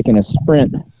quick, like in a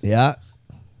sprint. Yeah.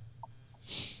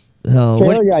 So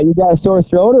Trailer guy, you got a sore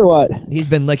throat or what? he's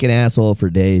been licking asshole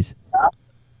for days.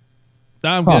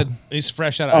 I'm good. He's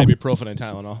fresh out of ibuprofen and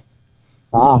Tylenol.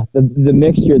 The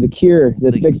mixture, the cure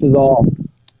that fixes all.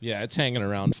 Yeah, it's hanging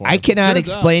around for him. I cannot Turns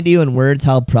explain to you in words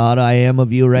how proud I am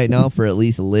of you right now for at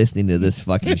least listening to this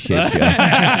fucking shit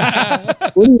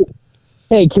show.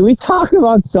 Hey, can we talk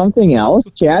about something else?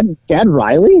 Chad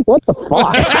Riley? What the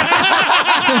fuck?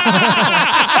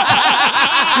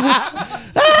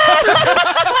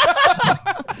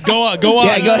 Go on.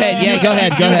 Yeah, go ahead. Yeah, go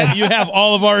ahead. You have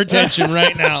all of our attention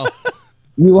right now.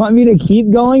 You want me to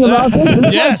keep going about this?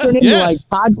 This Yes, is turning into like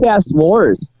podcast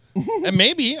wars.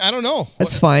 Maybe. I don't know.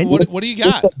 That's fine. What do you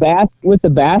got? With the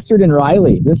bastard and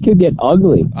Riley. This could get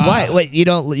ugly. Why? Wait, you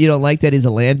don't like that he's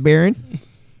a land baron?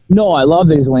 No, I love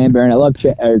that he's a land baron. I love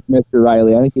Mr.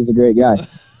 Riley. I think he's a great guy.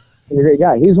 He's a great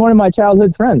guy. He's one of my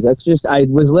childhood friends. That's just, I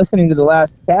was listening to the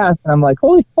last cast, and I'm like,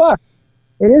 holy fuck,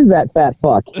 it is that fat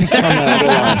fuck.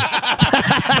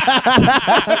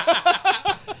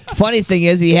 Funny thing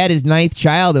is, he had his 9th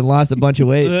child and lost a bunch of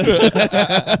weight.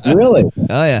 Really?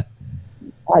 Oh, yeah.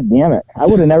 God damn it. I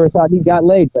would have never thought he got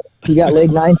laid, but he got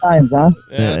laid 9 times, huh?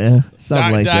 Yeah,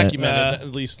 something like that. Documented,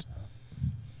 at least.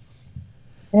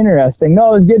 Interesting. No,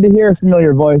 it was good to hear a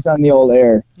familiar voice on the old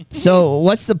air. So,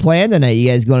 what's the plan tonight? You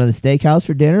guys going to the steakhouse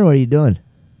for dinner? What are you doing?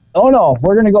 Oh, no.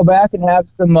 We're going to go back and have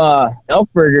some elk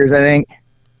burgers, I think.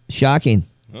 Shocking.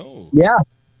 Oh. Yeah.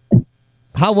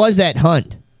 How was that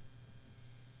hunt?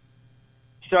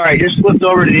 Sorry, just flipped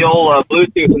over to the old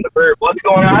Bluetooth in the bird. What's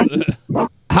going on?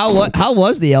 How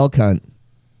was the elk hunt?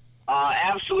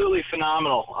 Absolutely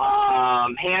phenomenal.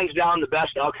 Hands down the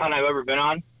best elk hunt I've ever been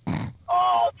on.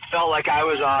 Felt like I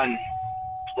was on,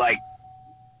 like,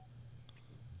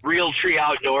 Real Tree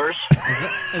Outdoors.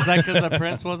 Is that because the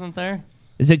prince wasn't there?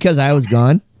 Is it because I was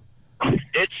gone?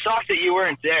 It sucked that you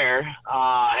weren't there.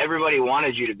 Everybody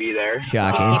wanted you to be there.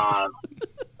 Shocking.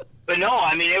 But no,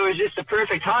 I mean, it was just the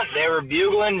perfect hunt. They were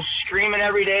bugling, screaming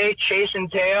every day, chasing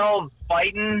tail,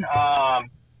 fighting.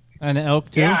 And the elk,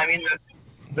 too? Yeah, I mean,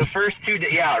 the first 2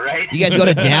 days, yeah, right? You guys go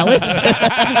to Dallas?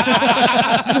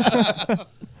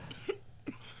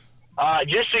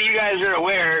 Just so you guys are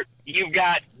aware, you've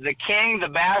got the king, the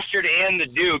bastard, and the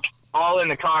duke all in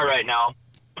the car right now.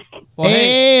 Well,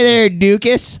 hey there,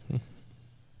 Dukas.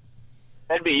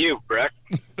 That'd be you, Breck.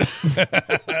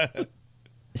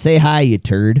 Say hi, you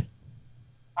turd.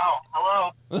 Oh,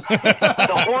 hello.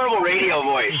 It's a horrible radio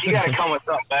voice. You got to come with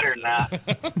something better than that.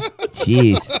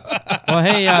 Jeez. Well,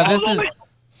 hey, this is...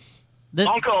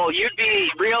 Uncle, you'd be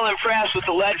real impressed with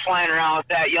the lead flying around with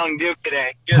that young duke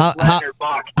today. Just letting her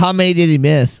buck. How many did he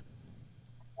miss?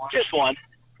 Just one.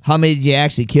 How many did you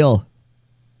actually kill?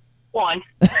 One.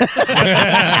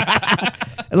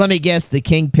 Let me guess, the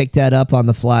king picked that up on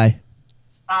the fly.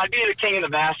 I'd be the king and the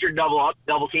bastard,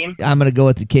 double team. I'm going to go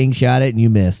with the king shot it, and you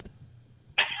missed.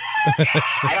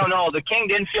 I don't know. The king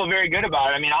didn't feel very good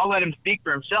about it. I mean, I'll let him speak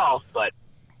for himself, but...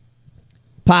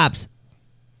 Pops.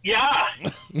 Yeah.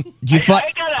 Did you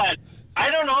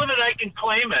I don't know that I can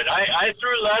claim it. I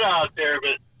threw lead out there,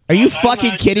 but... Are you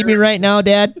fucking kidding me right now,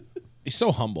 Dad? He's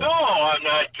so humble. No, I'm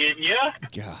not kidding you.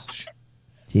 Gosh.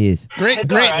 Jeez. Great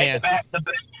It's all right. man.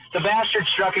 The bastard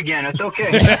struck again. It's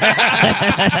okay.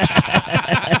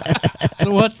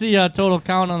 So what's the total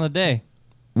count on the day?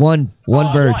 One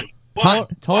bird. One.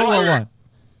 Total of bird. one.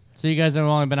 So you guys have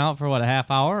only been out for what, a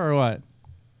half hour or what?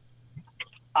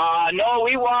 No,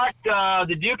 we walked.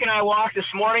 The Duke and I walked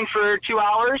this morning for 2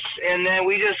 hours, and then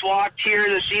we just walked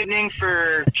here this evening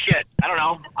for I don't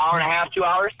know, hour and a half, 2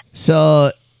 hours.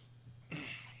 So,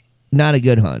 not a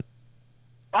good hunt.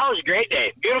 That was a great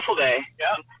day. Beautiful day.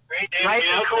 Yep. Great day. Nice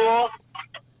and cool.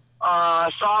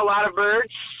 Saw a lot of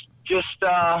birds. Just,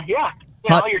 yeah.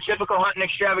 Your typical hunting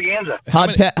extravaganza.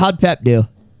 How'd Pep do?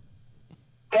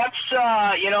 Pep's,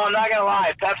 I'm not going to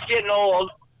lie. Pep's getting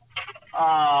old.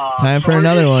 Time for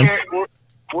another one.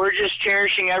 We're just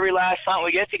cherishing every last hunt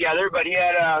we get together, but he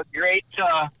had a great,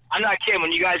 I'm not kidding,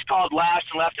 when you guys called last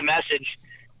and left a message,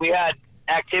 we had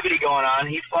activity going on.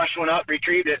 He flushed one up,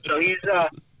 retrieved it, so he's still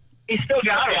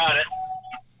got it.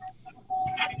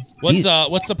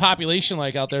 What's the population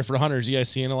like out there for hunters? You guys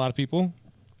seeing a lot of people?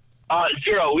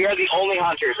 Zero. We are the only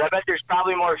hunters. I bet there's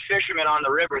probably more fishermen on the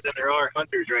river than there are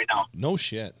hunters right now. No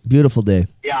shit. Beautiful day.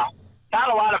 Yeah. Not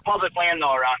a lot of public land,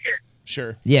 though, around here.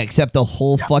 Sure. Yeah, except the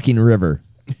whole fucking river.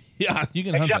 Yeah, you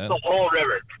can hunt Except that. the whole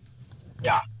river.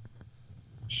 Yeah.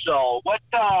 So what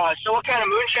kind of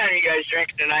moonshine are you guys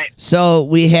drinking tonight? So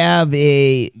we have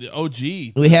the OG.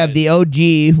 We have the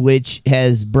OG, which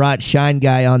has brought Shine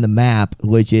Guy on the map,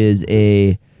 which is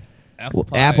a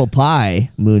apple pie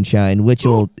moonshine, which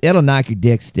it'll knock your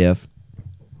dick stiff.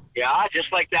 Yeah,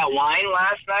 just like that wine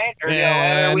last night. Or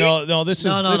No. This is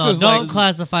Don't like,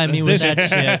 classify me with that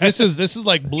shit. This is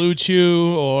like Blue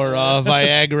Chew or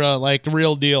Viagra, like the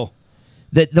real deal.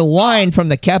 The wine from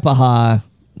the Kepaha,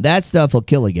 that stuff will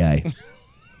kill a guy.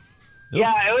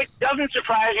 Yeah, it doesn't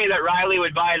surprise me that Riley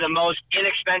would buy the most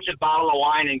inexpensive bottle of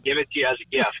wine and give it to you as a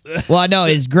gift. Well, no,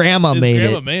 his grandma made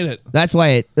it. That's why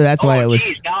it was.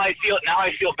 Geez, now I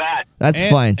feel bad. That's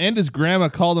fine. And his grandma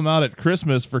called him out at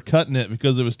Christmas for cutting it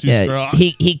because it was too strong.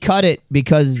 He cut it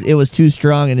because it was too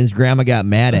strong, and his grandma got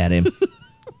mad at him.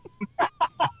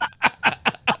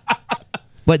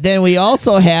 But then we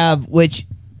also have, which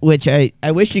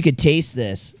I wish you could taste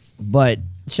this, but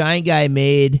Shine Guy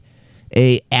made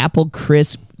a apple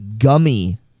crisp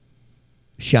gummy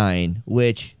shine,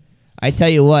 which I tell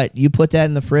you what, you put that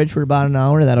in the fridge for about an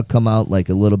hour, that'll come out like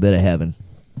a little bit of heaven.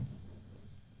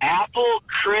 Apple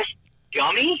crisp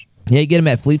gummy? Yeah, you get them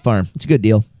at Fleet Farm. It's a good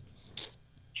deal.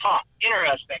 Huh,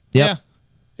 interesting. Yep.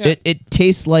 Yeah. It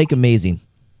tastes like amazing.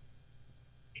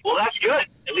 Well, that's good.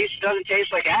 At least it doesn't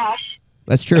taste like ass.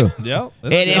 That's true. Yeah.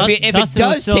 And if it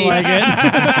does taste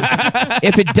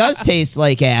if it does taste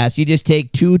like ass, you just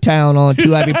take 2 Tylenol and 2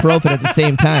 ibuprofen at the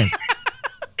same time.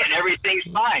 And everything's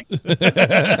fine.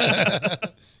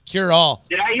 Cure all.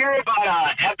 Did I hear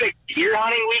about epic deer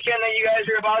hunting weekend that you guys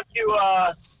are about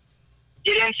to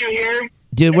get into here?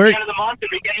 Dude, at the end of the month, the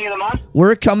beginning of the month?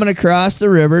 We're coming across the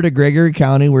river to Gregory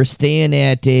County. We're staying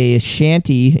at a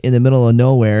shanty in the middle of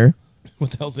nowhere.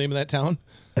 What the hell's the name of that town?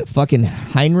 Fucking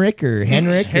Heinrich or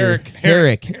Henrik?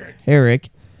 Herrick.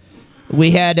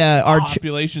 We had our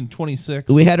population 26.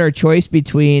 We had our choice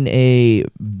between a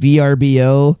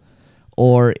VRBO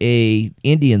or a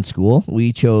Indian school.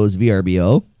 We chose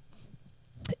VRBO,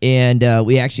 and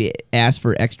we actually asked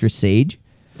for extra sage.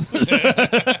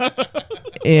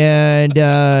 And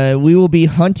we will be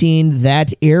hunting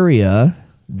that area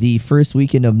the first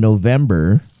weekend of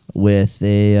November with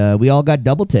a. We all got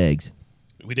double tags.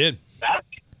 We did. That's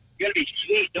going to be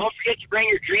sweet. Don't forget to bring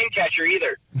your dream catcher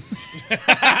either.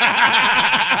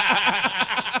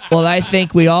 Well, I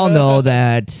think we all know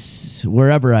that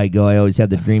wherever I go, I always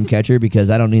have the dream catcher because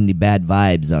I don't need any bad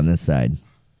vibes on this side.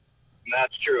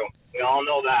 That's true. We all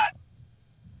know that.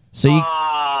 So you.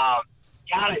 God,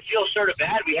 I feel sort of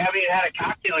bad. We haven't even had a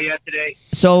cocktail yet today.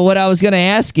 So what I was going to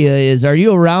ask you is, are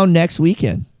you around next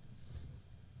weekend?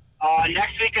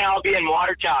 Next weekend I'll be in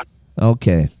Watertown.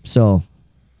 Okay, so.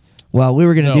 Well, we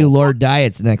were going to do Lord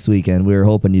Diets next weekend. We were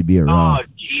hoping you'd be around. Oh,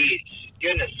 jeez.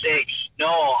 Goodness sakes.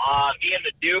 No, me and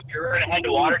the Duke, we're going to head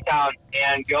to Watertown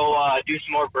and go do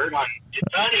some more bird hunting.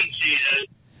 It's hunting season.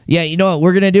 Yeah, you know what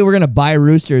we're going to do? We're going to buy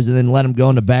roosters and then let them go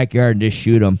in the backyard and just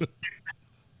shoot them.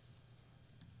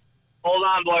 Hold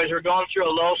on, boys. We're going through a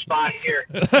low spot here.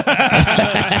 Did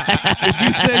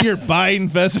you say you're buying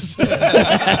pheasants?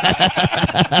 Back.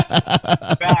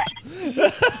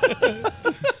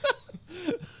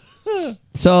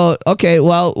 So, okay,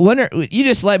 well, you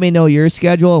just let me know your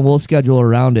schedule and we'll schedule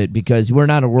around it because we're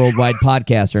not a worldwide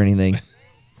podcast or anything.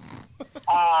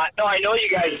 No, I know you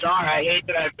guys are. I hate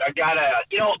that I've got to,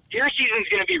 deer season's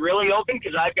going to be really open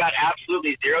because I've got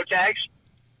absolutely 0 tags.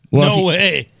 Well, no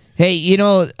way. Hey, you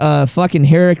know, fucking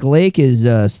Herrick Lake is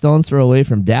stone's throw away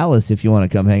from Dallas if you want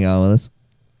to come hang out with us.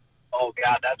 Oh,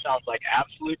 God, that sounds like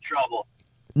absolute trouble.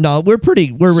 No, we're So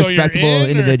you're respectable in, or-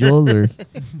 individuals. Or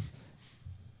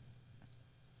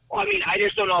Well, I mean, I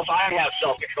just don't know if I have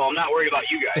self-control. I'm not worried about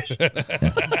you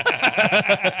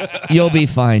guys. you'll be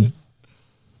fine. Did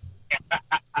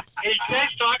you guys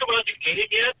talk about the game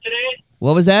yet today?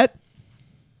 What was that?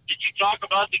 Did you talk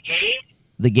about the game?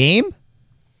 The game?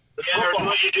 Yeah, or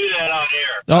do you do that on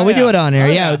air? Oh, we yeah. do it on air. Oh,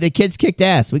 yeah, yeah. the kids kicked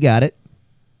ass. We got it.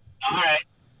 All right.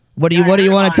 What do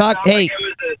you want to talk? Hey,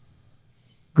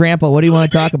 Grandpa, what do you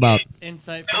want to talk about?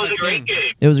 Insight That from was the a great king.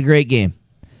 game. It was a great game.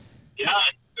 Yeah,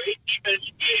 great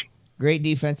defensive game. Great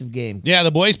defensive game. Yeah,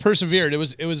 the boys persevered. It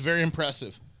was very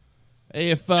impressive.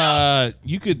 Hey, if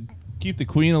you could keep the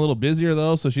queen a little busier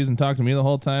though, so she doesn't talk to me the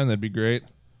whole time, that'd be great.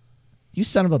 You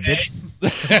son of a bitch.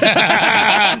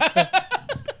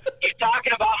 You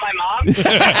talking about my mom?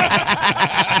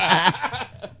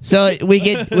 So we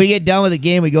get done with the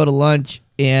game. We go to lunch,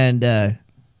 and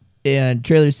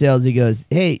Trailer Sales, he goes,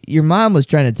 "Hey, your mom was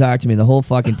trying to talk to me the whole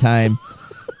fucking time."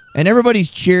 And everybody's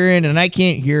cheering, and I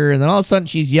can't hear her. And then all of a sudden,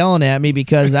 she's yelling at me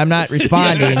because I'm not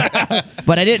responding.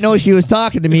 But I didn't know she was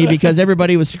talking to me because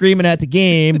everybody was screaming at the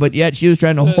game, but yet she was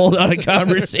trying to hold on a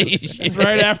conversation. It's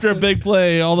right after a big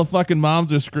play, all the fucking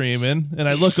moms are screaming, and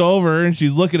I look over, and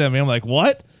she's looking at me. I'm like,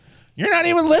 what? You're not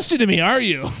even listening to me, are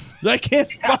you? I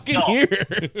can't fucking hear.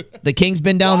 The King's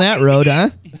been down that road,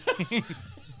 huh?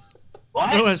 What?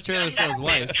 So has Trailer Sales'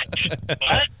 wife.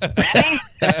 What? Manny?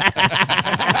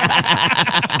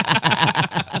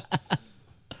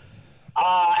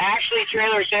 Actually,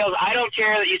 Trailer Sales, I don't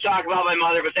care that you talk about my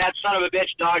mother, but that son of a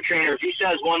bitch dog trainer, if he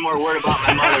says one more word about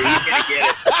my mother, he's going to get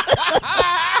it.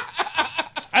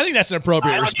 I think that's an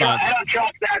appropriate response. I don't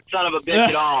trust that son of a bitch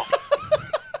at all.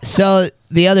 So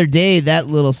the other day, that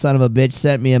little son of a bitch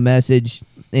sent me a message,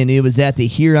 and he was at the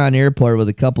Huron Airport with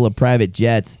a couple of private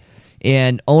jets,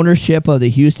 and ownership of the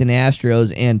Houston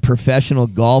Astros and professional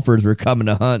golfers were coming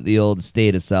to hunt the old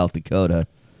state of South Dakota.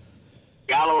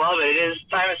 Gotta love it. It is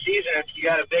time of season. If you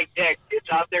got a big dick, it's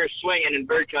out there swinging in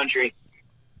bird country.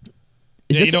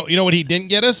 Is Yeah, this you know what he didn't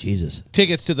get us? Jesus.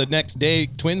 Tickets to the next day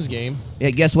Twins game. Yeah,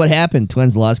 guess what happened?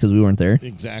 Twins lost because we weren't there.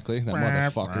 Exactly. That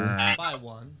motherfucker. By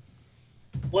one.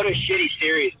 What a shitty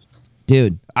series.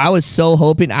 Dude, I was so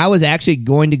hoping. I was actually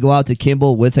going to go out to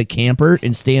Kimball with a camper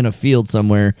and stay in a field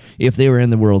somewhere if they were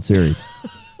in the World Series.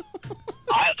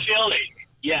 Chili.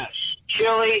 Yes.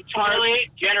 Chili,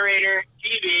 Charlie, generator,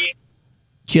 TV,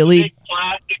 Chili, big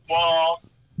plastic wall.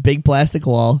 big plastic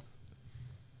wall.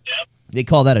 Yep. They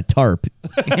call that a tarp.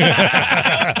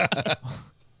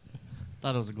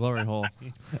 Thought it was a glory hole.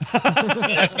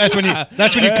 That's when you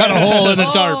cut a hole in the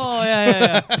tarp. Oh,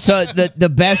 yeah. So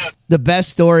the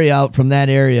best story out from that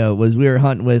area was we were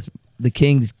hunting with the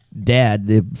King's dad,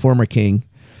 the former King,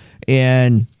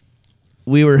 and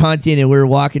we were hunting and we were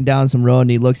walking down some road and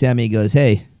he looks at me and goes,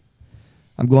 "Hey,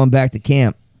 I'm going back to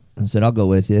camp." I said, "I'll go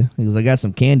with you." He goes, "I got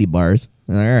some candy bars."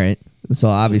 I'm like, "All right." So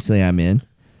obviously I'm in.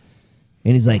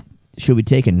 And he's like, "Should we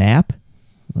take a nap?"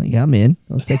 I'm like, "Yeah, I'm in.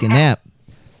 Let's take a nap."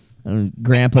 And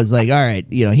Grandpa's like, "All right,"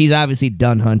 he's obviously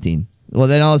done hunting. Well,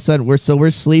 then all of a sudden we're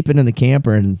sleeping in the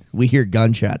camper and we hear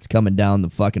gunshots coming down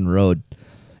the fucking road,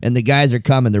 and the guys are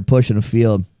coming. They're pushing a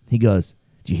field. He goes,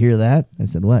 "Did you hear that?" I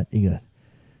said, "What?" He goes,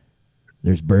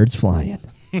 "There's birds flying."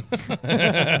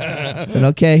 I said,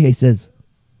 "Okay." He says,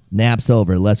 "Nap's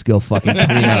over. Let's go fucking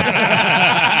clean up."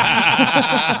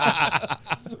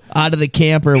 Out of the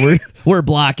camper, we're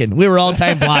blocking. We were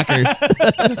all-time blockers.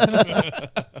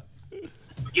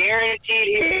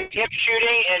 Guaranteed hip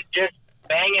shooting and just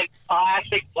banging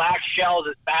plastic black shells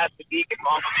as fast as he can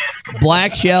bump them in.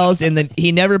 Black shells, and then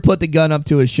he never put the gun up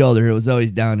to his shoulder. It was always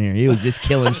down here. He was just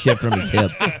killing shit from his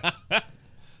hip.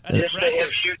 Just a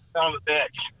hip shoot son of a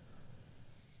bitch.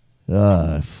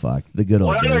 Oh, fuck. The good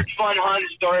old What other days. fun hunting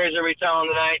stories are we telling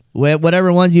tonight?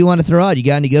 Whatever ones you want to throw out. You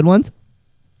got any good ones?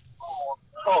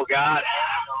 Oh, God.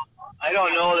 I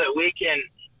don't know that we can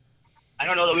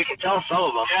tell some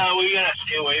of them. Yeah, we got to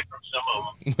stay away from some of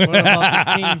them. What about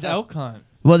the King's elk hunt?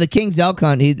 Well, the King's elk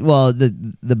hunt,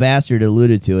 the bastard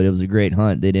alluded to it. It was a great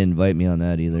hunt. They didn't invite me on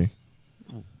that either.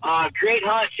 Great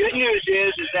hunt. Good news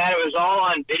is that it was all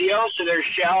on video, so there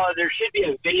should be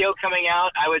a video coming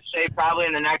out, I would say probably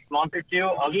in the next month or two.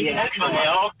 He had my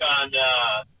elk on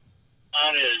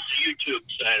his YouTube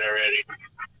site already.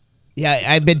 Yeah,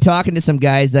 I've been talking to some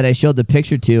guys that I showed the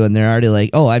picture to, and they're already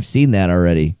like, "Oh, I've seen that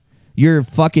already." You're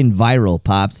fucking viral,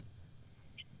 Pops.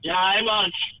 Yeah, I'm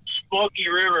on Smoky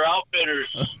River Outfitters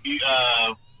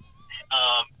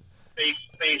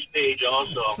face page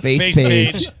also. Face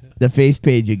page. The face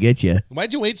page will get you.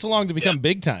 Why'd you wait so long to become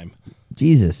big time?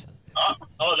 Jesus.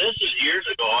 Oh, this is years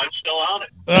ago. I'm still on it.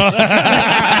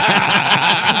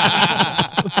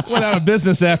 Went out of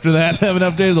business after that. Haven't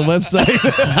updated the website.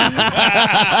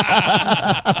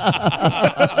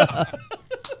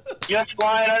 Just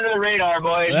flying under the radar,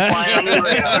 boys. Flying under the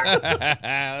radar.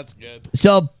 That's good.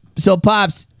 So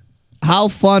Pops, how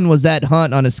fun was that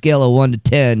hunt on a scale of 1 to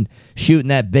 10, shooting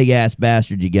that big ass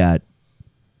bastard you got?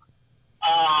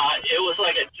 It was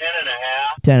like a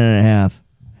 10.5. 10 and a half.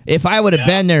 If I would have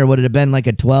been there, would it have been like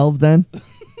a 12 then?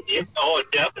 Oh,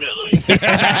 definitely.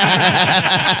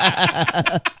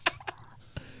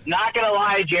 Not gonna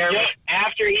lie, Jeremy.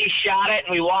 After he shot it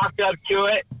and we walked up to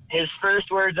it, his first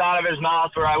words out of his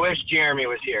mouth were, "I wish Jeremy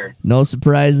was here." No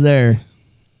surprise there.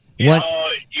 What?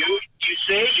 You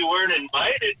say you weren't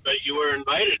invited, but you were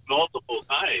invited multiple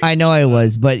times. I know I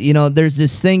was, but there's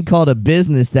this thing called a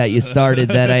business that you started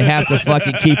that I have to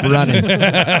fucking keep running.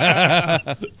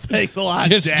 Thanks a lot,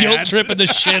 Just Dad. guilt tripping the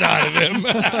shit out of him.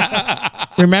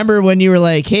 Remember when you were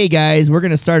like, "Hey guys, we're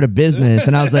gonna start a business,"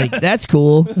 and I was like, "That's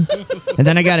cool," and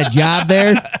then I got a job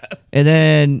there, and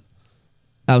then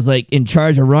I was like in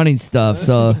charge of running stuff,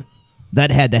 so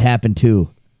that had to happen too.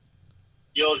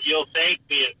 You'll thank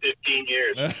me in 15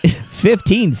 years.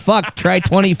 15, fuck, try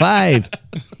 25.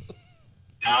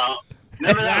 Now,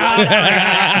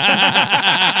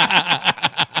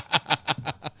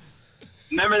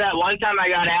 Remember that one time I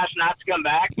got asked not to come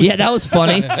back? Yeah, that was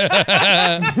funny.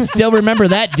 Still remember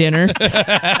that dinner.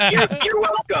 You're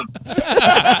welcome.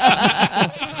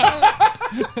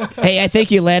 Hey, I think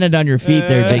you landed on your feet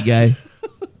there, big guy.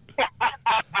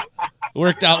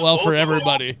 Worked out well for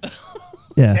everybody.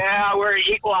 Yeah. Yeah, we're an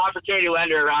equal opportunity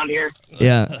lender around here.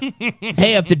 Yeah.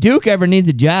 Hey, if the Duke ever needs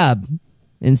a job,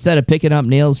 instead of picking up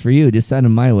nails for you, just send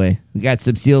him my way. We got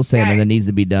some seal sanding that needs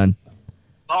to be done.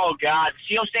 Oh, God.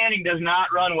 Seal standing does not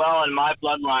run well in my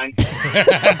bloodline.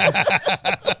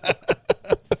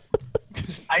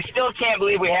 I still can't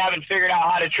believe we haven't figured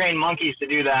out how to train monkeys to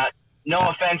do that. No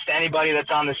offense to anybody that's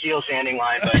on the seal sanding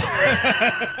line, but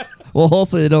Well,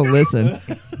 hopefully they don't listen.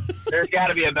 there's got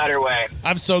to be a better way.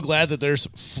 I'm so glad that there's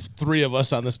 3 of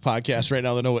us on this podcast right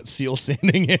now that know what seal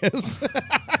sanding is.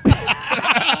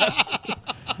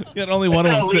 Got only one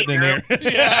of them sitting in here. I'm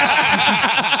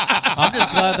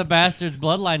just glad the bastard's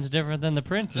bloodline's different than the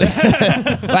prince's.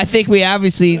 I think we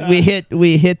obviously we hit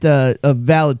a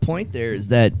valid point there, is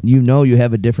that you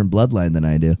have a different bloodline than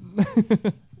I do.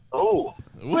 Oh.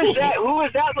 Who is that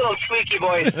little squeaky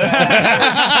voice?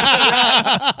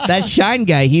 That Shine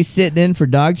guy, he's sitting in for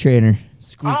dog trainer.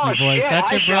 Squeaky voice.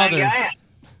 That's Hi, your brother. Shine Guy.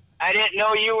 I didn't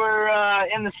know you were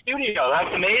in the studio.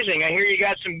 That's amazing. I hear you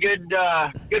got some good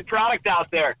product out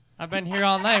there. I've been here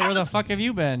all night. Where the fuck have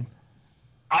you been?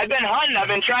 I've been hunting. I've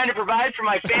been trying to provide for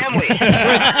my family.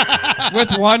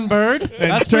 With one bird?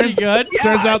 That's pretty good. Yeah.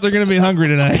 Turns out they're going to be hungry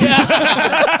tonight.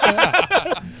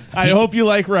 I hope you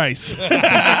like rice.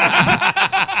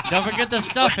 Don't forget the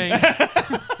stuffing.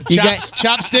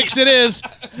 Chopsticks it is.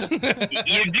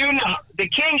 You do know the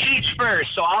king eats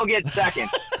first, so I'll get second.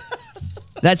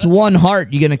 That's one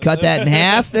heart. You gonna cut that in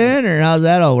half then, or how's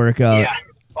that all work out? Yeah.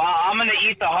 Well, I'm gonna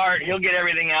eat the heart. He'll get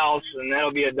everything else, and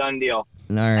that'll be a done deal.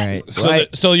 All right.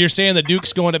 So you're saying the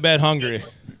Duke's going to bed hungry?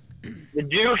 The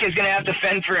Duke is gonna have to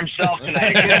fend for himself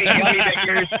tonight. It's gonna be gummy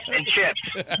bears and chips.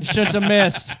 Shouldn't have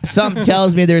missed. Something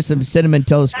tells me there's some cinnamon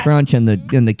toast crunch in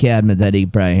the cabinet that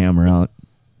he'd probably hammer out.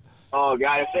 Oh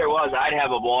God, if there was, I'd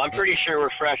have a bowl. I'm pretty sure we're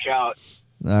fresh out.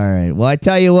 All right. Well, I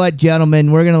tell you what,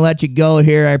 gentlemen, we're going to let you go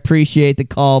here. I appreciate the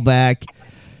call back.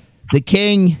 The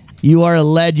King, you are a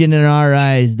legend in our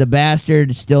eyes. The bastard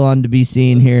is still on to be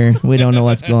seen here. We don't know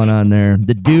what's going on there.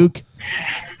 The Duke,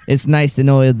 it's nice to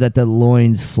know that the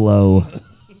loins flow.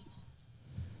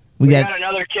 We got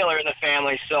another killer in the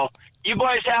family, so you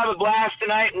boys have a blast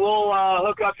tonight. We'll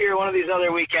hook up here one of these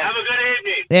other weekends. Have a good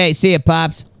evening. Hey, see you,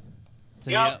 Pops.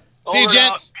 See ya. See you,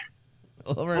 gents.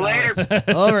 Over and Later. out.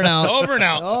 Over and out. Over and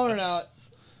out. Over and out.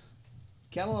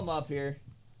 Kennel him up here.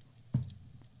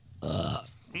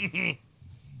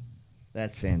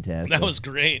 That's fantastic. That was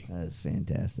great. That is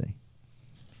fantastic.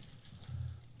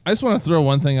 I just want to throw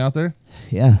one thing out there.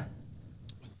 Yeah.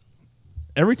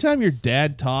 Every time your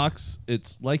dad talks,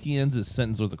 it's like he ends his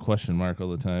sentence with a question mark all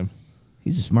the time.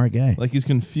 He's a smart guy. Like he's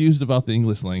confused about the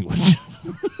English language.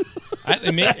 I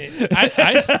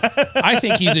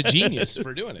think he's a genius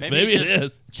for doing it. Maybe it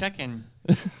is. Checking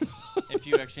if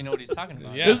you actually know what he's talking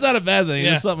about. Yeah. It's not a bad thing.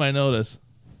 Yeah. It's something I noticed.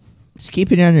 Just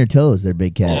keep it on your toes there,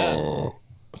 big cat.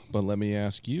 But let me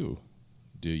ask you,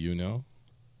 do you know?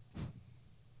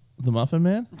 The Muffin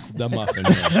Man? The Muffin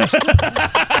Man.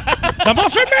 The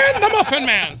Muffin Man! The Muffin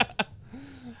Man!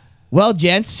 Well,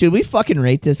 gents, should we fucking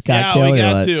rate this cocktail? Yeah, we or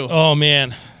got what? to. Oh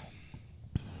man,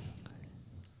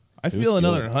 I was feel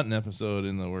another good. hunting episode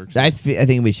in the works. I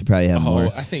think we should probably have more.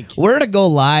 I think We're gonna go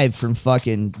live from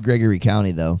fucking Gregory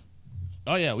County though.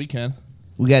 Oh yeah, we can.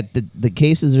 We got the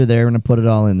cases are there. We're gonna put it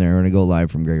all in there. We're gonna go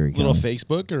live from Gregory little County.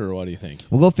 Facebook, or what do you think?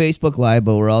 We'll go Facebook live,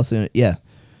 but we're also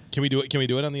Can we do it? Can we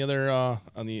do it on the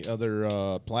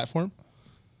other platform?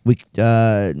 we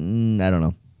I don't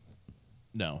know.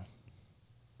 No.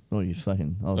 Oh, you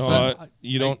fucking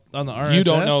You don't. On the RSS? You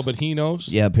don't know, but he knows.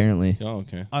 yeah. Apparently, Oh,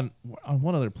 okay. On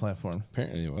what other platform?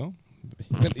 Apparently, well,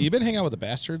 you've been hanging out with the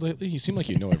bastard lately. You seem like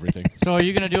you know everything. So are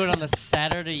you gonna do it on the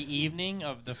Saturday evening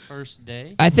of the first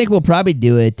day? I think we'll probably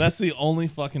do it. That's the only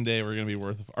fucking day we're gonna be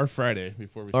worth. Or Friday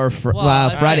before we. or stream.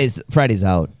 Fridays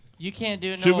out. You can't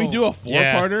do no. Should we do a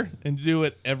four-parter and do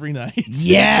it every night?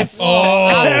 Yes.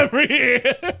 I'm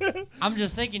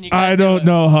just thinking you. I don't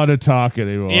know how to talk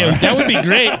anymore. Yeah, that would be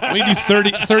great. We do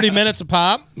 30 minutes a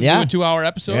pop. Yeah. Do a 2-hour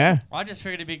episode. Yeah. Well, I just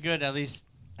figured it'd be good at least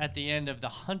at the end of the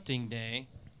hunting day,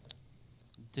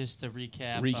 just to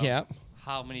recap. of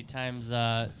how many times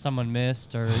someone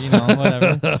missed, or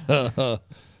whatever.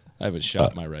 I haven't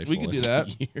shot my rifle. We can do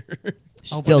that.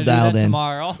 Still dialed in.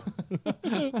 Tomorrow.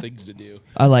 Things to do.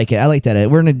 I like it. I like that.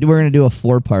 We're gonna do a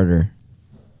 4-parter.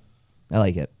 I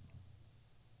like it.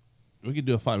 We could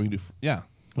do a 5. We can do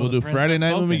We'll the do Prince Friday has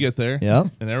night when we spoken. get there. Yep.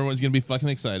 And everyone's gonna be fucking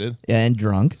excited. Yeah, and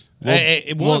drunk.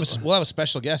 We'll have a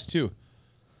special guest too,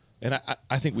 and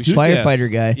I think we should.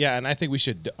 Firefighter guy. Yeah, and I think we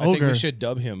should. I think we Ogre. should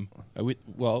dub him. We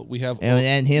have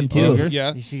And him too. Ogre,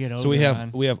 yeah. You should get So we Ogre have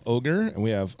on. we have Ogre, and we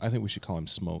have. I think we should call him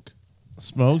Smoke.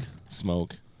 Smoke.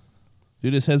 Smoke.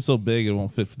 Dude, his head's so big it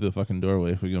won't fit through the fucking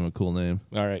doorway if we give him a cool name.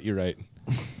 All right, you're right.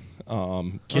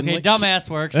 Okay, Kindling- dumbass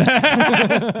works.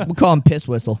 We'll call him Piss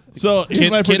Whistle. So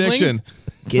here's my Kindling?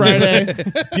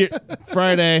 prediction.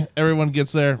 Friday, everyone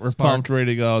gets there. We're Spark. pumped, ready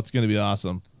to go. It's gonna be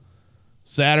awesome.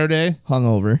 Saturday,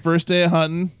 Hungover. first day of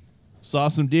hunting, saw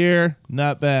some deer,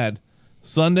 not bad.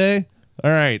 Sunday, all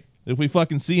right. If we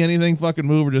fucking see anything fucking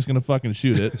move, we're just gonna fucking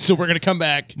shoot it. So we're gonna come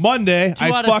back. Monday, 2 I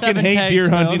out of fucking 7 hate tags deer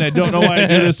failed. hunting. I don't know why I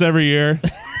do this every year.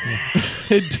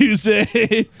 And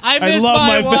Tuesday, I miss love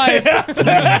my my wife.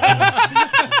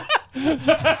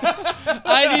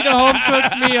 I need a home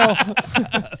cooked meal.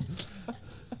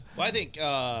 Well, I think.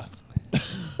 Yeah,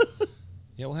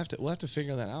 we'll have to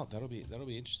figure that out. That'll be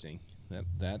interesting.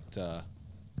 That'll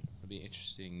be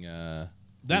interesting.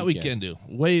 That we can do.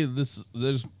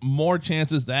 There's more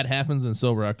chances that happens in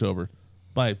sober October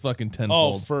by fucking Oh,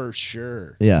 tenfold. for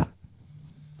sure. Yeah.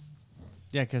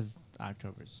 Yeah, because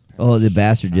October's. Oh, the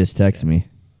bastard just texted me.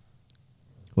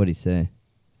 What'd he say?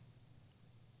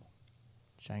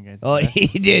 Shine Guys. Oh, he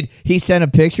did. He sent a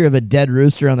picture of a dead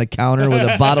rooster on the counter with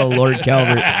a bottle of Lord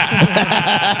Calvert.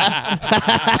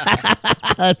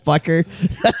 That fucker.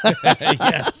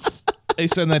 Yes. Hey,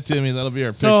 send that to me. That'll be our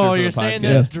picture So for you're the saying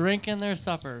podcast. they're drinking their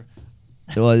supper?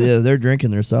 Well, yeah, they're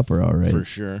drinking their supper, all right. For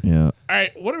sure. Yeah. All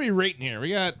right, what are we rating here? We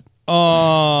got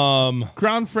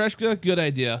Crown Fresca. Good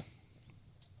idea.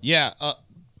 Yeah.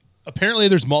 Apparently,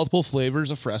 there's multiple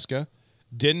flavors of Fresca.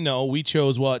 Didn't know. We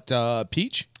chose what?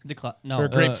 Peach? No, Or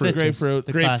grapefruit. Grapefruit.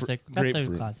 The Grapefruit. classic. That's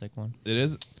Grapefruit. a classic one. It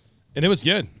is. And it was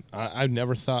good. I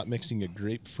never thought mixing a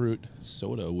grapefruit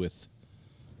soda with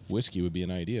whiskey would be an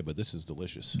idea, but this is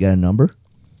delicious. You got a number?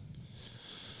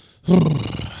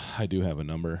 I do have a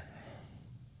number.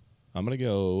 I'm gonna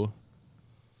go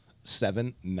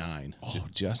 7-9.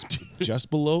 Just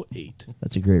below 8.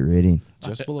 That's a great rating.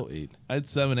 Just below 8. I had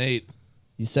 7-8.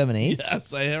 You 7-8?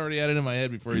 Yes, I already had it in my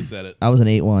head before he said it. I was an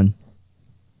 8-1.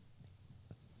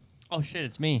 Oh shit,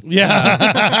 it's me. Yeah. Yeah,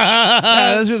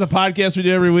 that's just a podcast we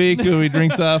do every week. We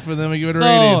drink stuff and then we give it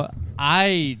a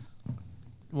rating.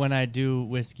 When I do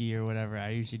whiskey or whatever,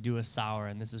 I usually do a sour,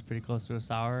 and this is pretty close to a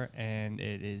sour, and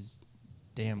it is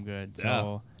damn good.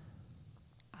 So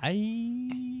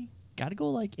I gotta go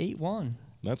like 8-1.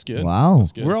 That's good. Wow.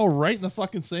 That's good. We're all right in the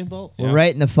fucking same boat. We're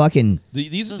right in the fucking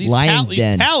These Lion's these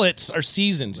Den. pallets are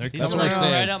seasoned. They're That's These what are I'm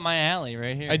saying. right up my alley,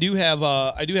 right here. I do have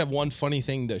one funny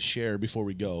thing to share before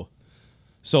we go.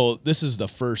 So this is the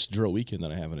first drill weekend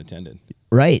that I haven't attended.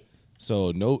 right.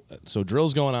 So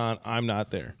drill's going on. I'm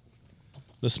not there.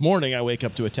 This morning I wake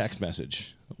up to a text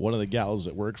message. One of the gals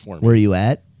that worked for me. Where you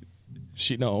at?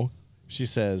 She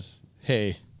says,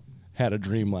 "Hey, had a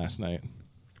dream last night.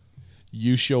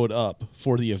 You showed up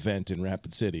for the event in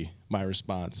Rapid City." My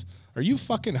response: "Are you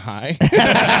fucking high?"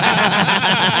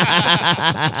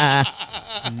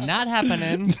 Not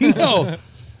happening. No.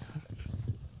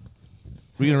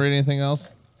 We gonna rate anything else?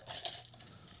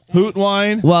 Hoot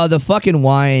wine. Well, the fucking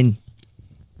wine.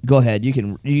 Go ahead. You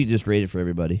can just rate it for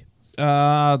everybody.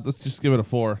 Let's just give it a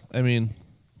 4. I mean,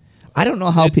 I don't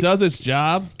know how it does its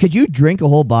job. Could you drink a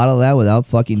whole bottle of that without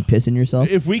fucking pissing yourself?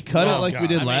 If we cut it like we God.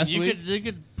 did I mean, last you week, you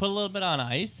could put a little bit on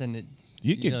ice and it.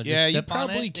 You could, just yeah, you sip on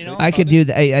probably it, could. know? I could do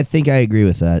that. I think I agree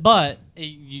with that. But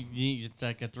it's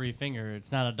like a 3-finger.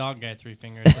 It's not a dog guy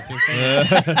 3-finger. It's a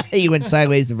 2-finger. Hey, you went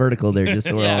sideways and vertical there, just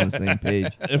so we're all Yeah. on the same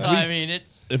page. if So we I mean,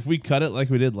 it's if we cut it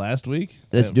like we did last week,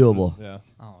 That's doable. Yeah,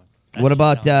 oh. What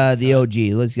about the OG?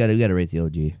 We gotta rate the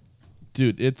OG.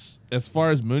 dude, it's as far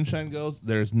as moonshine goes,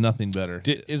 there's nothing better.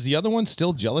 Is the other one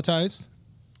still gelatized?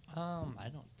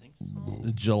 I don't think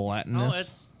so. Gelatinous. Oh,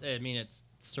 it's. I mean, it's.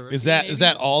 Syrupy, Is that maybe?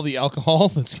 all the alcohol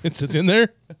that's in there?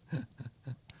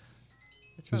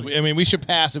 It's 'Cause probably- I mean, we should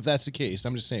pass if that's the case.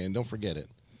 I'm just saying, don't forget it.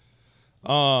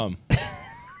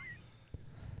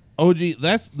 OG.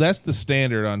 That's the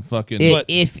standard on fucking.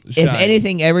 If Shine.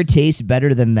 anything ever tastes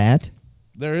better than that,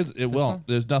 There is. It won't.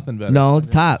 There's nothing better. no,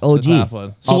 top OG. The top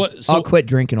one. So I'll, what? So, I'll quit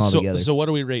drinking altogether. So what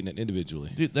are we rating it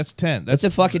individually? Dude, that's 10. That's a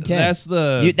fucking 10. That's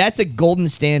the. That's a golden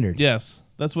standard. Yes,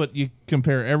 that's what you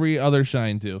compare every other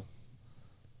shine to.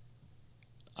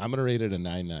 I'm gonna rate it a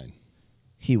 9.9.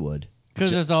 He would.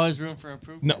 Because there's always room for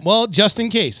improvement. No, well, just in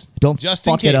case. Don't just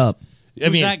fuck in it case. up. I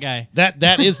Who's mean, that guy?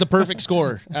 That is the perfect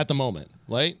score at the moment,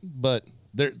 right? But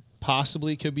there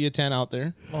possibly could be a 10 out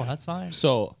there. Oh, that's fine.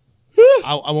 So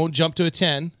I won't jump to a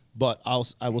 10, but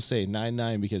I will say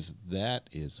 9.9 because that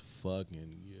is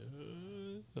fucking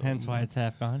good. Hence why it's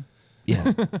half gone. Yeah.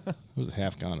 It was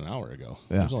half gone an hour ago.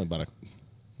 Yeah. There's only about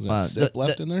a sip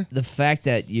left in there. The fact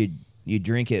that you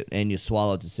drink it and you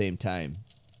swallow at the same time.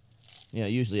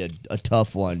 Usually a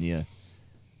tough one. You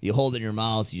hold it in your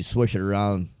mouth, you swish it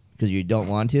around because you don't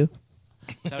want to. Is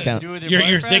that what you Count- do with your You're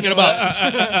boyfriend, thinking or about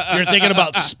what? you're thinking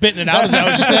about spitting it out. Is that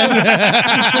what you said?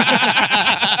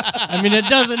 I mean, it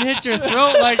doesn't hit your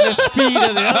throat like the speed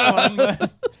of the other one.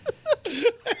 But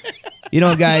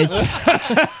Guys,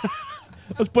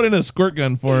 Let's put in a squirt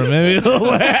gun for him. Maybe.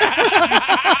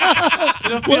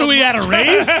 What are we at, a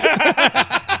rave?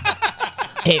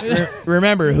 hey,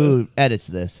 remember who edits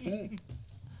this.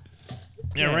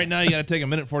 Yeah, right now you got to take a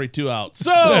minute 42 out.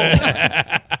 So,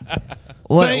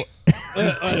 What?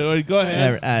 go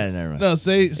ahead. Never mind. No,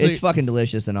 say It's fucking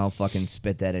delicious, and I'll fucking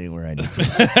spit that anywhere I need.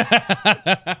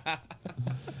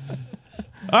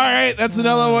 all right, that's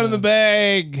another one in the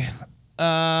bag.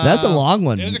 That's a long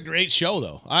one. It was a great show,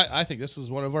 though. I think this is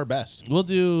one of our best. We'll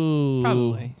do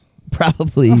probably.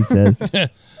 Probably, he says.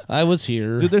 I was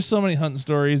here. Dude, there's so many hunting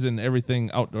stories and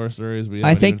everything, outdoor stories.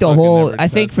 I think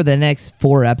for the next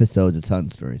 4 episodes, it's hunting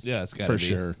stories. Yeah, it's got For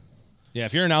sure. Yeah,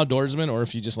 if you're an outdoorsman or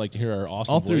if you just like to hear our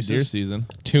awesome All through voices, deer season.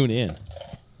 tune in.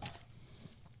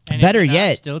 And Better if you're not,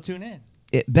 yet- still tune in.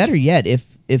 Better yet, if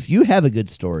you have a good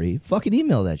story, fucking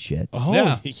email that shit. Oh,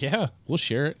 Yeah. yeah. We'll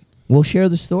share it. We'll share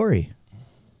the story.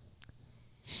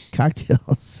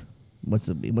 Cocktails. What's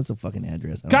the fucking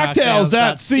address?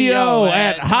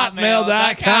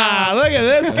 Cocktails.co@hotmail.com. Look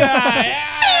at this guy.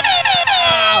 Yeah!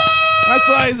 That's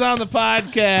why he's on the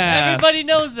podcast. Everybody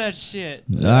knows that shit.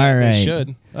 All right. They should.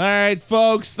 All right,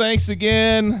 folks. Thanks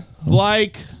again.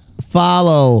 Like.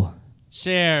 Follow.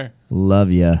 Share.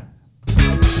 Love ya.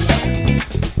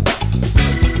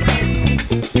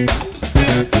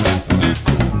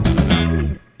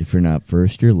 If you're not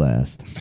first, you're last.